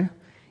together.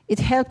 It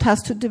helped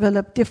us to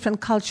develop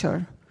different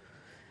culture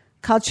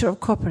of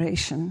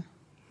cooperation.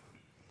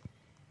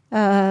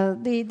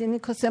 The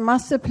Nicosia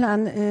Master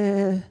Plan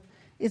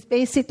is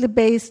basically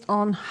based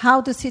on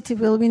how the city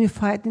will be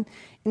unified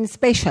in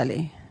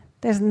spatially.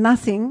 There's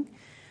nothing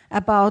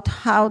about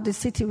how the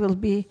city will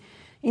be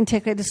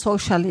integrated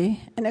socially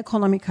and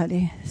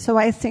economically. So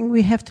I think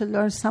we have to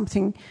learn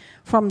something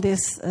from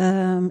this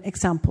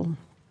example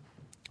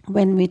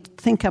when we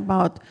think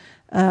about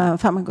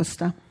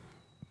Famagusta.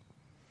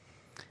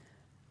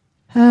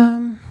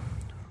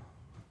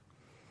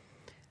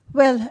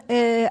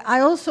 I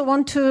also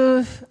want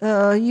to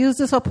use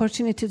this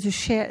opportunity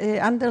to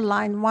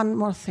underline one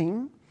more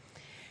thing.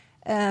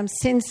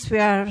 Since we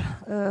are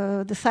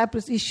the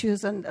Cyprus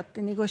issues and at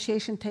the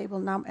negotiation table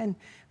now, and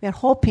we are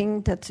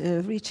hoping that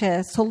reach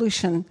a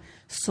solution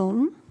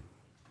soon,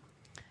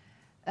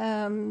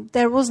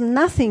 there was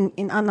nothing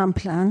in Annan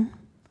Plan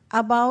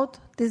about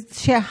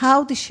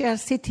how the shared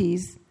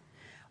cities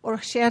or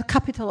shared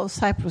capital of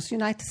Cyprus,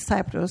 United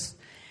Cyprus,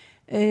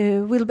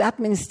 will be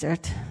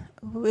administered,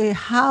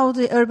 how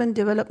the urban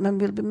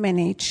development will be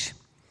managed.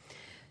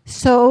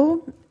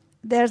 So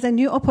there's a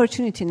new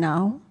opportunity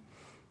now.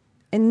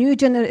 A new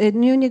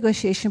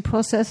negotiation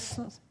process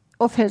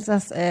offers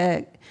us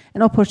an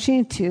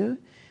opportunity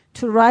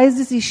to raise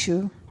this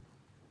issue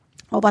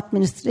of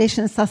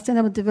administration and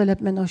sustainable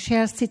development of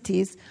shared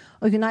cities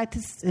of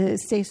United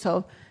States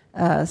of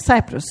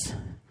Cyprus.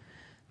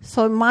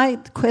 So my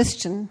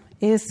question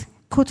is,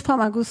 could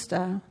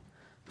Famagusta,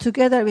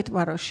 together with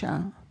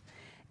Varosha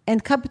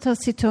and capital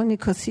city of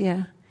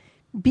Nicosia,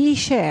 be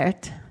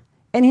shared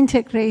and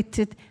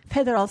integrated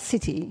federal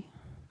city,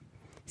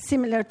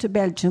 similar to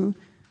Belgium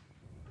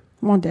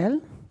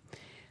model?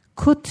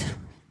 Could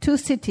two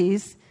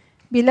cities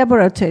be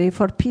laboratory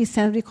for peace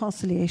and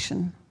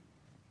reconciliation?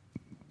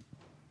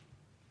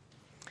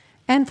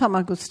 And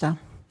Famagusta.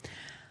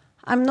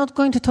 I'm not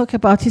going to talk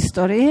about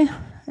history,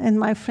 and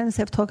my friends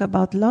have talked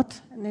about a lot,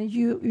 and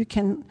you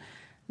can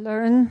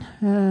learn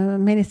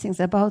many things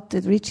about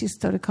the rich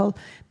historical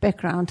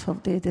background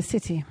of the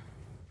city.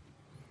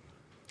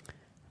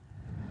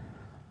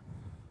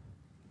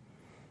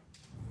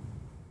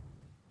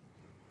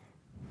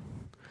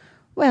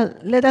 Well,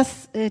 let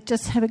us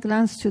just have a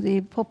glance to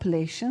the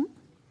population.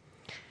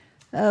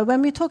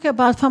 When we talk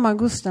about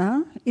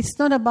Famagusta, it's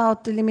not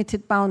about the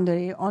limited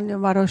boundary, only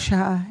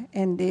Varosha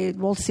and the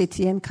walled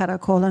city and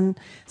Karakol and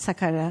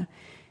Sakarya.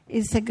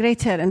 It's a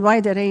greater and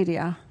wider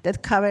area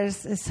that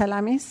covers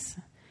Salamis,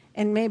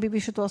 and maybe we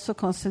should also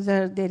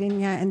consider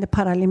Derinya and the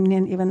Paralimni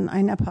and even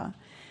Aynapa.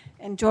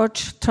 And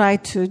George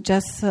tried to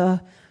just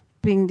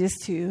bring this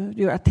to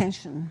your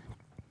attention.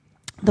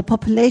 The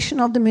population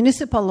of the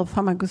municipal of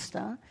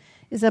Famagusta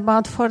is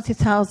about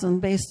 40,000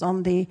 based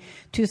on the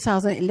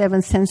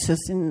 2011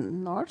 census in the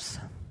north.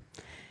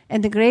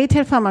 And the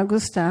greater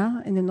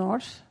Famagusta in the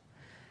north,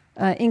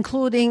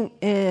 including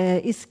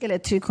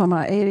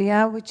Iskele-Trikoma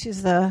area, which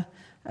is within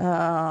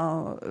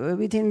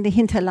the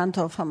hinterland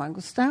of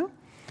Famagusta,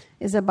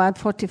 is about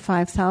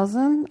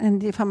 45,000,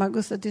 and the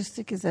Famagusta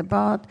district is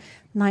about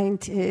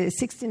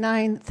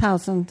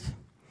 69,000.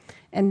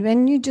 And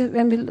when we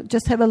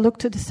just have a look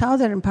to the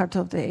southern part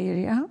of the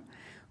area,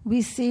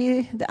 we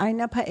see the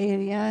Aynapa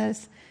area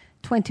is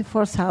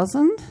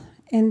 24,000,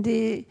 and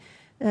the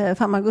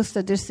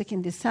Famagusta district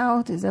in the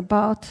south is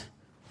about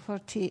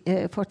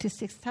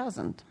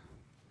 46,000.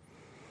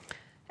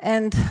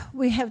 And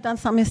we have done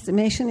some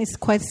estimation. It's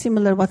quite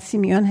similar what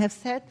Symeon has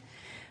said.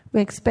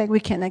 We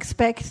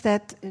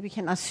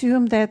can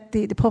assume that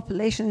the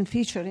population in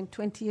future in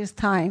 20 years'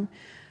 time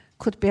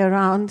could be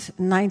around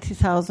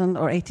 90,000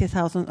 or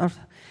 80,000 or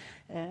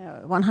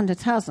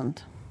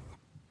 100,000.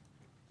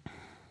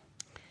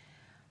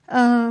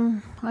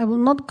 I will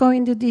not go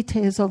into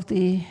details of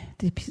the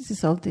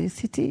pieces of the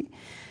city.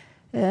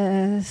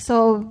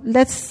 So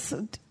let's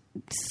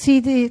see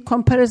the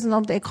comparison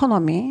of the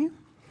economy.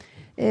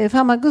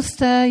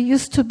 Famagusta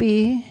used to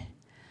be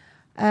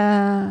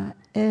an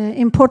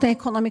important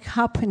economic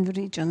hub in the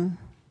region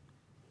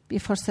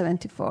before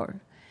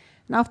 1974.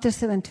 And after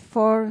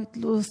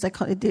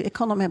 1974, the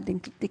economy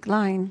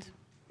declined.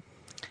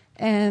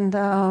 And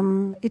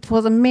it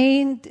was a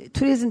main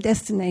tourism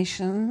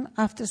destination.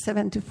 After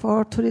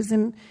 1974,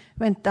 tourism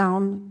went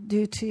down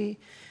due to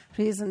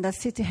reason that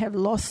city have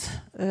lost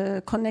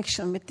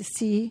connection with the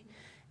sea,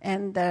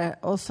 and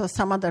also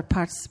some other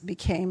parts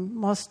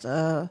became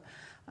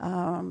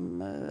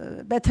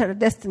better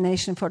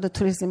destination for the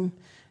tourism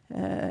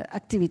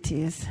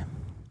activities.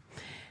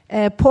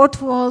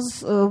 Port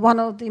was one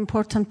of the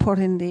important port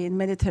in the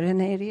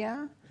Mediterranean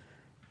area,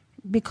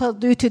 because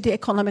due to the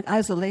economic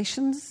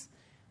isolations,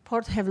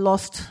 ports have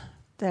lost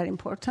their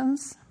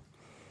importance.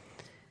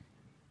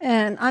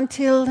 And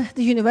until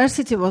the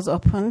university was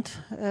opened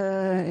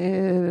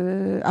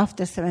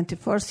after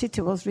 1974,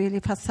 city was really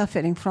fast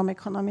suffering from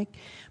economic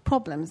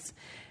problems.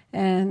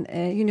 And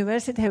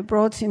university have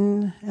brought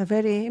in a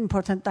very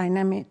important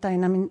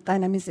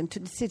dynamism to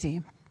the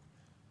city.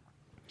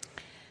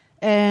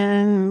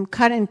 And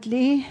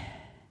currently,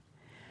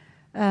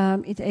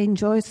 it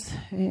enjoys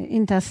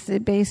industry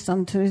based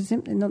on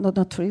tourism,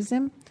 not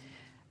tourism,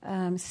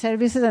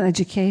 services and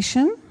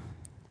education.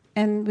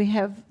 And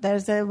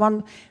there's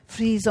one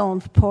free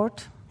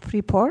port,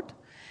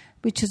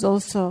 which is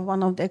also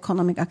one of the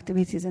economic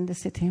activities in the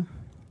city.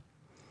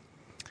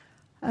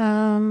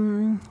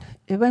 When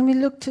we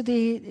look to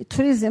the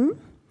tourism,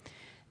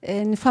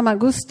 in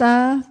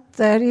Famagusta,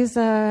 there is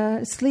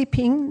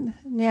sleeping,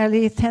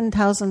 nearly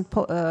 10,000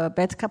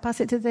 bed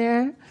capacity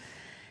there.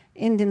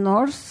 In the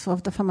north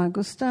of the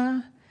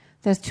Famagusta,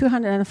 there's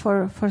 400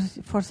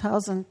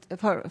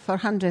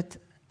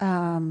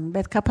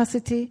 bed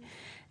capacity.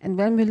 And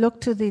when we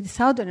look to the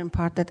southern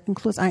part, that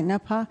includes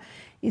Aynapa,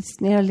 it's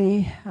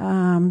nearly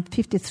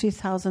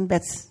 53,000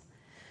 beds.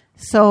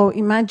 So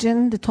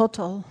imagine the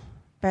total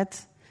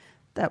beds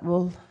that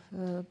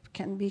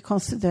can be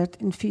considered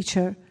in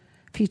future.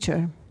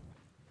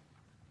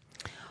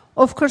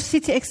 Of course,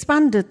 city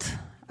expanded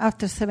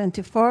after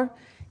 1974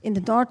 in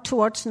the north,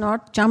 towards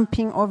north,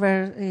 jumping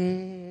over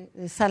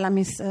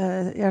Salamis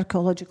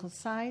archaeological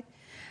site.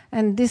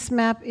 And this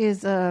map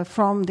is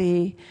from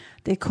the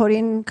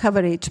Korean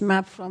coverage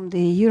map from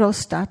the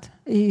Eurostat,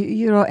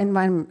 Euro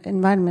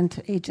Environment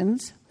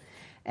Agents.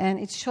 And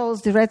it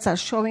shows, the reds are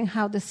showing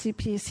how the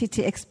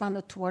city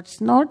expanded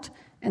towards north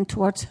and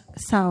towards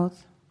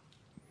south.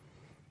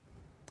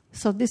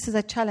 So this is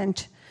a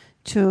challenge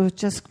to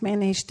just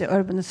manage the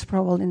urban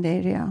sprawl in the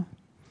area.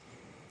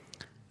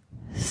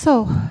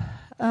 So,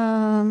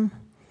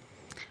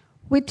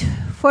 with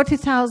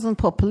 40,000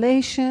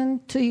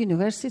 population, 2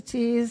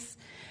 universities,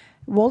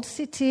 walled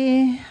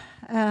city,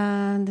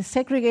 and the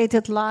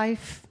segregated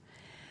life,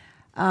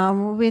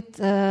 with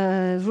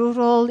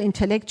rural,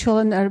 intellectual,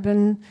 and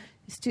urban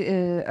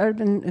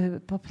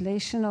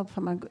population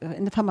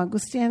in the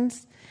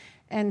Famagustians,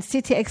 and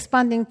city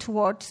expanding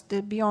towards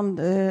beyond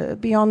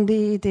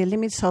the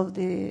limits of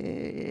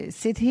the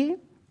city,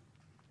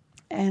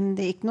 and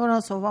the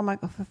ignorance of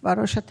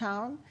Varosha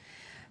town,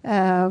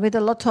 with a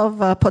lot of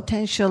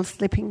potential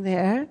sleeping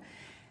there,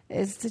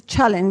 is the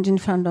challenge in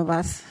front of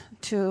us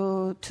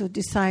to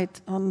decide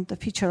on the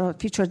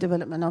future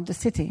development of the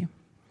city.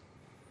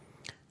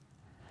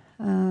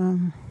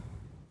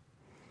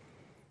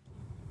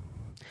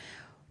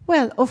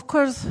 Well, of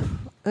course,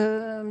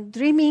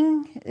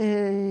 dreaming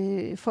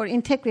for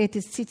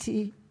integrated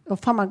city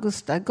of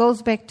Famagusta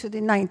goes back to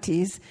the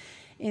 90s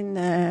in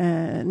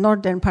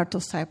northern part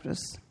of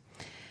Cyprus.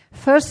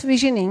 First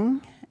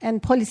visioning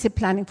and policy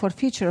planning for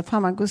future of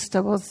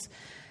Famagusta was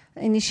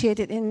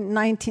initiated in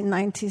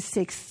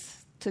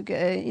 1996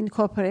 in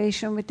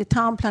cooperation with the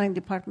town planning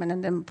department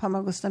and the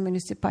Famagusta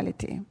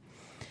municipality.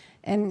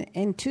 And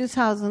in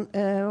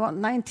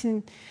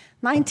 1996,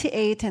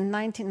 98 and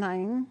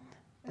 99,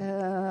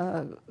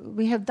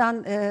 we have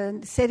done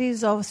a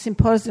series of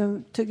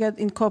symposiums together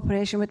in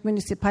cooperation with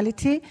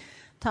municipality,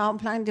 town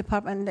planning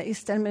department, and the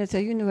Eastern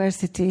Military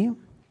University,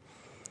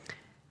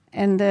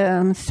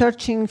 and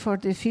searching for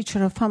the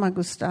future of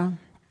Famagusta.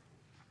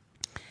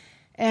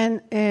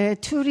 And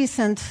two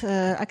recent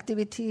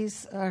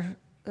activities are,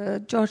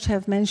 George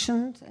have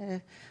mentioned.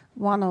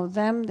 One of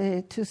them,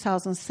 the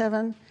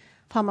 2007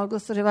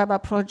 Famagusta Revival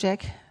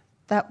Project,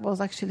 that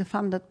was actually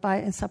funded by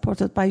and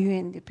supported by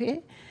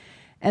UNDP.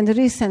 And the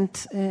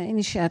recent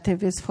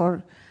initiative is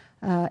for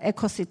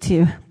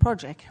EcoCity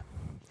project.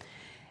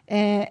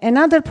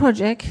 Another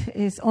project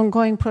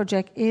ongoing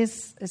project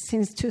is,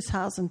 since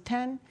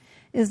 2010,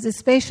 is the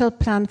spatial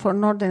plan for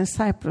Northern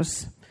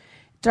Cyprus.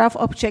 Draft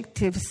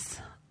objectives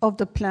of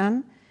the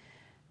plan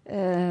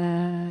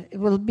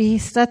will be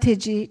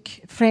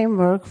strategic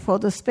framework for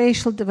the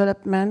spatial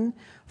development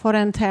for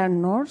entire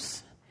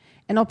North,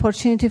 an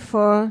opportunity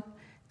for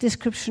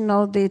description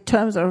of the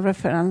terms of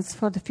reference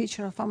for the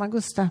future of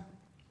Famagusta.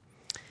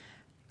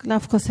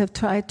 Glafkos have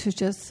tried to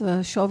just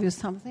show you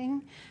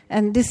something,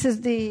 and this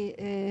is the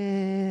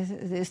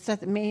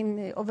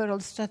main overall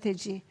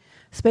strategy,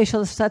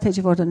 spatial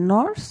strategy for the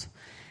North.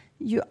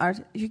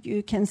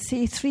 You can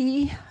see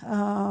three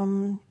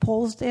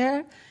poles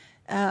there.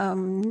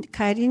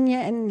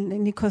 Kyrenia and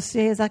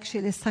Nicosia is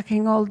actually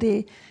sucking all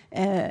the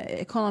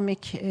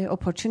economic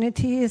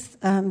opportunities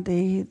and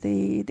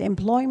the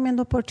employment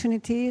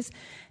opportunities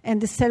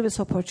and the service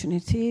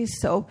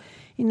opportunities. So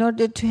in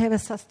order to have a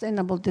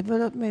sustainable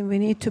development, we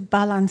need to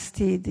balance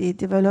the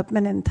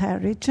development in the entire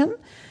region.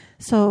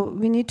 So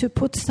we need to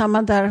put some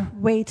other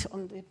weight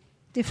on the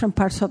different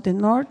parts of the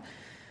North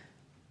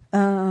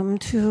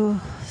to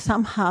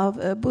somehow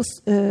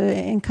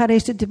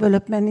encourage the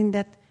development in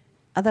that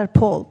other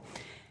pole.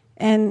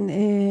 And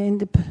in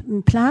the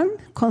plan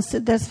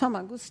considers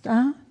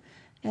Famagusta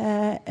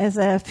as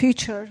a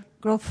future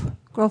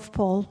growth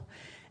pole,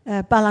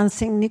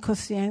 balancing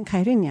Nicosia and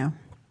Kyrenia.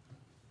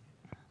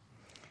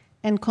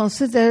 And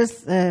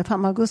considers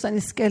Famagusta and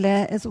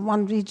Iskele as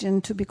one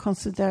region to be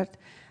considered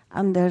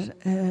under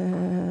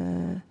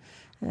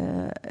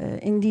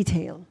in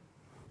detail.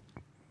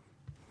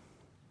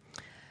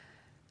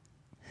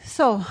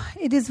 So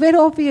it is very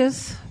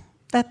obvious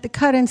that the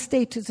current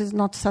status is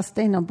not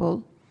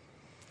sustainable.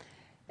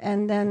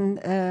 And then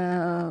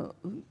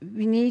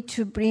we need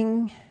to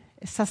bring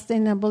a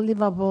sustainable,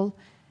 livable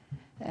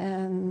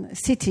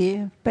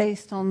city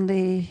based on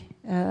the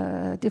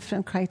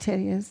different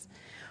criteria.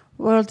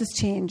 World is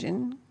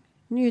changing.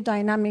 New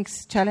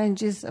dynamics,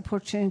 challenges,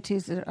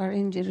 opportunities are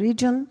in the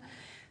region.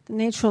 The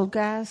natural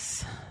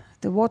gas,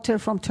 the water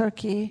from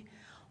Turkey,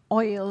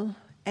 oil,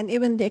 and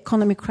even the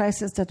economic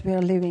crisis that we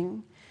are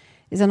living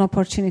is an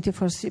opportunity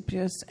for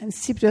Cyprus. And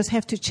Cyprus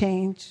have to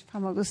change,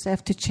 Famagusta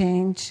have to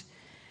change,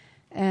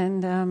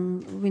 and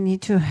we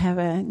need to have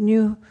a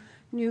new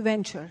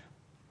venture.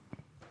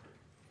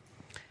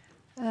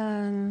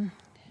 Then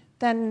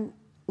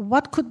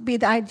what could be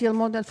the ideal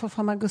model for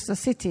Famagusta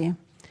city?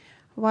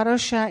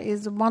 Varosha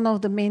is one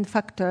of the main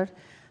factors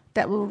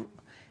that will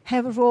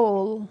have a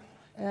role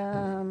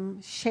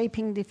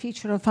shaping the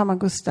future of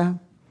Famagusta.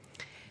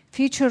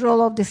 Future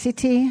role of the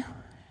city,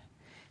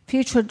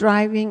 future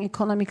driving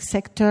economic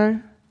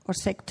sector or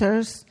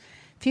sectors,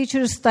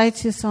 future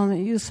status on the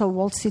use of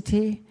walled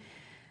city,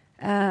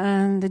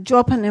 and the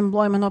job and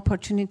employment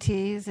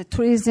opportunities, the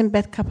tourism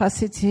bed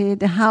capacity,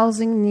 the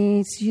housing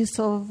needs, use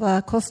of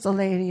coastal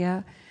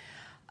area,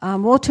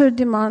 water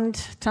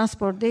demand,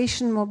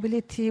 transportation,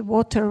 mobility,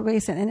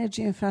 waterways and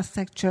energy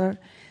infrastructure,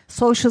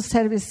 social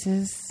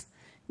services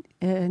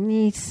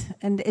needs,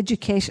 and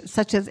education,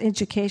 such as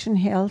education,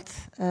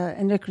 health,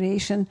 and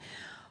recreation,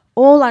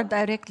 all are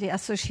directly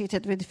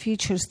associated with the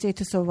future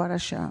status of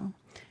Varosha.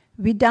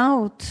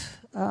 Without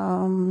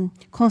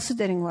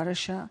considering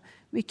Varosha,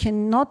 we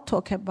cannot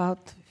talk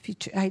about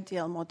future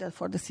ideal model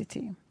for the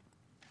city.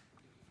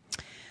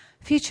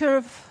 Future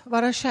of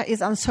Varosha is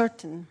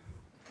uncertain.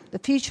 The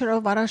future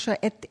of Varosha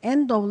at the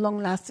end of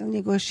long-lasting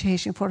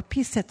negotiation for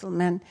peace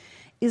settlement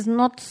is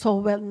not so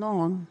well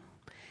known.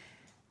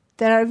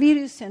 There are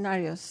various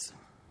scenarios.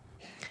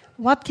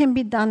 What can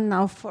be done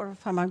now for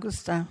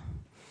Famagusta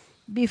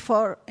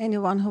before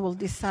anyone who will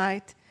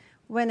decide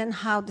when and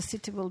how the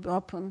city will be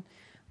open?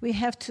 We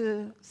have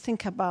to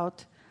think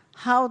about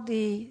how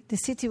the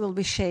city will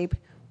be shaped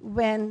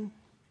when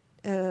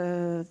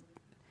a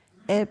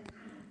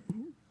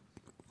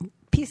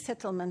peace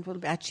settlement will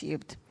be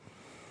achieved.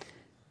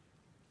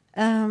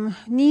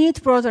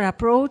 Need broader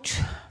approach.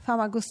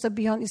 Famagusta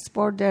beyond its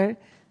border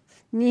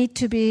need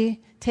to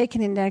be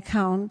taken into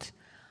account.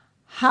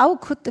 How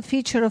could the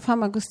future of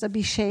Famagusta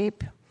be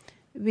shaped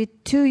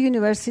with two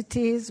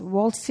universities,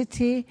 walled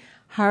city,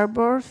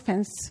 harbor,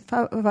 fence,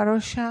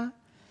 Varosha,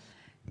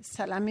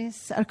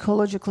 Salamis,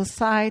 archaeological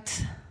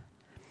site,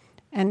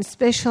 and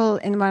special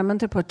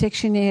environmental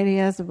protection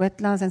areas,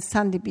 wetlands, and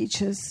sandy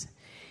beaches.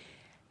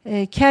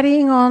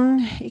 Carrying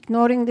on,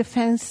 ignoring the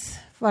fence,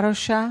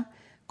 Varosha,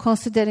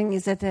 considering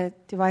is it a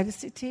divided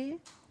city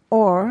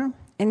or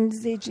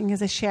envisaging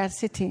as a shared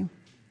city.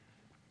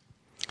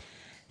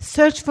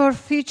 Search for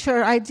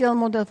future ideal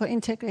model for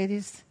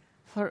integrated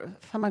for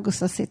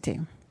Famagusta city.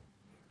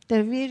 There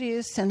are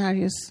various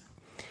scenarios.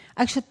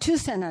 Actually, 2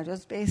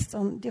 scenarios based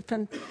on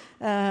different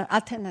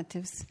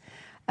alternatives.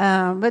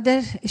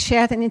 Whether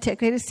shared and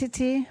integrated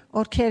city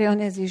or carry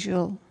on as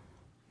usual.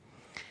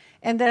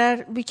 And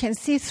we can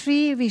see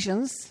 3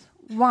 visions.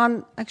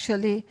 One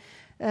actually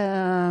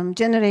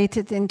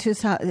generated in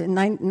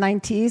late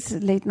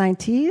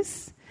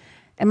 90s,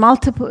 a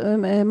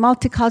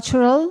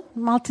multicultural,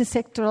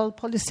 multi-sectoral,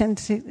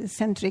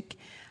 polycentric,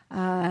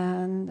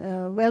 and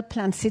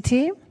well-planned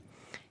city.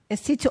 A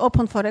city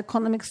open for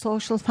economic,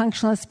 social,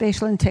 functional,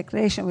 spatial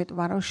integration with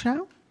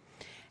Varosha.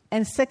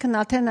 And second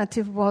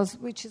alternative was,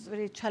 which is a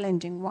very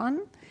challenging one,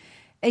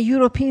 a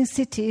European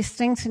city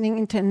strengthening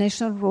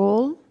international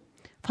role.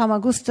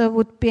 Famagusta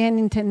would be an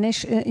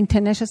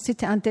international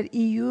city under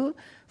EU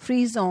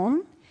free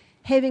zone,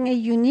 having a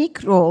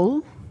unique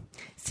role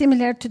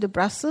similar to the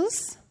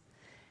Brussels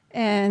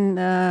and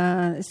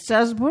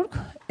Strasbourg,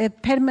 a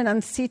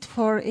permanent seat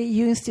for a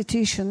EU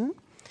institution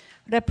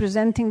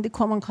representing the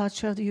common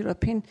culture of the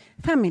European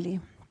family.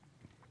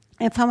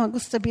 And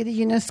Famagusta be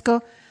the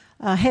UNESCO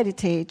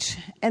heritage.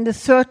 And the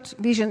third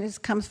vision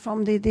comes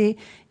from the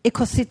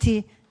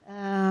EcoCity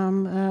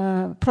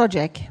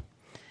project.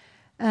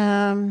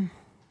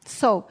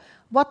 So,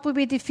 what would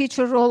be the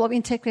future role of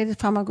integrated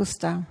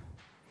Famagusta?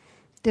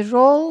 The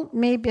role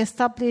may be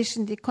established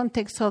in the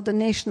context of the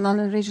national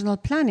and regional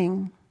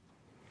planning.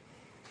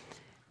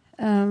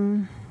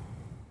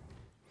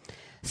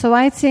 So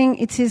I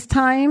think it is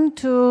time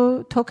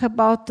to talk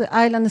about the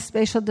Island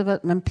Spatial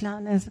Development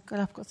Plan, as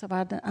Glafkos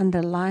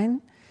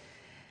underlined.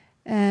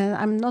 And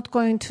I'm not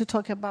going to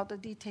talk about the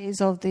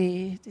details of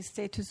the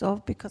status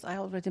of, because I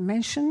already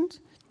mentioned.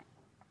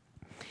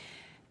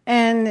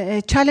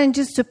 And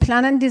challenges to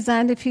plan and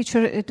design the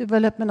future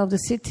development of the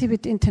city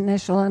with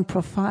international and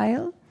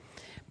profile.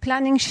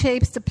 Planning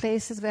shapes the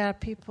places where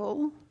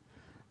people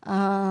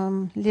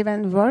live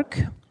and work.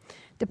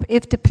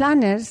 If the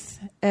planners,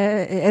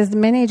 as the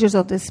managers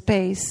of the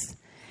space,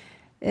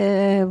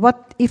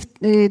 what if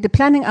the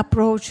planning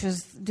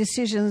approaches,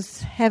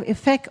 decisions have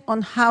effect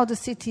on how the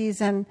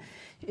cities and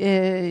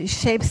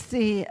shapes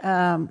the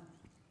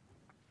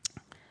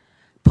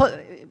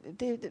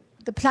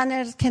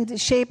planners can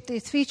shape the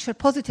future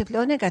positively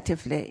or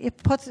negatively.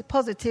 If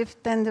positive,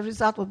 then the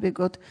result will be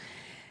good.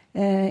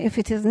 If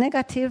it is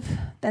negative,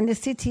 then the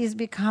cities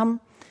become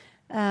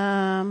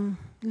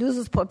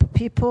loses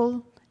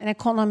people, an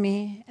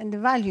economy, and the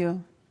value.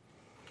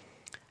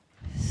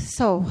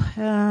 So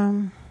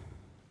I'm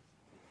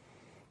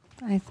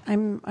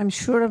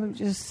sure I'm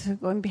just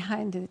going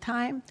behind the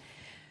time.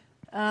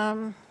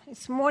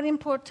 It's more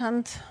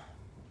important.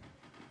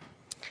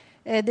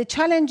 The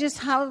challenge is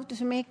how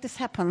to make this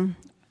happen.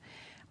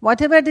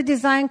 Whatever the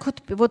design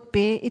would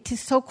be, it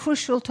is so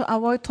crucial to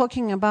avoid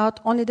talking about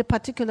only the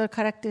particular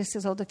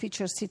characteristics of the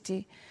future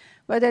city,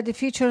 whether the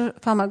future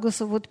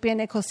Famagusta would be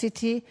an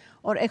eco-city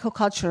or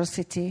eco-cultural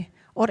city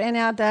or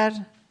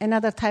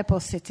another type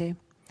of city.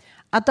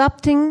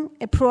 Adopting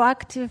a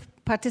proactive,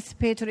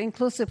 participatory,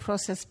 inclusive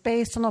process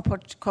based on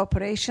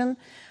cooperation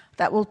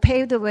that will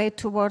pave the way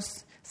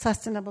towards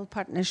sustainable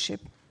partnership.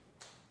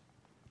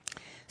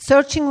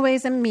 Searching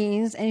ways and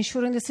means,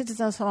 ensuring the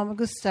citizens of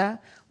Famagusta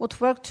would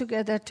work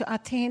together to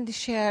attain the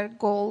shared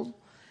goal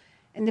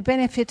and the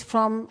benefit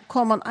from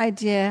common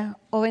idea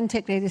of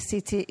integrated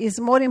city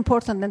is more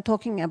important than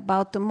talking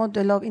about the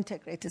model of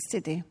integrated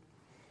city.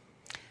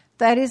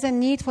 There is a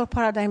need for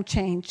paradigm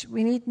change.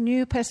 We need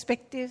new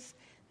perspectives,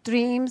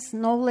 dreams,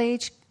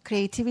 knowledge,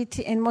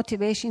 creativity, and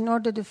motivation in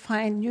order to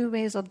find new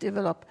ways of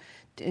develop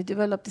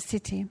the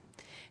city.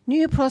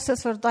 New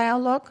process for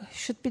dialogue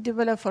should be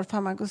developed for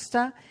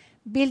Famagusta,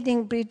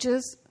 building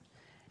bridges,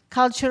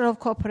 culture of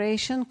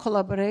cooperation,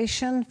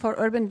 collaboration for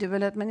urban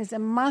development is a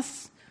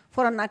must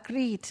for an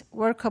agreed,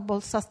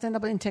 workable,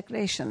 sustainable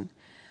integration.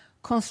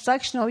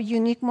 Construction of a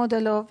unique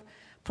model of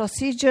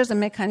procedures and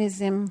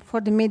mechanism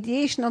for the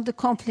mediation of the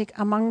conflict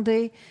among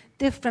the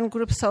different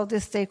groups of the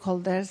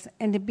stakeholders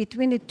and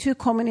between the two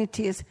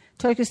communities,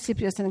 Turkish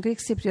Cypriots and Greek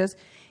Cypriots,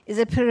 is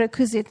a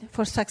prerequisite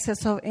for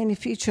success of any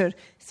future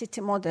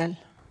city model.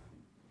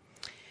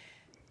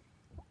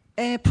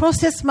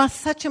 Process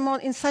must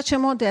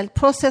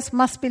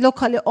be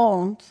locally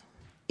owned.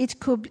 It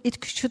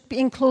should be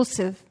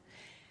inclusive,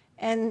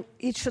 and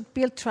it should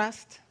build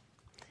trust.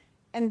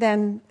 And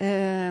then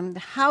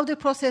how the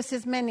process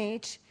is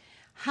managed,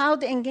 how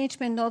the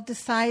engagement of the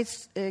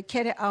sides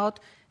carry out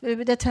will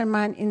be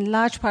determined in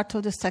large part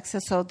of the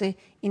success of the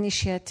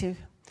initiative.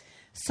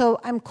 So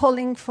I'm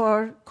calling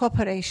for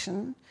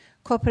cooperation.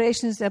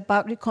 Cooperation is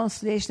about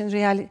reconciliation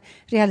and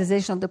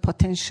realization of the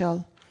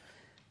potential.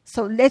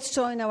 So let's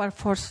join our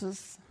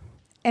forces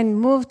and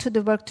move to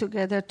the work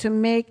together to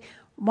make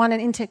one an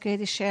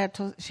integrated shared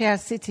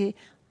city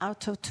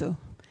out of two.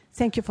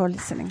 Thank you for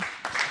listening.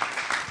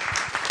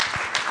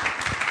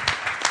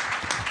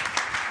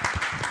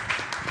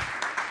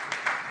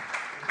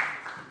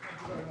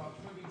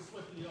 Moving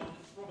swiftly on,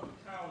 it's Robert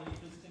Cowley,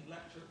 visiting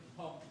lecturer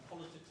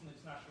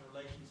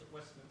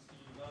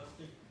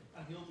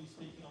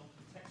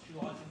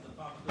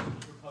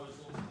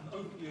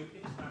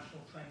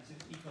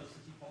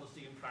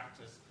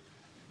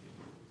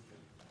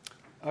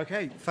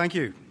Okay, thank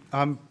you.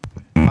 I'm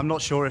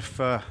not sure if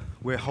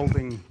we're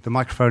holding the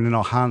microphone in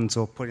our hands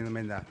or putting them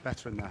in there.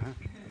 Better in there,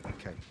 huh?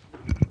 Okay.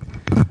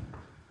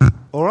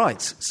 All right,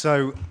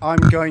 so I'm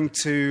going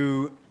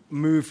to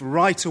move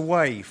right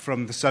away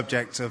from the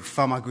subject of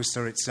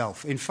Famagusta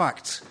itself. In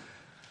fact,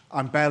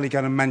 I'm barely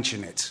going to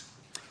mention it.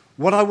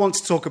 What I want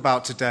to talk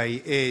about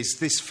today is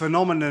this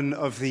phenomenon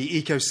of the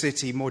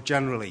eco-city more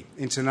generally,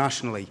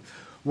 internationally.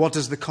 What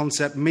does the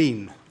concept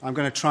mean? I'm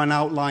going to try and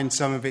outline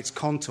some of its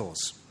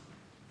contours.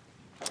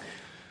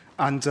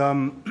 And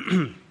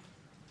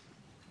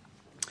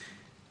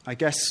I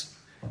guess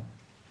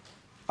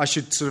I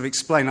should sort of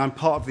explain. I'm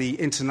part of the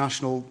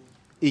International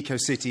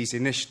Eco-Cities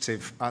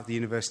Initiative at the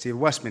University of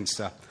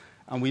Westminster,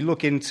 and we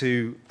look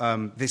into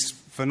this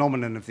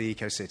phenomenon of the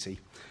eco-city.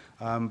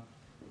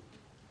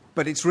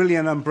 But it's really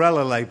an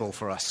umbrella label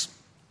for us.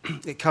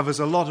 It covers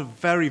a lot of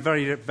very,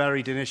 very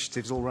varied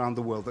initiatives all around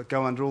the world that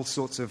go under all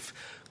sorts of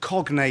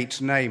cognate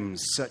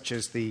names, such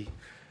as the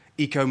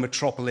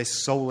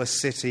eco-metropolis, solar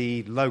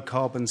city,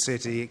 low-carbon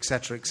city,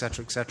 etc.,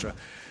 etc., etc.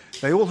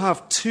 They all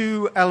have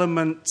two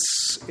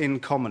elements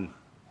in common,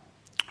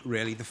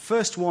 really. The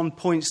first one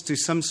points to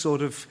some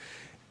sort of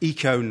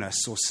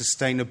eco-ness or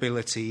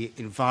sustainability,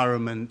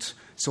 environment,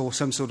 or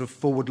some sort of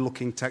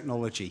forward-looking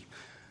technology.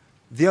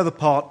 The other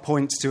part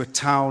points to a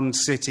town,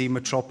 city,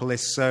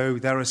 metropolis, so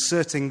they're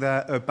asserting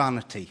their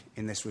urbanity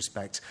in this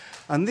respect.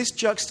 And this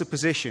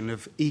juxtaposition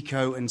of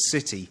eco and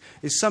city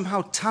is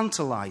somehow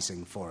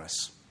tantalizing for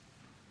us.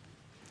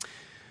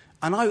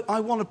 And I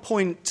want to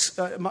point,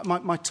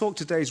 my talk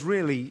today is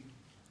really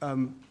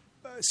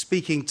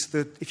speaking to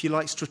the, if you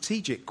like,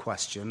 strategic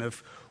question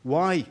of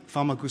why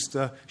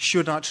Famagusta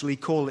should actually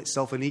call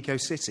itself an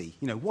eco-city.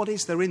 You know, what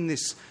is there in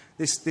this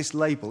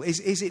label?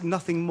 Is it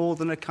nothing more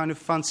than a kind of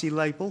fancy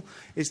label?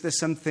 Is there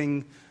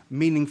something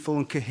meaningful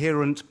and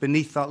coherent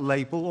beneath that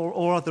label,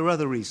 or are there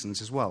other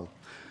reasons as well?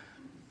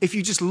 If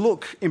you just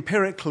look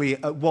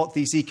empirically at what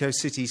these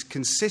eco-cities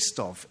consist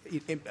of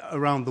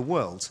around the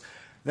world,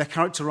 they're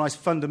characterized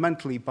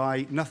fundamentally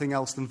by nothing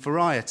else than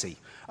variety.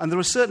 And there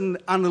are certain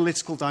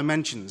analytical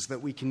dimensions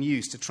that we can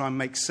use to try and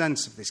make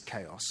sense of this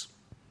chaos.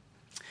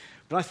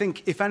 But I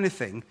think, if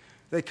anything,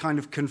 they kind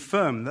of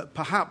confirm that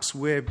perhaps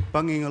we're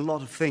bunging a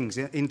lot of things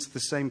into the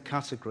same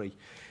category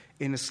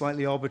in a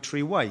slightly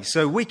arbitrary way.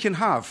 So we can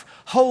have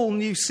whole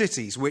new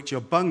cities which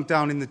are bunged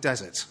down in the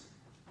desert.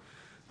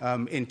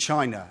 In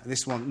China,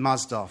 this one,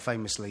 Masdar,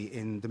 famously,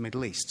 in the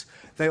Middle East.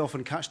 They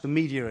often catch the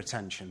media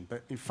attention,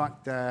 but in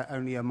fact they're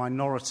only a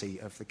minority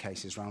of the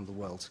cases around the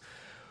world.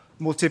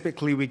 More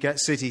typically, we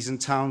get cities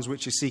and towns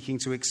which are seeking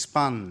to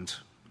expand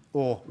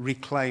or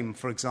reclaim,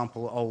 for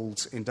example,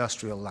 old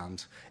industrial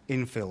land,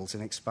 infills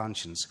and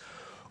expansions.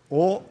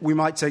 Or we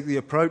might take the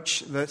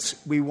approach that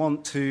we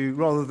want to,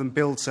 rather than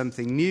build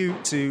something new,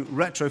 to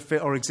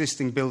retrofit our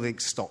existing building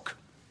stock.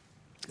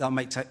 That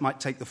might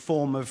take the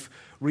form of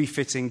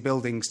refitting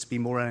buildings to be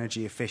more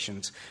energy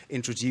efficient,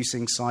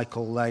 introducing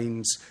cycle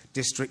lanes,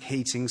 district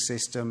heating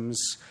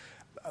systems,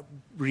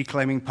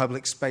 reclaiming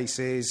public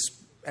spaces,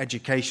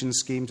 education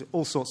schemes,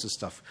 all sorts of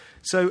stuff.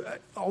 So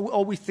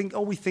are we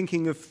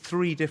thinking of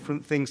three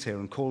different things here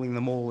and calling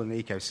them all an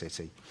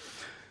eco-city?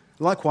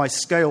 Likewise,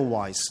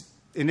 scale-wise,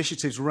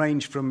 initiatives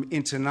range from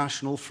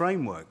international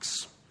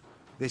frameworks.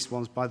 This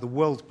one's by the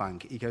World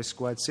Bank,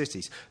 Eco-Squared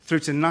Cities,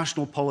 through to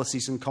national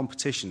policies and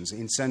competitions,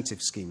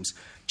 incentive schemes.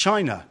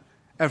 China,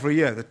 every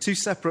year, the two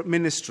separate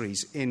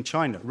ministries in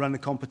China run a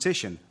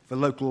competition for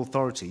local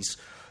authorities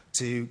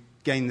to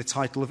gain the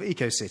title of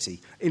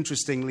eco-city.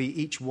 Interestingly,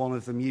 each one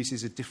of them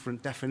uses a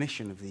different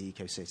definition of the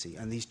eco-city,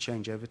 and these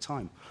change over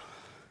time.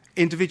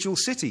 Individual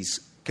cities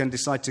can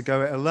decide to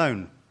go it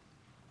alone,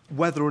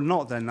 whether or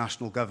not their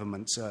national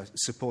governments are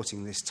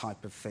supporting this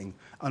type of thing,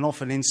 and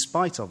often in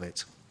spite of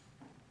it.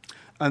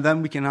 And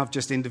then we can have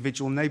just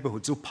individual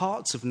neighbourhoods or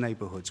parts of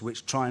neighbourhoods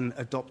which try and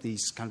adopt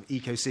these kind of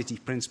eco-city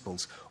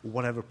principles, or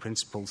whatever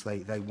principles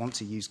they want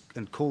to use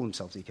and call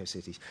themselves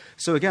eco-cities.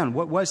 So again,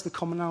 where's the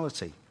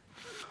commonality?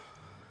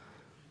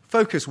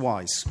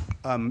 Focus-wise,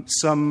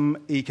 some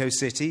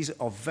eco-cities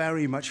are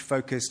very much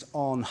focused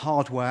on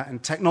hardware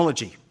and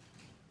technology.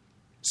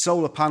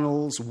 Solar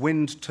panels,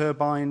 wind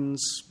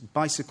turbines,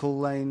 bicycle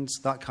lanes,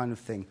 that kind of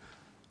thing.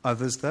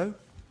 Others, though,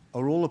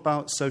 are all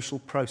about social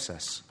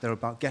process. They're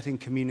about getting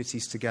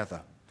communities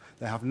together.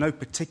 They have no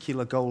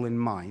particular goal in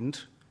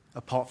mind,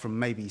 apart from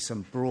maybe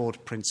some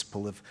broad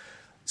principle of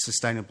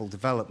sustainable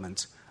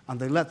development, and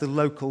they let the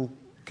local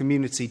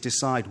community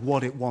decide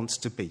what it wants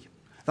to be.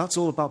 That's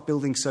all about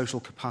building social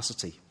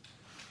capacity.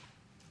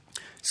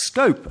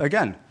 Scope,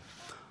 again.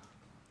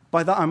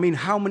 By that I mean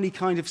how many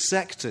kind of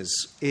sectors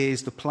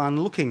is the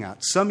plan looking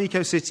at? Some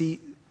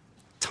eco-city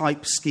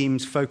type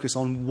schemes focus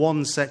on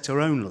one sector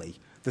only.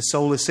 The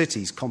Solar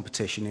Cities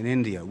competition in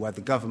India, where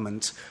the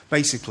government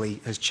basically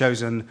has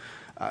chosen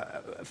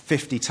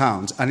 50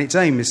 towns, and its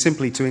aim is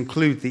simply to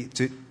include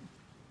did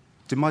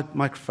my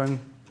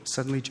microphone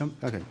suddenly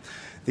jump? Okay.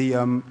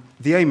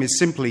 The aim is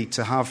simply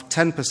to have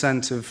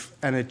 10% of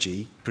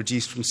energy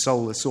produced from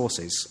solar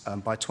sources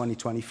by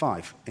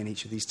 2025 in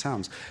each of these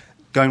towns.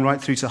 going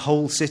right through to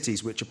whole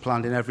cities which are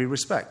planned in every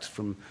respect,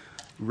 from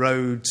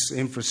roads,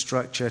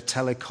 infrastructure,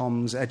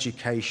 telecoms,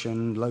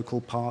 education,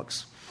 local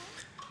parks.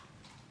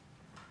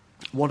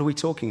 What are we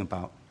talking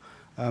about?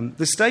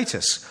 The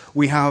status.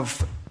 We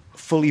have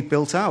fully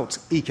built out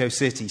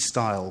eco-city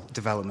style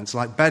developments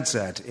like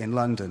Bedzed in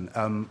London.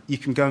 You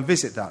can go and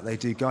visit that. They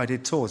do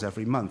guided tours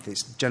every month.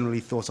 It's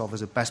generally thought of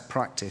as a best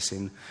practice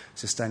in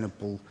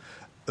sustainable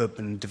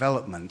urban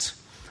development.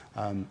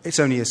 It's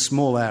only a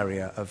small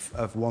area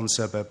of one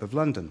suburb of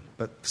London,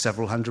 but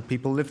several hundred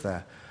people live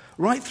there.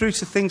 Right through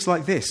to things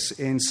like this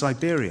in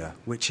Siberia,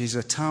 which is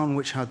a town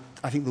which had,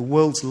 I think, the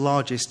world's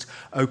largest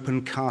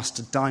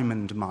open-cast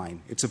diamond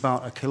mine. It's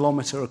about 1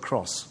 kilometre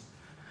across.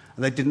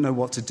 And they didn't know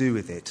what to do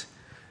with it.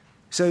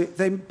 So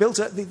they built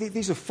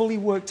these are fully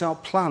worked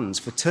out plans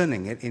for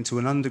turning it into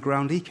an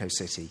underground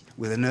eco-city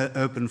with an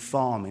urban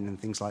farming and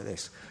things like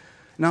this.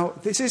 Now,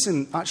 this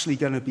isn't actually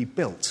going to be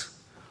built,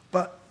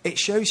 but it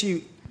shows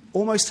you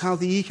almost how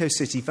the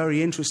eco-city,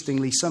 very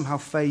interestingly, somehow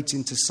fades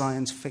into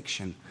science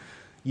fiction,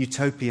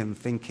 utopian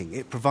thinking.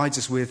 It provides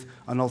us with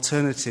an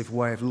alternative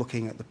way of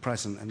looking at the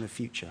present and the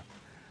future.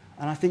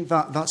 And I think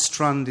that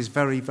strand is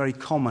very, very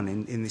common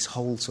in this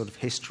whole sort of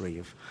history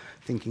of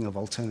thinking of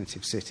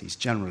alternative cities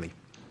generally,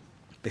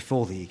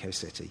 before the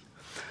eco-city.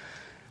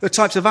 The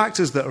types of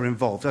actors that are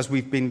involved, as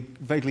we've been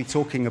vaguely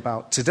talking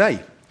about today,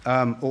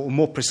 or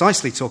more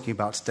precisely talking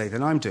about today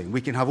than I'm doing,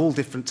 we can have all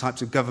different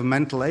types of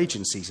governmental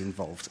agencies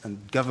involved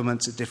and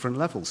governments at different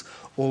levels,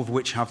 all of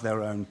which have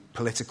their own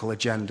political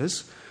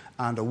agendas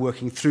and are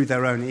working through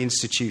their own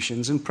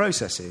institutions and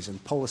processes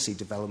and policy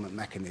development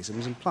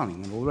mechanisms and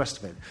planning and all the rest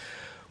of it.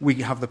 We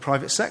have the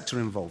private sector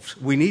involved.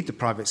 We need the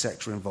private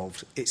sector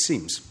involved, it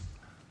seems,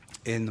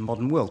 in the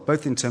modern world,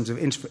 both in terms of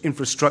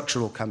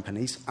infrastructural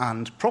companies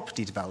and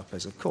property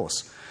developers, of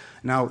course.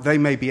 Now, they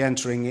may be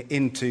entering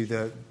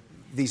into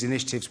these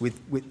initiatives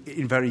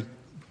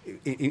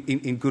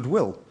in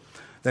goodwill.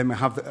 They may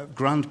have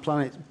grand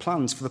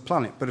plans for the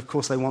planet, but of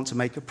course they want to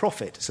make a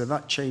profit, so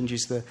that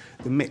changes the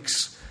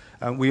mix.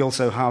 We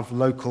also have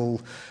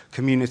local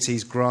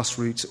communities,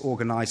 grassroots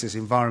organisers,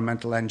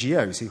 environmental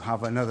NGOs who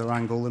have another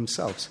angle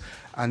themselves.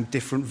 And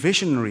different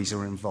visionaries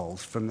are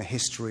involved from the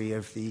history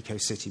of the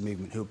eco-city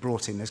movement who are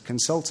brought in as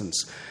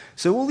consultants.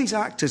 So all these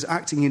actors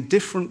acting in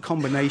different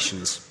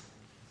combinations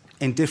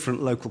in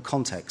different local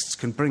contexts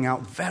can bring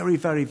out very,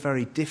 very,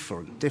 very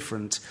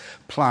different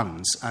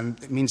plans,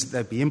 and it means that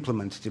they'll be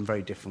implemented in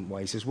very different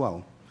ways as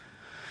well.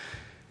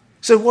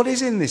 So what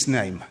is in this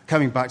name?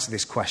 Coming back to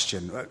this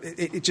question,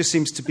 it just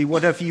seems to be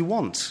whatever you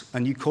want,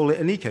 and you call it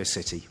an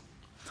eco-city.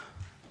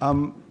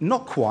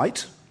 Not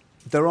quite.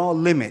 There are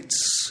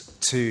limits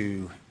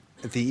to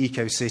the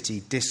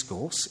eco-city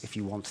discourse, if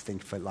you want to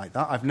think of it like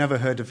that. I've never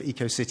heard of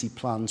eco-city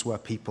plans where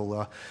people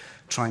are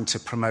trying to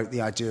promote the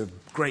idea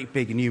of great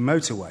big new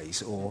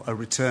motorways or a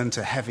return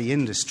to heavy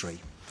industry.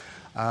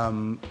 There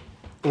have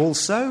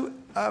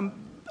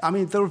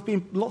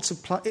been lots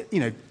of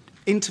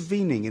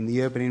intervening in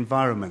the urban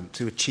environment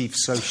to achieve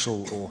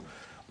social or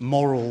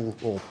moral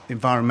or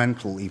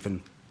environmental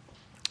even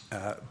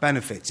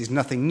benefits is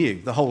nothing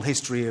new. The whole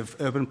history of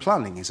urban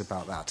planning is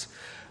about that.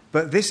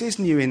 But this is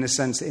new in the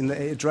sense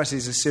that it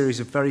addresses a series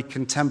of very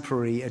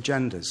contemporary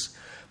agendas,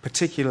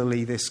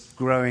 particularly this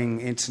growing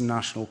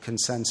international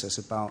consensus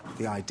about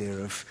the idea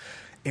of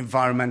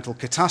environmental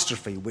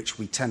catastrophe, which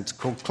we tend to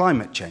call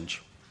climate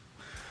change.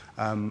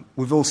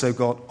 We've also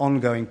got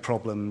ongoing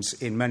problems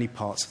in many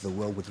parts of the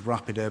world with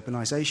rapid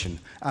urbanisation,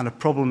 and a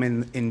problem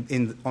in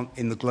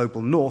the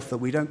global north that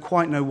we don't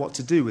quite know what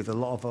to do with a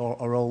lot of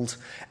our old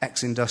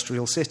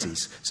ex-industrial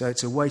cities. So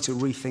it's a way to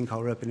rethink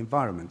our urban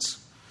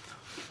environments.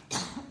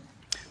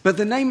 But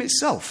the name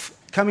itself,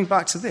 coming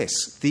back to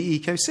this, the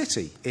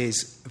eco-city,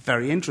 is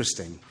very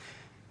interesting.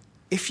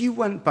 If you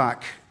went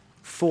back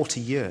 40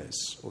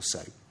 years or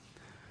so,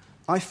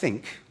 I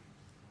think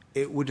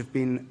it would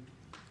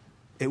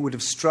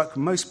have struck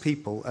most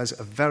people as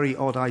a very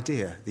odd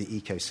idea, the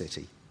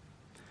eco-city.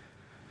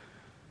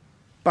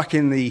 Back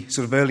in the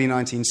sort of early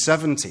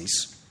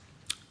 1970s,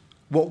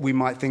 what we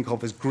might think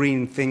of as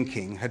green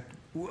thinking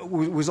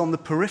was on the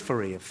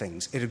periphery of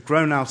things. It had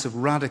grown out of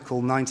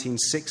radical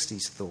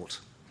 1960s thought.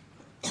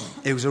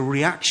 It was a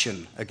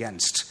reaction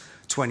against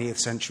 20th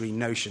century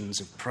notions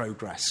of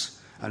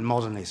progress and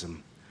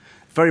modernism,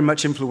 very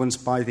much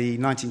influenced by the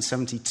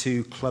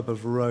 1972 Club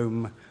of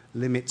Rome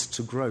Limits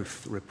to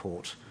Growth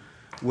report,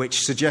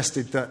 which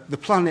suggested that the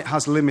planet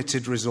has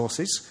limited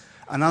resources,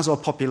 and as our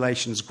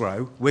populations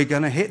grow, we're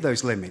going to hit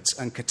those limits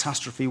and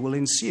catastrophe will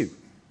ensue.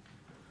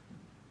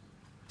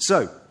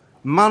 So,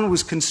 man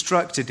was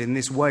constructed in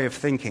this way of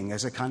thinking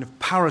as a kind of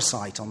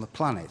parasite on the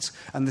planet,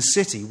 and the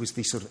city was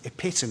the sort of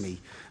epitome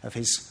of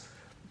his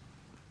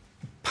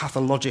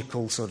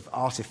pathological sort of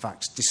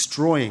artifacts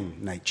destroying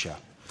nature.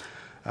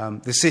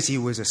 The city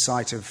was a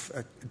site of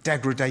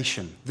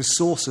degradation, the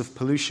source of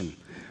pollution.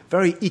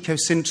 Very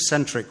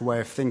ecocentric way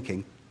of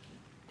thinking.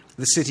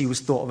 The city was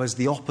thought of as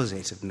the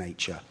opposite of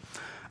nature.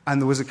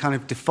 And there was a kind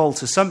of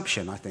default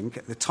assumption, I think,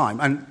 at the time.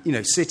 And,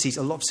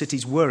 a lot of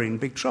cities were in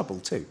big trouble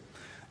too.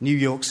 New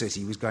York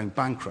City was going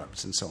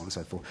bankrupt, and so on and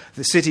so forth.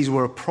 The cities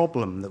were a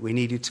problem that we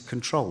needed to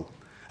control.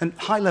 And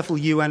high-level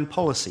UN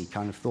policy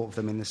kind of thought of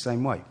them in the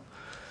same way.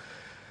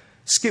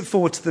 Skip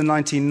forward to the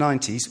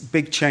 1990s,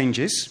 big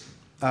changes.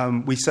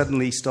 We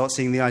suddenly start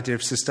seeing the idea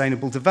of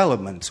sustainable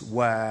development,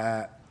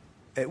 where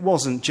it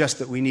wasn't just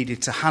that we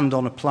needed to hand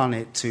on a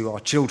planet to our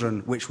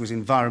children which was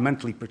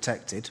environmentally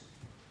protected,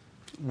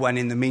 when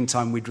in the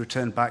meantime we'd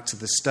returned back to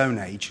the Stone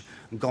Age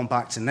and gone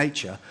back to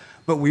nature,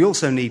 but we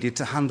also needed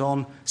to hand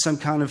on some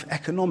kind of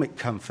economic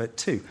comfort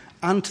too,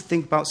 and to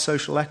think about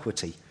social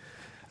equity.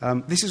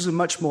 This is a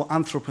much more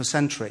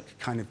anthropocentric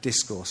kind of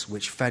discourse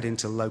which fed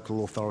into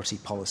local authority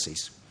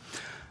policies.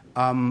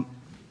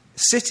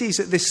 Cities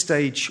at this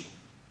stage,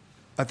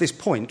 at this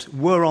point,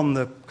 were on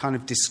the kind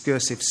of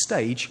discursive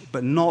stage,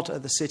 but not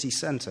at the city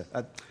centre,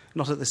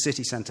 not at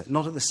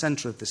the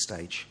centre of the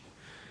stage.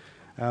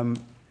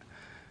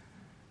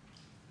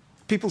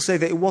 People say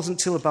that it wasn't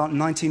till about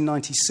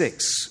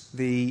 1996,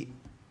 the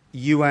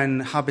UN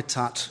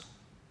Habitat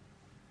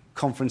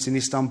Conference in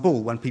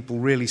Istanbul, when people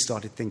really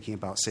started thinking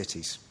about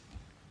cities.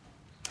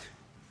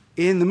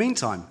 In the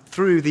meantime,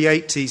 through the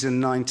 80s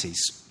and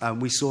 90s,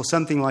 we saw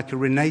something like a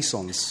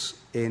renaissance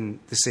in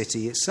the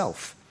city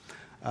itself,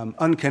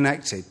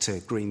 unconnected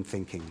to green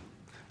thinking,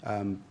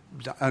 and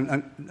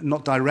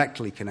not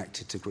directly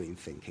connected to green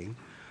thinking.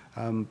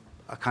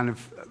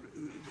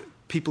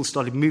 People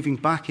started moving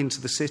back into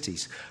the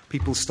cities.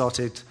 People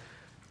started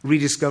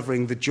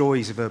rediscovering the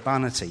joys of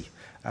urbanity.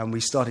 And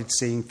we started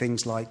seeing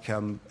things like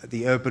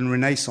the urban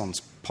renaissance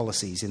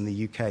policies in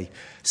the UK.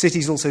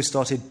 Cities also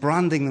started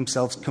branding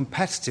themselves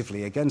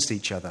competitively against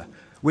each other,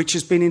 which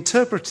has been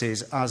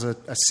interpreted as a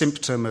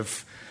symptom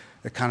of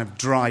the kind of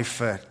drive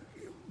for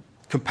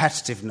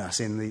competitiveness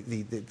in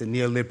the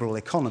neoliberal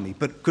economy,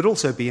 but could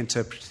also be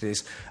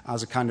interpreted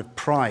as a kind of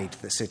pride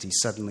that cities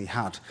suddenly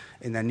had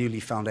in their newly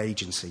found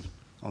agency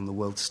on the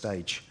world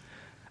stage.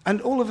 And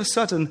all of a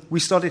sudden, we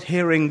started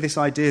hearing this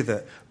idea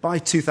that by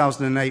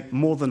 2008,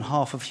 more than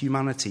half of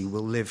humanity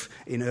will live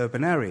in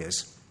urban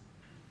areas,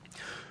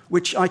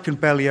 which I can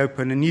barely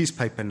open a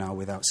newspaper now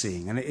without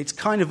seeing. And it's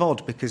kind of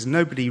odd because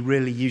nobody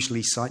really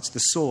usually cites the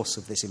source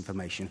of this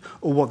information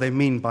or what they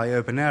mean by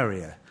urban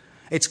area.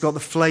 It's got the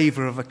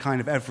flavour of a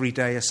kind of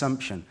everyday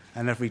assumption,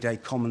 an everyday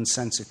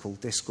commonsensical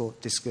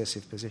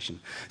discursive position.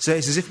 So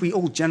it's as if we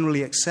all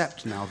generally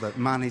accept now that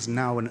man is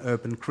now an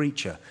urban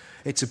creature.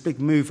 It's a big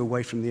move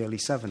away from the early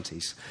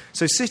 70s.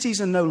 So cities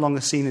are no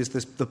longer seen as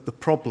the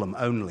problem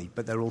only,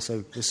 but they're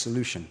also the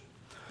solution.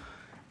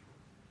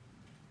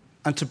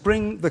 And to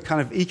bring the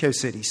kind of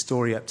eco-city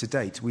story up to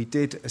date, we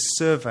did a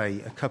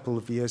survey a couple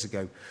of years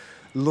ago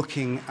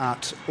looking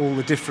at all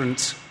the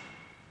different,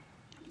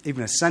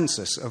 even a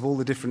census of all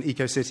the different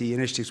eco-city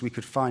initiatives we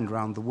could find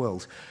around the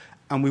world.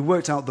 And we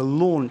worked out the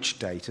launch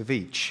date of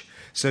each.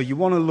 So you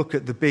want to look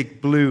at the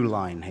big blue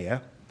line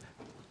here.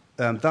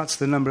 That's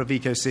the number of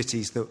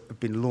eco-cities that have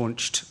been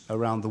launched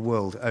around the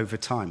world over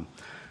time.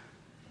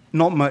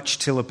 Not much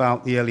till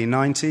about the early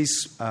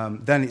 90s.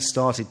 Then it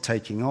started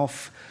taking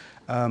off.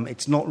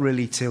 It's not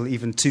really till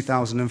even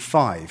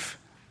 2005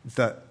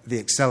 that the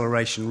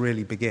acceleration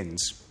really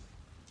begins.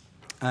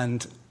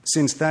 And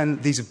since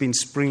then, these have been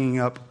springing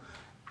up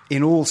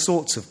in all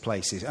sorts of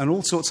places, and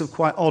all sorts of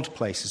quite odd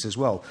places as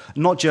well.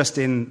 Not just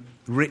in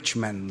rich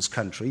men's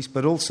countries,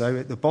 but also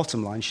at the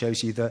bottom line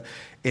shows you that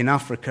in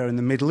Africa and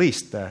the Middle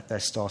East they're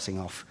starting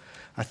off.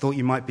 I thought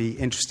you might be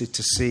interested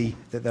to see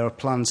that there are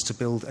plans to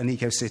build an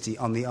eco-city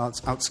on the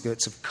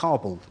outskirts of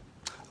Kabul,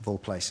 of all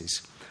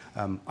places.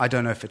 I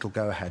don't know if it'll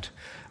go ahead.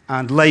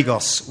 And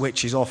Lagos,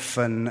 which is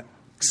often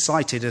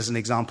cited as an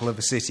example of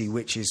a city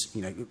which is,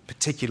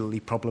 particularly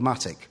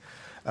problematic.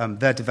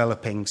 They're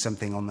developing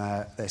something on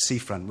their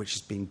seafront which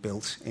is being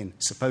built in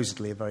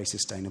supposedly a very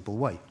sustainable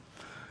way.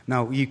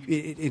 Now,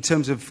 in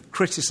terms of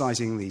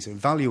criticising these,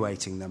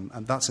 evaluating them,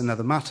 and that's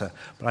another matter,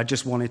 but I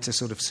just wanted to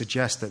sort of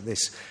suggest that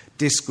this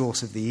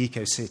discourse of the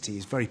eco-city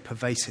is very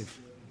pervasive.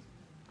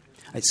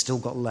 It's still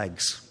got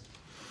legs.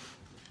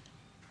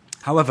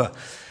 However,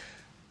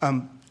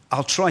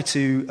 I'll try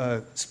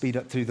to speed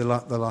up through the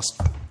last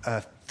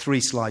 3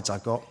 slides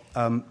I've got.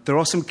 There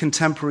are some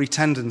contemporary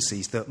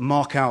tendencies that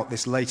mark out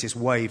this latest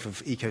wave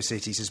of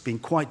eco-cities as being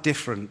quite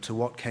different to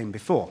what came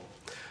before.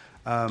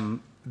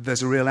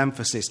 There's a real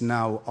emphasis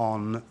now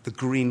on the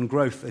green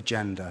growth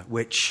agenda,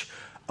 which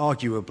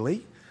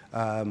arguably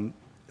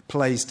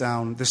plays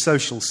down the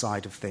social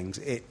side of things.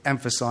 It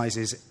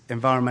emphasises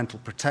environmental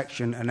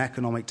protection and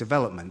economic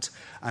development,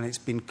 and it's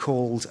been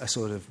called a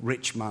sort of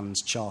rich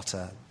man's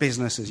charter,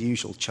 business as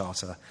usual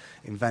charter,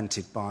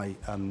 invented by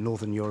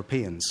Northern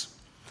Europeans.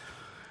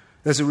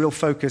 There's a real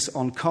focus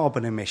on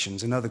carbon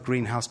emissions and other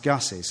greenhouse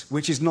gases,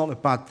 which is not a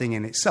bad thing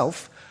in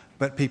itself,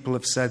 but people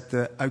have said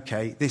that,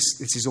 okay, this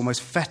is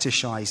almost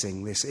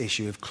fetishizing this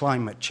issue of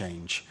climate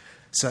change,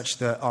 such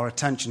that our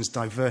attention's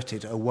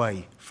diverted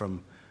away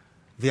from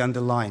the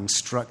underlying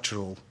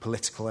structural,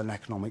 political and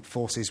economic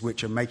forces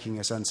which are making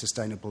us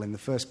unsustainable in the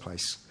first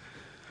place.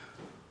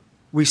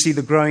 We see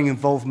the growing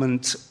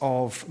involvement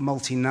of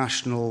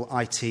multinational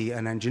IT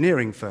and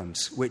engineering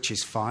firms, which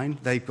is fine.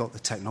 They've got the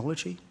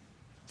technology.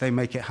 They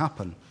make it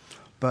happen.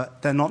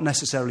 But they're not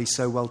necessarily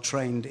so well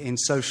trained in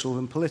social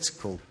and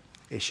political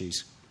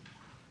issues.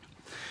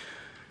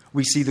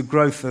 We see the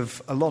growth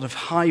of a lot of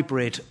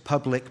hybrid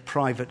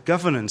public-private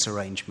governance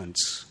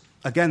arrangements.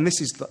 Again, this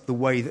is the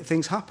way that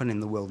things happen in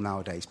the world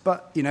nowadays.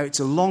 But, it's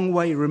a long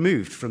way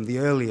removed from the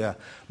earlier,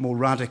 more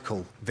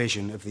radical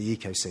vision of the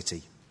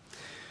eco-city.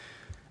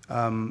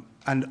 And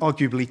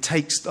arguably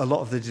takes a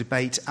lot of the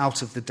debate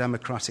out of the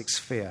democratic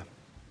sphere.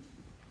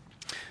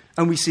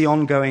 And we see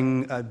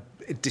ongoing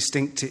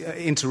distinct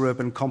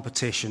interurban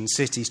competition,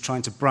 cities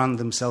trying to brand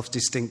themselves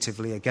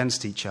distinctively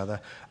against each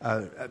other.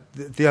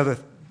 The other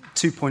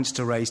 2 points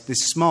to raise, this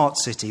smart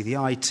city, the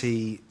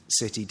IT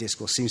city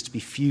discourse seems to be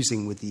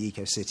fusing with the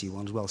eco-city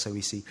one as well. So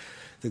we see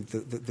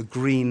the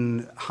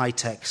green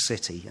high-tech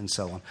city and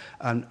so on.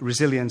 And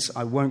resilience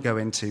I won't go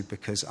into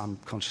because I'm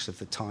conscious of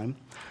the time.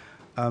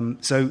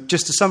 So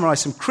just to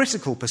summarise some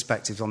critical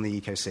perspectives on the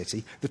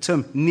eco-city, the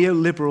term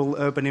neoliberal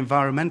urban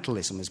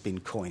environmentalism has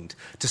been coined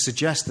to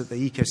suggest that the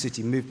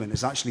eco-city movement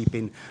has actually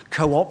been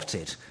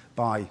co-opted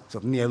by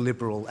sort of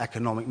neoliberal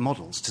economic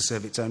models to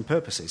serve its own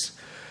purposes.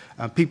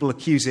 People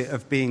accuse it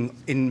of being,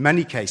 in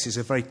many cases,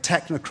 a very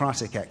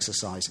technocratic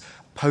exercise,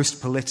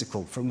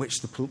 post-political, from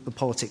which the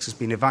politics has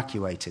been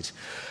evacuated.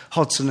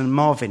 Hodson and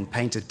Marvin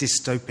paint a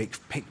dystopic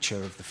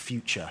picture of the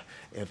future,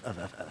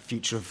 a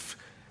future of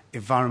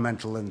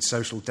environmental and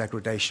social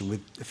degradation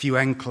with a few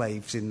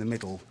enclaves in the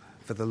middle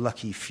for the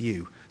lucky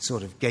few,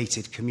 sort of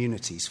gated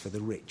communities for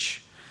the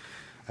rich.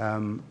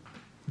 The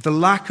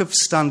lack of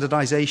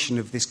standardization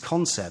of this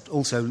concept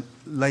also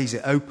lays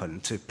it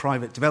open to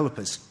private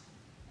developers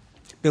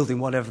building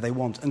whatever they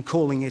want and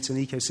calling it an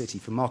eco-city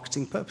for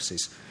marketing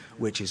purposes,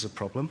 which is a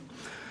problem.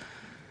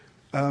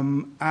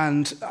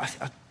 And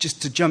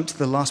just to jump to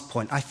the last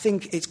point, I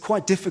think it's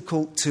quite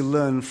difficult to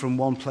learn from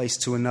one place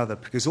to another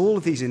because all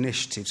of these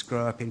initiatives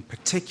grow up in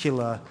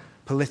particular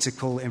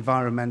political,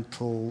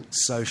 environmental,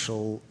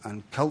 social,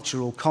 and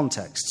cultural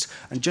contexts.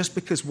 And just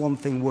because one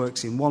thing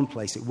works in one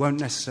place, it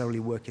won't necessarily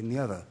work in the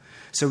other.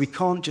 So we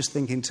can't just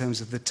think in terms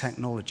of the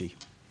technology.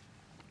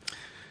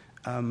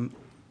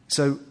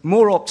 So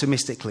more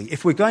optimistically,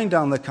 if we're going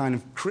down the kind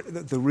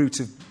of the route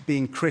of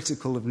being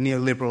critical of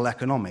neoliberal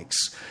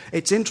economics,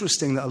 it's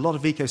interesting that a lot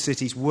of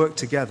eco-cities work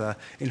together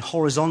in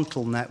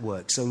horizontal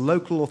networks. So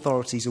local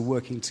authorities are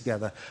working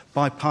together,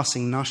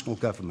 bypassing national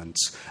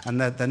governments,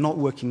 and they're not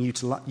working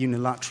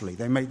unilaterally.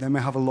 They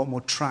may have a lot more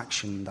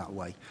traction that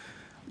way.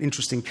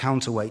 Interesting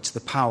counterweight to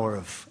the power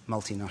of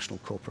multinational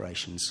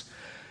corporations.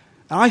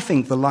 I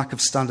think the lack of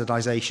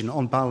standardization,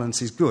 on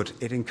balance, is good.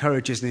 It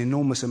encourages an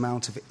enormous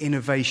amount of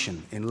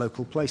innovation in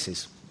local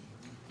places.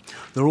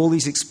 There are all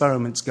these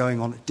experiments going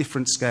on at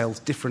different scales,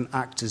 different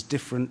actors,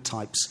 different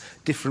types,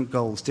 different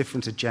goals,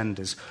 different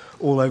agendas,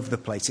 all over the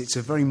place. It's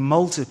a very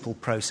multiple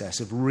process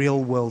of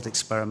real-world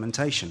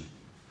experimentation.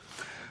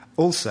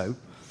 Also,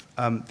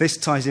 this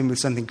ties in with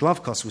something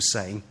Glafkos was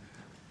saying.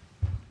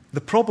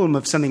 The problem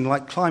of something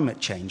like climate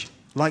change,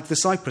 like the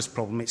Cyprus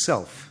problem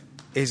itself,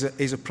 is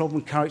a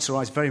problem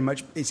characterized very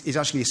much, is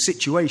actually a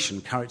situation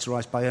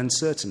characterized by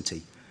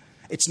uncertainty.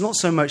 It's not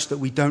so much that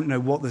we don't know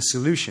what the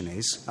solution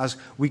is, as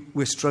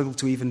we struggle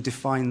to even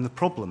define the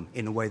problem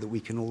in a way that we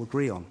can all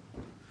agree on.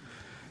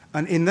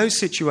 And in those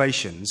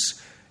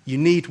situations, you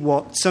need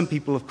what some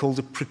people have called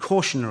a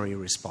precautionary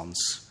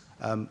response.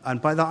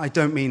 And by that, I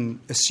don't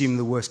mean assume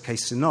the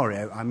worst-case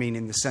scenario. I mean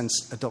in the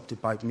sense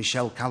adopted by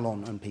Michel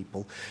Callon and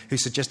people, who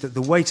suggest that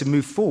the way to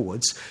move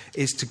forwards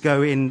is to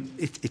go in,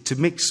 to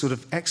mix sort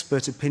of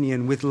expert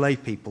opinion with lay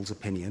people's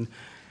opinion,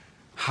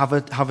 have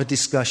a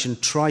discussion,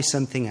 try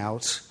something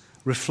out,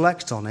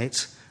 reflect on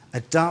it,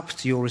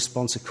 adapt your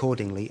response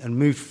accordingly, and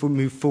move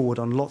forward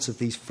on lots of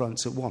these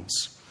fronts at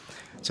once.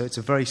 So it's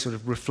a very sort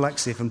of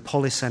reflexive and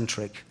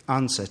polycentric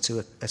answer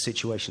to a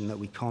situation that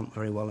we can't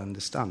very well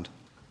understand.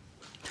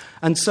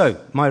 And so,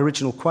 my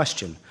original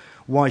question,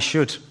 why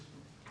should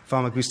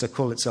Famagusta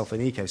call itself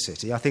an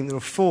eco-city? I think there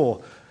are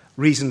 4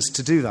 reasons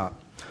to do that.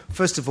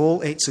 First of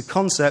all, it's a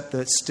concept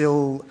that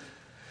still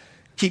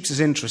keeps us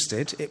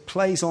interested. It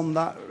plays on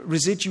that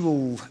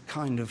residual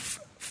kind of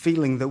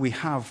feeling that we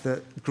have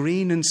that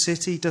green and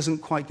city doesn't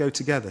quite go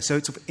together. So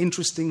it's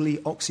interestingly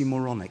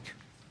oxymoronic,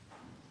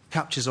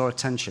 captures our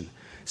attention.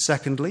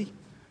 Secondly,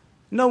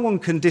 no one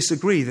can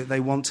disagree that they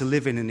want to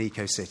live in an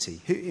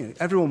eco-city.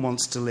 Everyone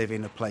wants to live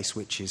in a place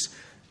which is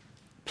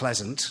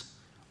pleasant,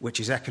 which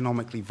is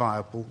economically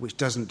viable, which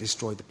doesn't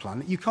destroy the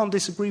planet. You can't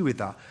disagree with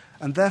that.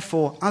 And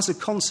therefore, as a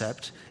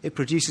concept, it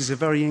produces a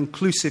very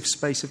inclusive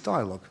space of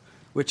dialogue,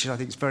 which I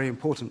think is very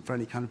important for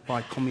any kind of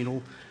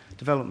bi-communal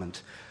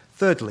development.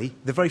 Thirdly,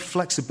 the very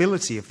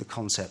flexibility of the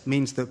concept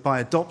means that by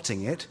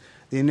adopting it,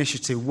 the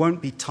initiative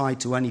won't be tied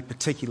to any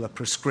particular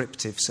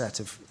prescriptive set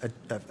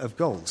of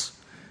goals.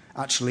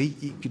 Actually,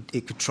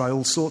 it could try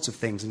all sorts of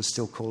things and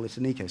still call it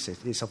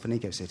itself an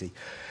eco-city.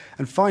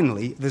 And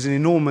finally, there's an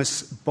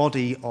enormous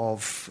body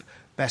of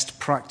best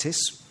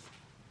practice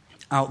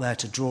out there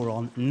to draw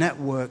on,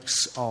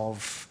 networks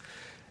of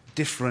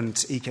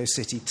different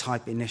eco-city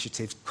type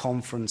initiatives,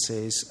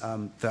 conferences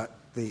that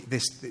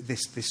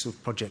this sort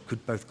of project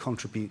could both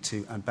contribute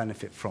to and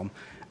benefit from.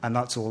 And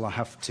that's all I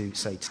have to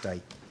say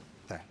today.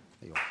 There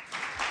you are.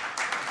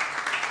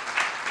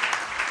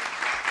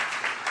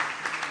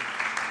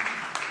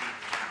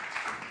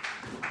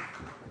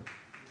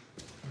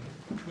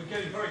 We're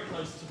getting very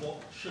close to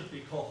what should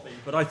be coffee,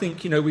 but I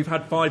think, we've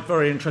had 5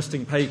 very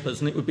interesting papers,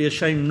 and it would be a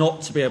shame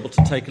not to be able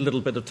to take a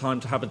little bit of time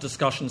to have a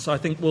discussion. So I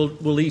think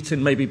we'll eat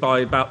in maybe by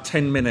about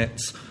 10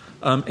 minutes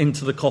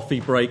into the coffee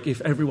break,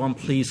 if everyone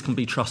please can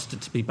be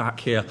trusted to be back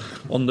here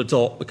on the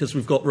dot, because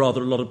we've got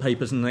rather a lot of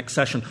papers in the next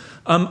session.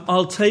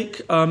 I'll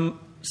take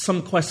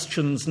some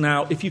questions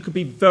now. If you could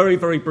be very,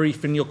 very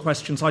brief in your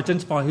questions,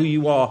 identify who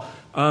you are.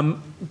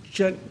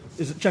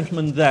 Is it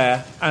gentleman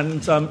there?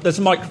 And there's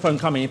a microphone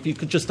coming. If you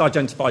could just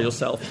identify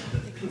yourself.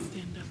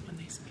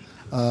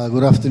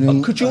 Good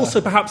afternoon. Could you also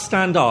perhaps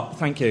stand up?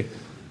 Thank you.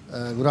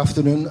 Good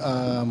afternoon.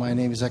 My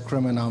name is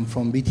Ekrem, and I'm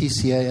from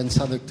BTCA and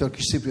Southern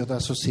Turkish Cypriot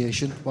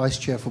Association, vice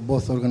chair for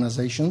both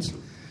organizations.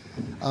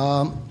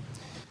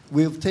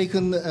 We've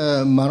taken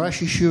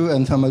Marash issue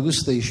and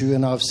Famagusta issue,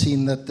 and I've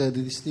seen that the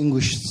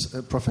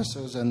distinguished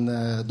professors and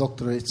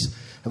doctorates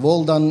have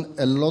all done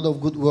a lot of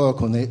good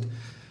work on it.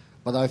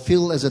 But I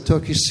feel as a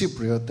Turkish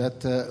Cypriot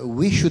that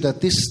we should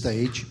at this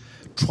stage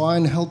try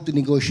and help the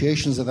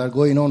negotiations that are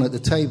going on at the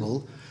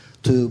table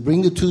to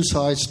bring the two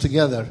sides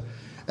together.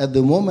 At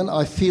the moment,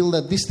 I feel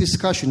that this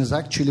discussion is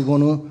actually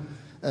going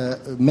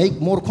to make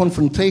more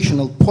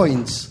confrontational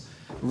points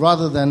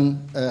rather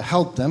than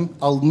help them.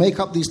 I'll make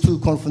up these two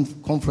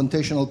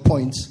confrontational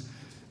points,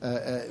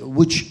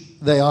 which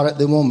they are at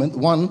the moment.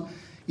 One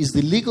is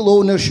the legal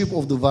ownership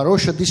of the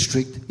Varosha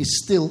district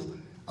is still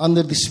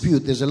under dispute.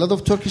 There's a lot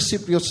of Turkish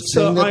Cypriots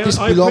saying that this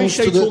belongs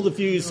to the... I appreciate all the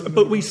views,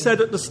 but we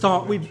said at the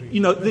start,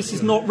 this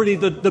is not really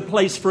the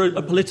place for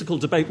a political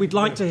debate. We'd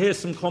like to hear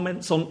some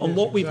comments on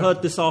what we've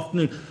heard this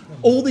afternoon.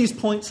 All these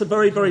points are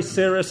very, very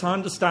serious, I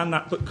understand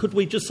that, but could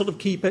we just sort of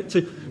keep it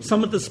to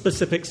some of the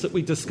specifics that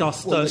we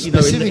discussed in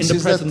the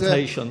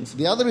presentations?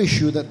 The other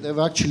issue that they've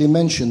actually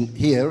mentioned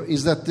here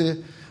is that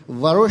the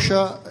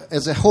Varosha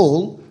as a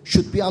whole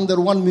should be under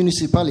one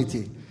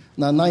municipality.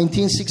 Now,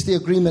 1960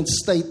 agreements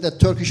state that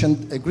Turkish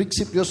and Greek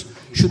Cypriots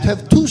should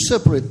have two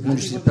separate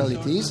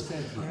municipalities.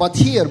 But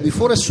here,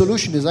 before a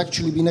solution has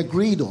actually been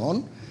agreed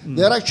on,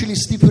 they're actually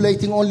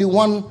stipulating only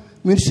one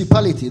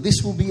municipality.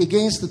 This will be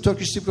against the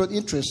Turkish Cypriot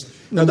interest.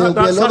 No, and there will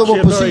be a lot of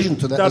opposition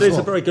to that That as is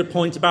well. a very good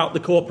point about the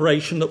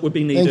cooperation that would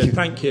be needed.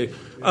 Thank you.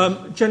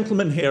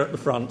 Gentleman here at the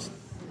front.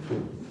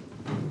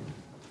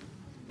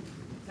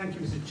 Thank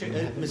you,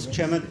 Mr.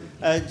 Chairman.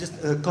 Just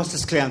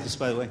Kostas Kleanthis,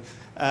 by the way.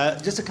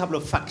 Just a couple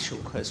of factual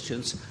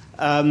questions.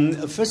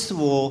 First of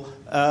all,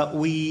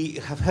 we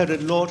have heard a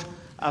lot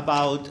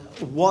about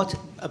what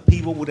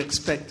people would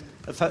expect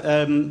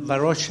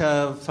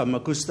Varosha,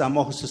 Famagusta,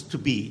 Mohosos to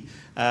be.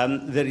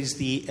 There is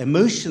the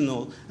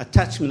emotional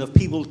attachment of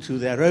people to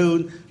their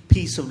own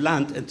piece of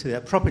land and to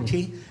their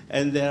property,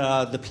 and there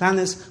are the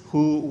planners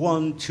who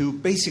want to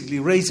basically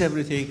raise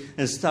everything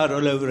and start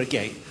all over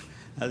again.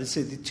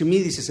 To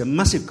me, this is a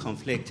massive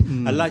conflict.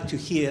 I'd like to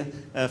hear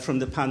from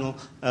the panel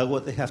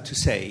what they have to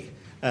say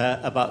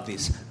about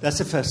this. That's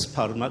the first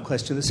part of my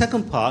question. The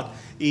second part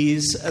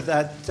is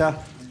that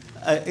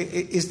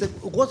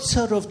what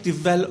sort of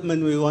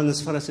development we want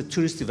as far as the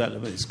tourist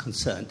development is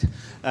concerned.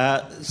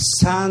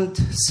 Sand,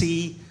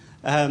 sea,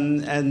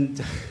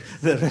 and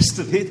the rest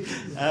of it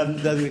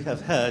that we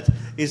have heard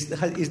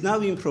is now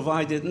being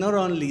provided not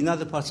only in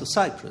other parts of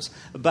Cyprus,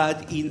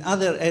 but in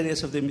other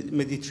areas of the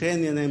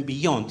Mediterranean and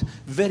beyond,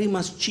 very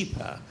much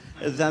cheaper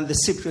than the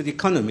Cypriot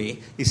economy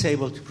is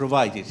able to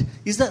provide it.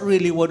 Is that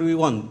really what we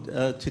want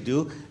to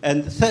do?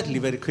 And thirdly,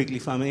 very quickly,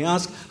 if I may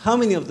ask, how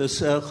many of those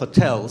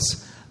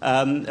hotels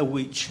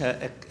which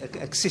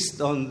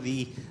exist on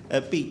the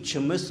beach,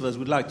 and most of us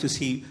would like to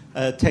see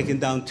taken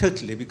down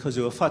totally because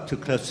we were far too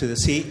close to the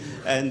sea,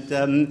 and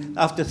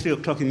after 3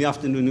 o'clock in the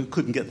afternoon we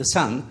couldn't get the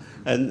sun,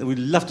 and we'd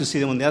love to see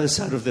them on the other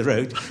side of the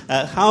road.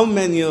 How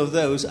many of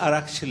those are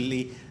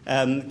actually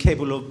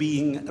capable of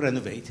being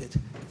renovated?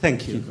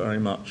 Thank you. Thank you very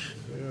much.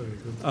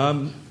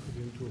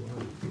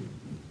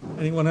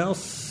 Anyone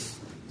else?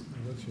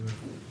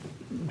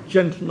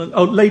 Gentleman,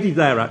 lady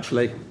there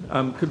actually.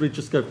 Could we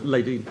just go,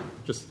 lady?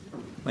 Just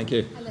thank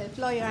you. Hello,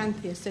 Floria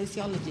Anthea,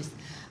 sociologist.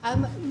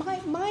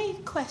 My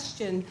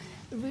question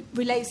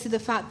relates to the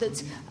fact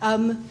that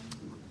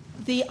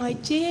the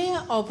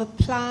idea of a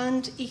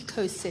planned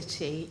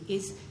eco-city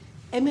is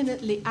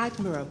eminently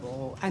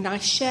admirable, and I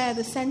share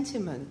the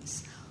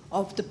sentiments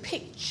of the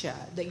picture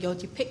that you're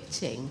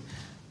depicting.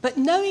 But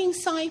knowing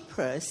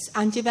Cyprus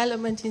and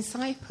development in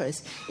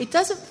Cyprus, it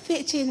doesn't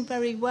fit in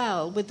very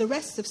well with the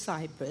rest of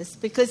Cyprus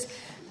because,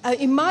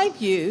 in my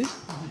view,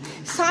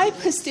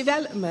 Cyprus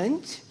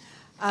development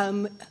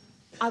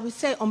I would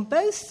say on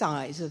both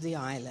sides of the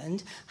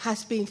island,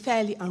 has been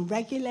fairly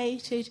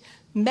unregulated,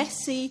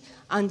 messy,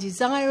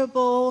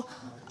 undesirable,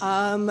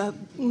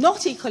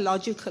 not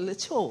ecological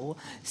at all.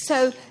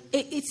 So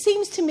it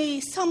seems to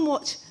me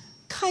somewhat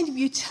kind of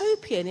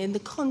utopian in the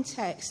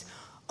context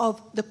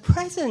of the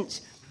present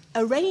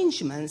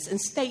arrangements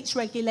and state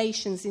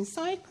regulations in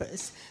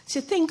Cyprus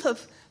to think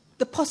of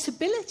the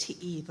possibility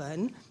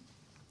even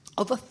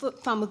of a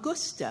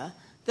Famagusta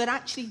that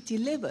actually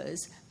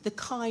delivers the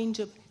kind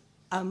of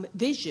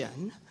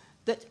vision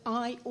that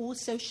I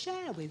also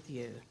share with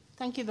you.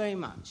 Thank you very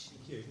much.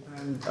 Thank you.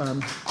 And,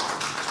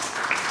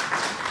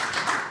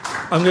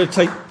 I'm going to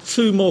take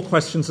two more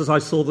questions as I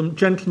saw them.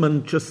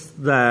 Gentleman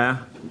just there.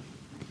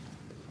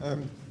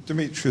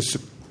 Demetrius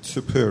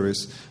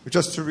Sapouris.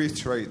 Just to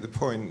reiterate the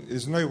point,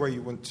 there's no way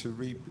you want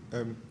to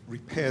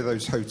repair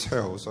those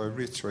hotels. I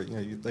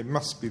reiterate, they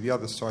must be the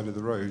other side of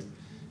the road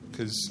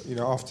because,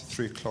 after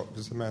 3 o'clock,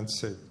 as the man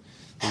said,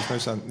 there's no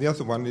sound. The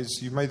other one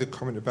is you made the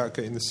comment about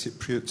getting the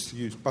Cypriots to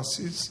use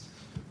buses.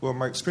 Well,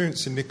 my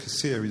experience in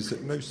Nicosia is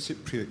that no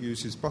Cypriot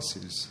uses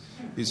buses.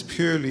 It's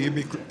purely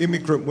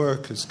immigrant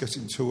workers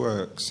getting to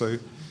work. So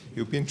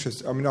you'll be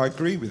interested. I mean, I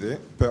agree with it,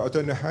 but I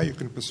don't know how you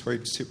can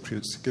persuade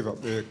Cypriots to give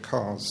up their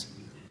cars.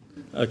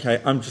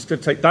 Okay, I'm just going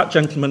to take that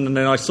gentleman, and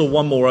then I saw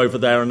one more over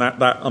there, and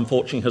that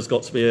unfortunately has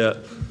got to be it.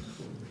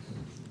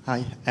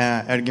 Hi,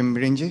 Ergin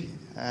Birinci.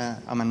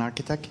 I'm an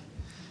architect.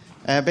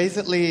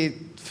 Basically,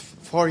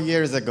 3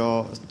 years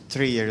ago,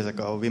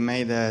 we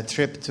made a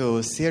trip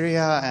to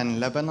Syria and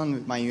Lebanon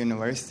with my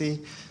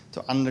university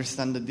to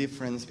understand the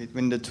difference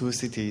between the two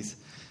cities.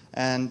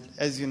 And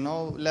as you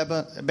know,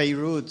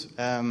 Beirut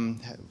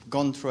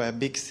gone through a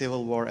big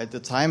civil war at the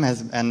time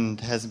and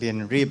has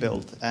been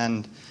rebuilt.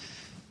 And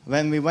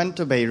when we went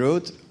to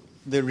Beirut,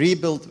 the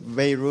rebuilt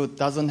Beirut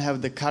doesn't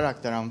have the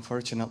character,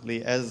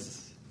 unfortunately,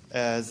 as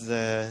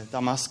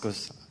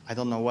Damascus. I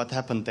don't know what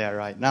happened there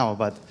right now,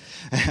 but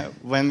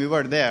when we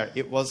were there,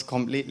 it was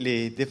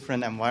completely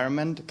different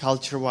environment.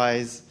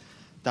 Culture-wise,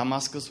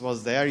 Damascus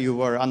was there. You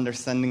were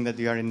understanding that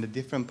you are in a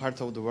different part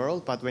of the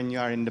world, but when you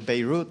are in the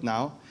Beirut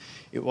now,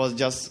 it was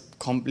just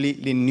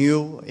completely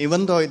new.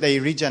 Even though they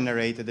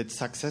regenerated it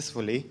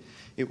successfully,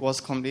 it was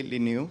completely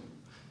new.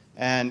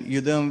 And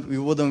you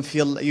would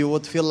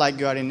feel like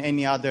you are in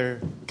any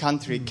other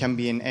country, can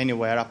be in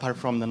anywhere apart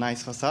from the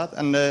nice facade.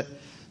 And the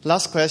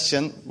last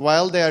question,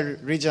 while they are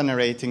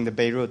regenerating the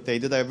Beirut, they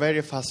did a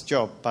very fast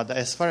job. But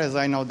as far as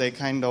I know, they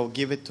kind of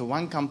give it to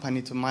one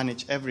company to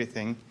manage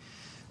everything,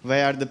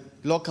 where the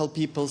local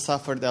people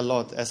suffered a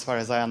lot, as far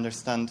as I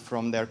understand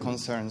from their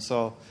concerns.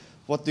 So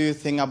what do you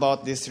think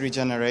about this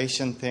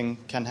regeneration thing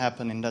can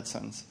happen in that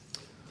sense?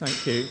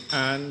 Thank you.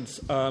 And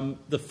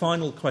the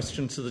final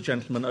question to the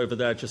gentleman over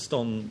there, just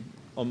on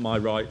my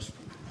right.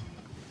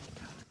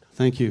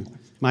 Thank you.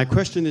 My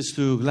question is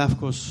to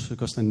Glafkos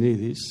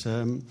Constantinides.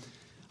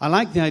 I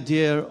like the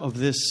idea of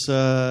this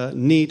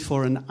need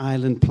for an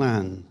island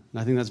plan.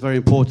 I think that's very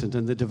important,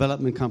 and the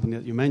development company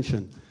that you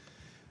mentioned.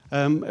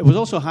 It was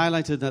also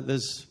highlighted that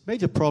there's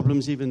major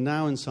problems even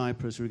now in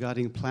Cyprus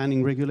regarding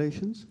planning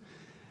regulations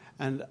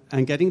and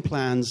getting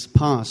plans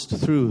passed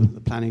through the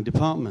planning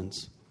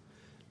departments.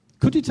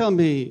 Could you tell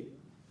me,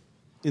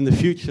 in the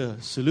future,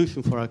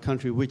 solution for our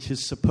country, which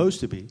is supposed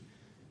to be,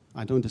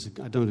 I don't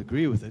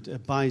agree with it, a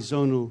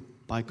bizonal,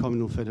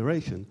 bicommunal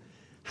federation,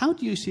 how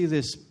do you see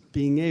this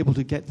being able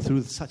to get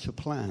through such a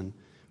plan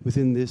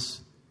within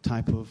this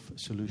type of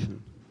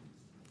solution?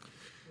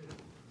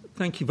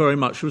 Thank you very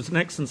much. It was an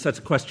excellent set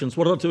of questions.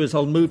 What I'll do is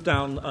I'll move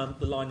down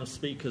the line of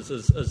speakers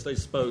as they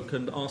spoke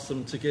and ask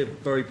them to give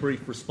very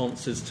brief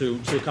responses to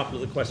a couple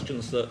of the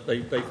questions that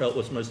they felt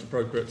was most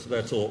appropriate to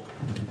their talk.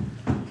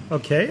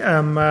 Okay.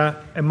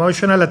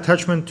 Emotional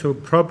attachment to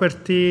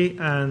property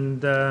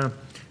and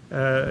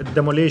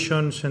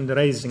demolitions and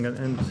razing,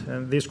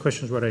 and these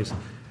questions were raised.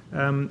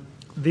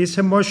 This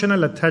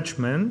emotional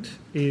attachment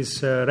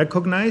is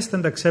recognized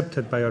and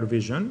accepted by our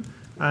vision.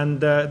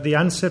 And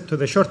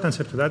the short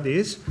answer to that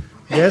is,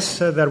 yes,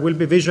 there will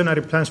be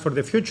visionary plans for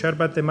the future,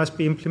 but they must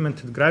be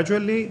implemented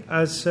gradually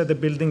as the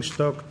building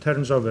stock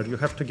turns over. You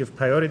have to give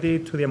priority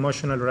to the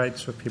emotional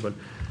rights of people.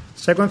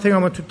 Second thing I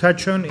want to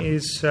touch on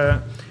is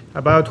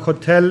about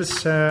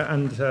hotels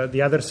and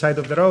the other side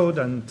of the road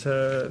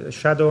and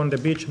shadow on the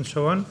beach and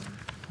so on.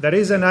 There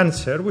is an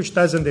answer which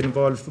doesn't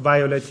involve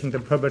violating the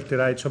property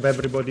rights of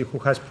everybody who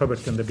has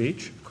property on the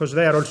beach, because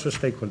they are also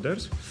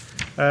stakeholders.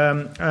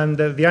 And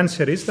the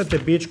answer is that the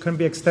beach can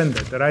be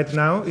extended. Right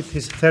now, it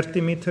is 30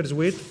 meters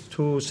width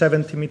to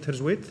 70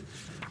 meters width.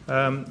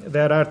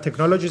 There are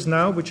technologies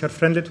now which are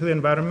friendly to the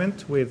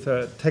environment with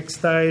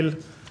textile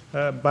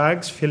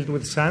bags filled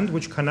with sand,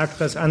 which can act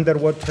as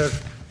underwater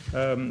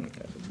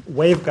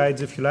wave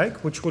guides, if you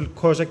like, which will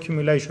cause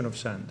accumulation of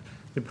sand.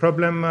 The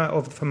problem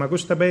of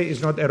Famagusta Bay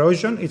is not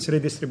erosion, it's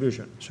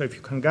redistribution. So if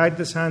you can guide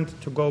the sand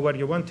to go where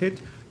you want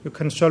it, you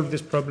can solve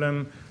this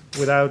problem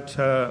without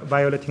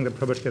violating the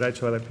property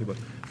rights of other people.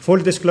 Full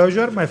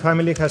disclosure, my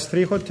family has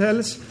 3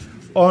 hotels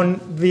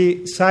on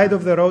the side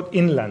of the road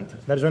inland.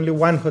 There's only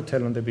one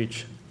hotel on the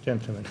beach,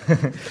 gentlemen.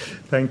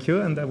 Thank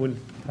you, and I will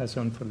pass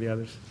on for the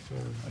others.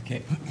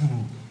 Okay.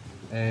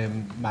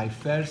 My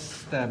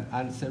first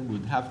answer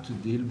would have to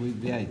deal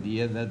with the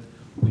idea that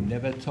we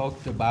never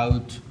talked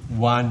about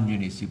one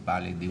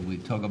municipality. We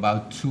talk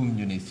about two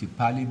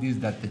municipalities,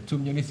 that the two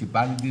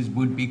municipalities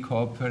would be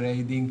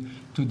cooperating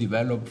to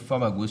develop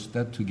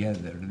Famagusta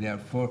together.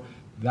 Therefore,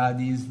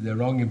 that is the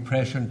wrong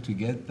impression to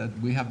get, that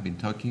we have been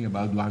talking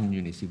about one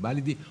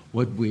municipality.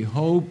 What we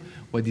hope,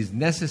 what is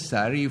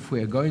necessary if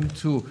we are going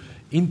to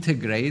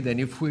integrate and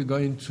if we're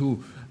going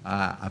to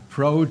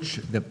approach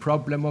the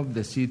problem of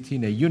the city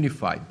in a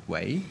unified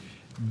way,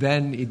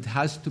 then it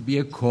has to be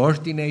a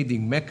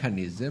coordinating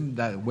mechanism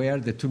that where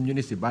the two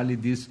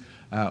municipalities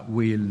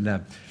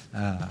will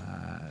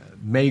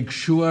make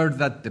sure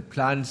that the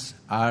plans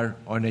are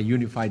on a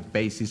unified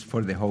basis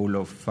for the whole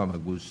of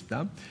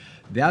Famagusta.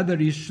 The other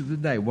issue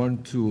that I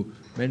want to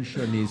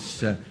mention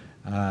is,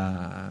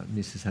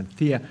 Mrs.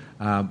 Anthea,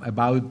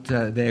 about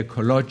the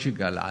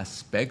ecological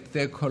aspect.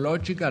 The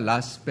ecological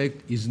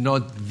aspect is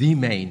not the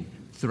main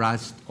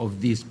thrust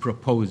of these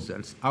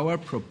proposals. Our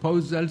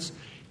proposals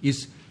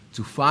is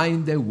to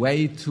find a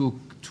way to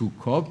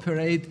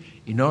cooperate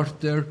in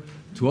order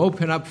to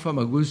open up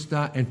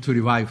Famagusta and to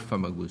revive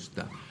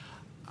Famagusta.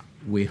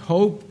 We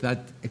hope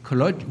that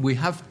we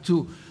have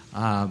to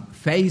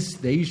face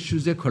the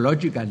issues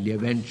ecologically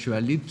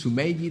eventually to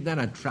make it an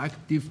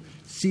attractive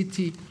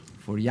city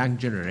for young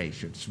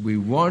generations. We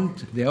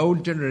want the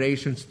old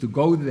generations to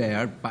go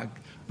there,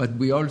 but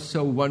we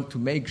also want to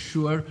make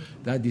sure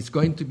that it's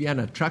going to be an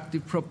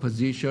attractive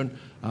proposition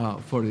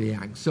for the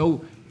young.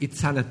 So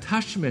it's an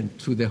attachment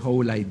to the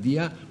whole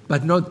idea,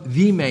 but not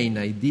the main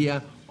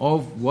idea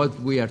of what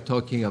we are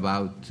talking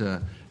about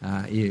for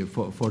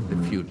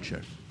the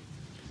future.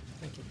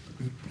 Thank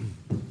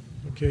you.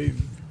 Okay,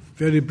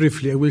 very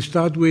briefly, I will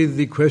start with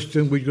the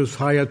question which was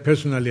fired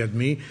personally at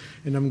me,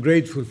 and I'm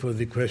grateful for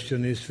the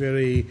question. It's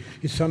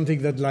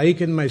something that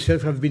Layik and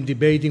myself have been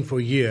debating for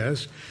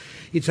years.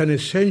 It's an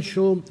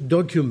essential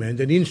document,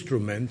 an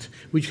instrument,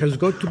 which has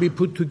got to be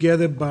put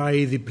together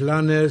by the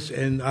planners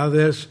and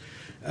others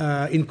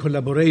in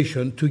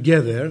collaboration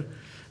together.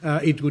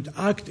 It would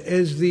act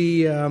as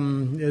the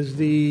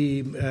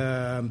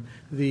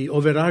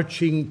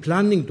overarching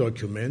planning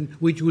document,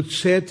 which would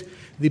set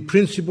the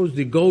principles,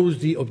 the goals,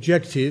 the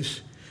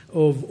objectives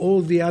of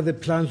all the other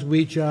plans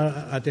which are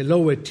at a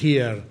lower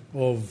tier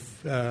of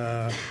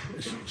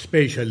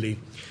spatially.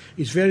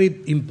 It's very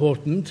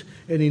important,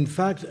 and in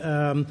fact,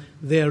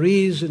 there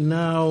is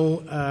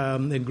now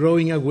a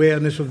growing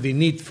awareness of the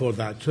need for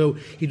that. So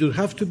it will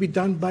have to be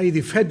done by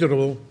the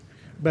federal,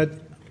 but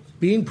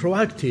being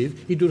proactive,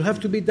 it will have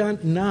to be done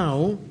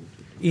now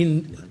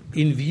in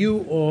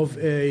view of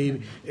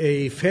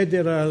a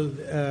federal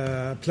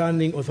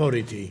planning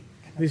authority.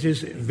 This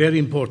is very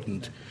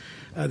important.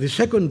 The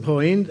second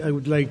point I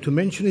would like to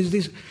mention is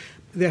this.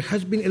 There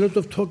has been a lot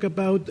of talk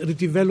about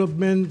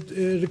redevelopment,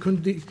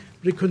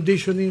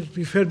 reconditioning,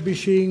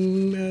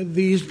 refurbishing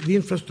the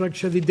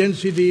infrastructure, the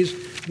densities,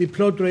 the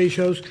plot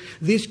ratios.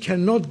 This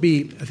cannot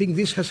be. I think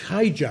this has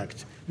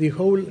hijacked the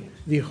whole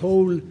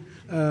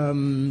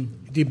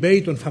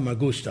debate on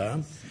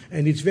Famagusta,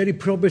 and it's very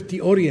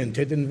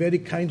property-oriented and very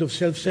kind of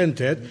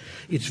self-centered.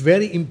 It's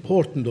very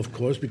important, of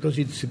course, because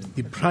it's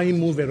the prime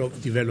mover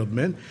of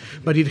development,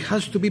 but it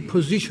has to be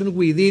positioned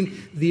within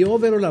the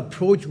overall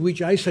approach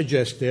which I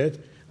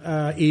suggested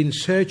in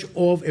search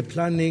of a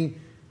planning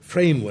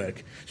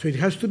framework. So it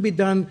has to be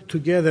done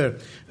together,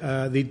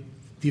 the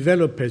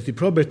developers, the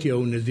property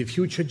owners, the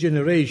future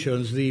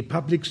generations, the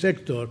public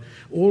sector,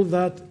 all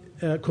that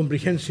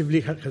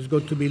comprehensively has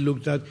got to be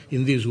looked at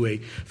in this way.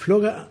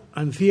 Flora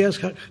Antheas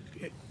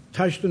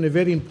touched on a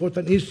very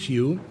important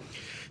issue.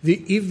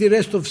 If the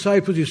rest of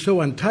Cyprus is so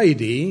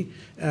untidy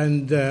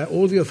and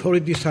all the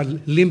authorities are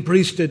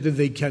limp-wristed that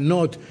they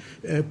cannot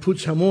put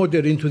some order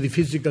into the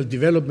physical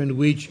development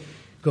which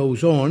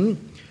goes on,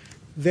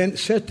 then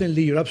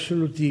certainly you're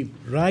absolutely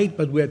right,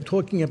 but we're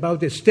talking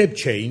about a step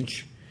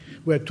change.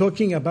 We're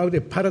talking about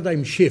a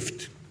paradigm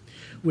shift.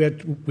 We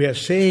are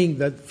saying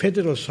that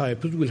federal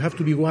Cyprus will have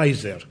to be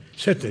wiser,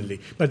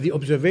 certainly, but the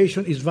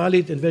observation is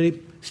valid and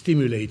very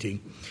stimulating.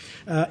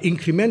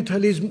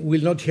 Incrementalism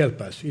will not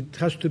help us. It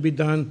has to be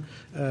done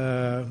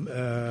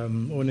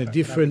on a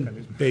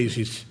different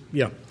basis.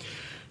 Yeah.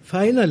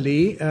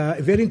 Finally, a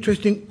very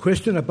interesting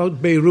question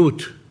about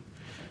Beirut.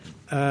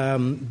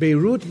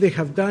 Beirut, they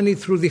have done it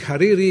through the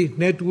Hariri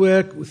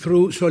network,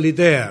 through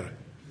Solidaire.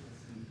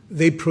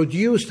 They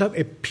produced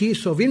a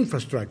piece of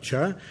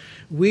infrastructure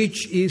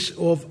which is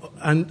of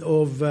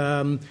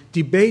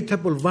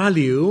debatable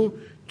value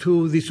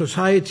to the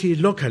society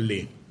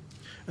locally.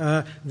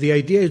 The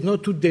idea is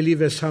not to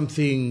deliver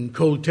something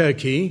cold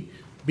turkey,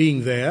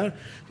 being there.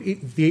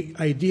 The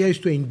idea is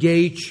to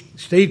engage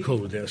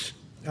stakeholders.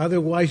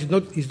 Otherwise,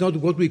 it's not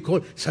what we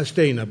call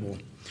sustainable.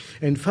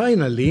 And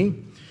finally,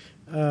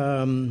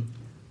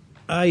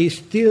 I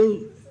still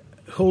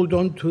hold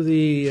on to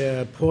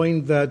the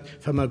point that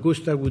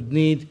Famagusta would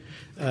need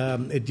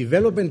a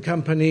development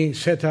company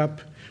set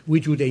up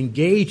which would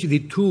engage the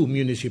two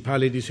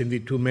municipalities and the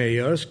two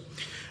mayors.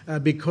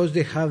 because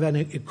they have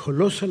a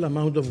colossal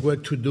amount of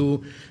work to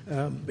do,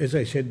 as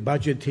I said,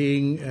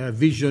 budgeting,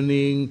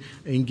 visioning,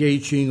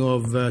 engaging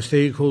of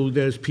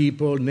stakeholders,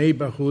 people,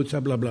 neighborhoods,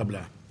 blah, blah,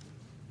 blah.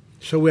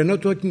 So we're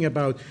not talking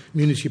about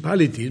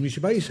municipalities.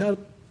 Municipalities are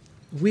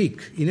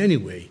weak in any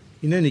way,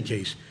 in any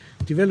case.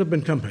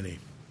 Development company.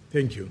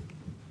 Thank you.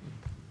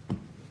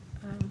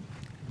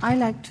 I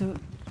like to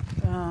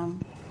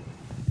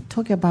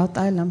talk about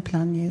island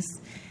plan, yes.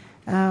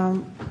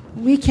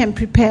 We can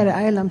prepare an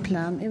island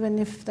plan even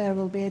if there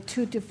will be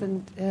two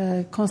different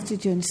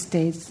constituent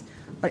states,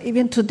 or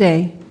even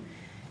today.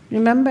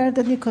 Remember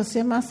the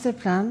Nicosia Master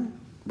Plan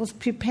was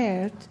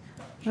prepared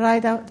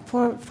right out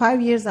for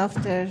 5 years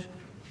after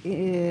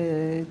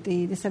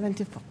the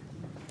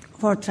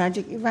 74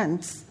 tragic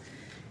events.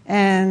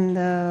 And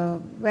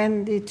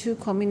when the two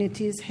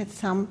communities had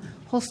some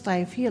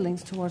hostile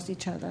feelings towards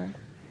each other.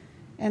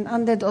 And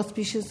under the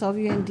auspices of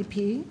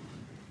UNDP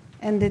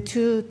and the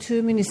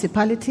two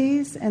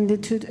municipalities and the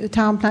two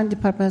town plan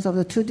departments of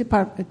the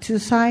two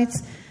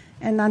sides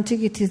and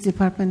Antiquities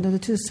department of the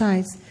two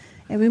sides.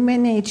 And we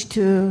managed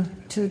to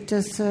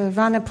just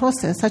run a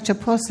process, such a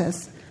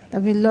process,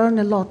 that we learn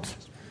a lot.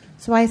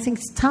 So I think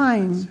it's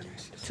time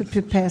to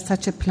prepare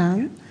such a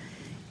plan,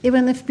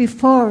 even if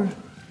before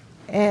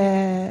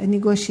a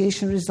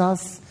negotiation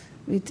results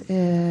with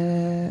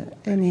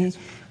any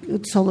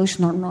good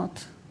solution or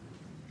not.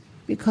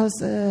 Because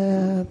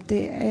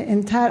the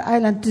entire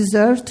island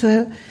deserves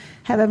to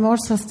have a more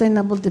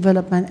sustainable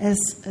development, as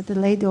the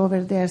lady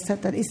over there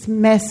said, that it's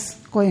mess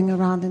going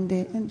around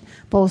in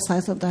both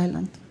sides of the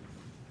island.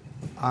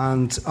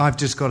 And I've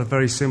just got a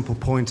very simple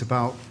point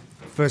about,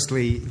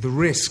 firstly, the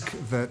risk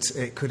that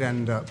it could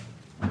end up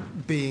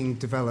being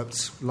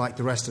developed like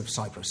the rest of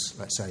Cyprus,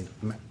 let's say.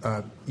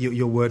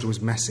 Your word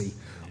was messy.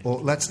 Or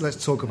let's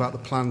talk about the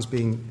plans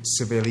being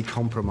severely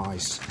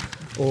compromised.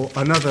 Or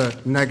another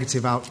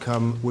negative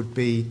outcome would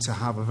be to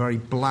have a very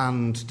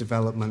bland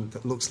development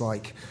that looks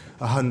like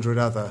 100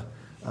 other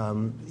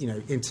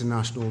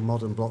international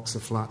modern blocks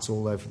of flats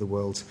all over the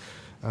world.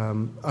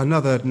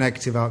 Another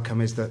negative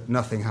outcome is that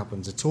nothing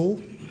happens at all.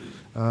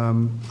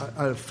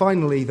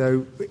 Finally,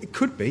 though, it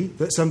could be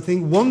that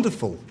something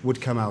wonderful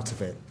would come out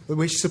of it,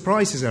 which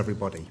surprises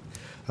everybody,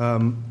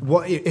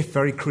 if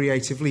very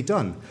creatively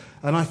done.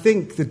 And I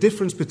think the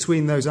difference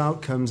between those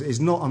outcomes is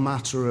not a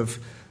matter of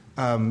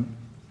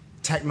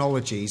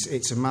technologies,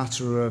 it's a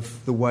matter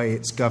of the way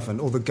it's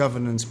governed, or the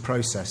governance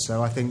process.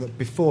 So I think that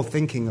before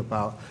thinking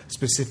about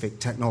specific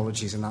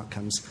technologies and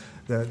outcomes,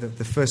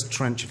 the first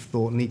trench of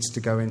thought needs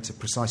to go into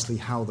precisely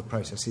how the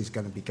process is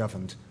going to be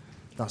governed.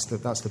 That's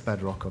the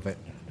bedrock of it.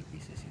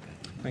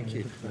 Thank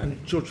you.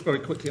 And George, very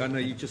quickly, I know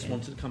you just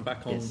wanted to come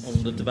back on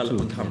the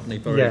development company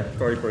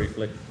very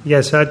briefly.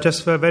 Yes,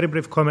 just a very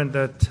brief comment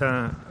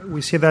that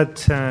we see that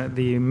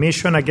the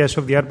mission, I guess,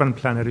 of the urban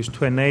planner is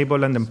to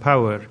enable and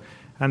empower,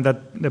 and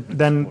that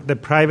then the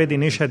private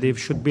initiative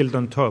should build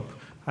on top,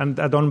 and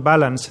that on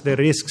balance, the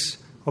risks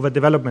of a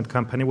development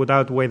company would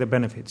outweigh the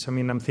benefits. I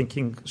mean, I'm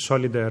thinking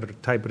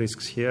Solidar-type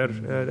risks here,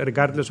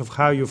 regardless of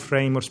how you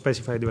frame or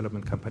specify a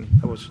development company.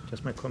 That was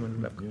just my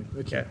comment.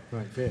 Okay. Yeah.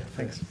 Right, fair.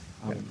 Thanks.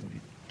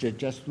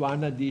 Just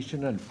one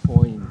additional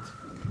point.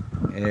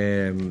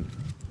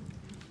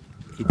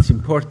 It's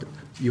important.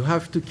 You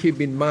have to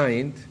keep in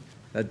mind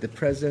that the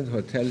present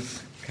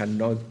hotels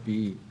cannot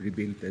be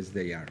rebuilt as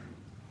they are.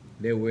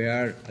 They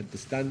were at the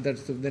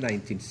standards of the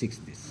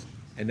 1960s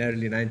and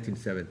early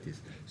 1970s.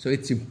 So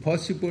it's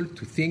impossible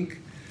to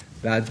think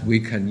that we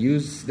can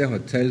use the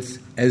hotels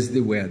as they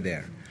were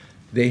there.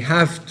 They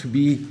have to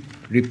be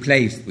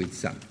replaced with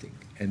something.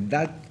 And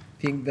that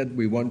thing that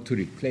we want to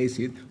replace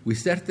it, we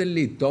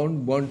certainly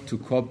don't want to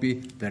copy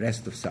the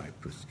rest of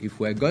Cyprus. If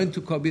we're going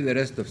to copy the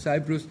rest of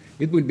Cyprus,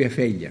 it will be a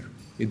failure.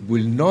 It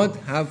will not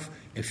have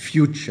a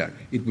future.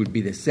 It will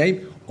be the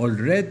same.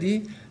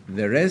 Already,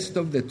 the rest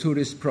of the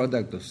tourist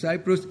product of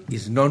Cyprus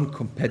is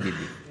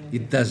non-competitive.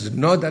 It does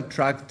not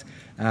attract.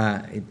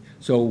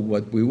 So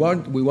what we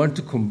want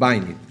to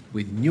combine it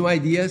with new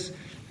ideas,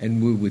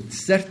 and we would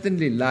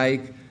certainly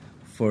like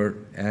for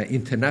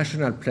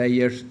international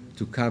players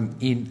to come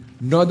in,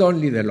 not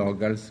only the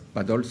locals,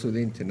 but also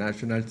the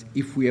internationals,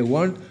 if we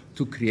want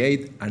to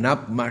create an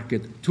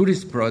upmarket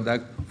tourist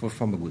product for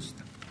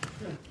Famagusta.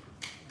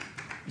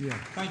 Yeah.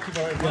 Thank you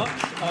very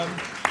much.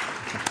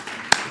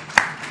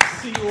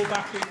 See you all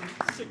back in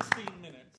 16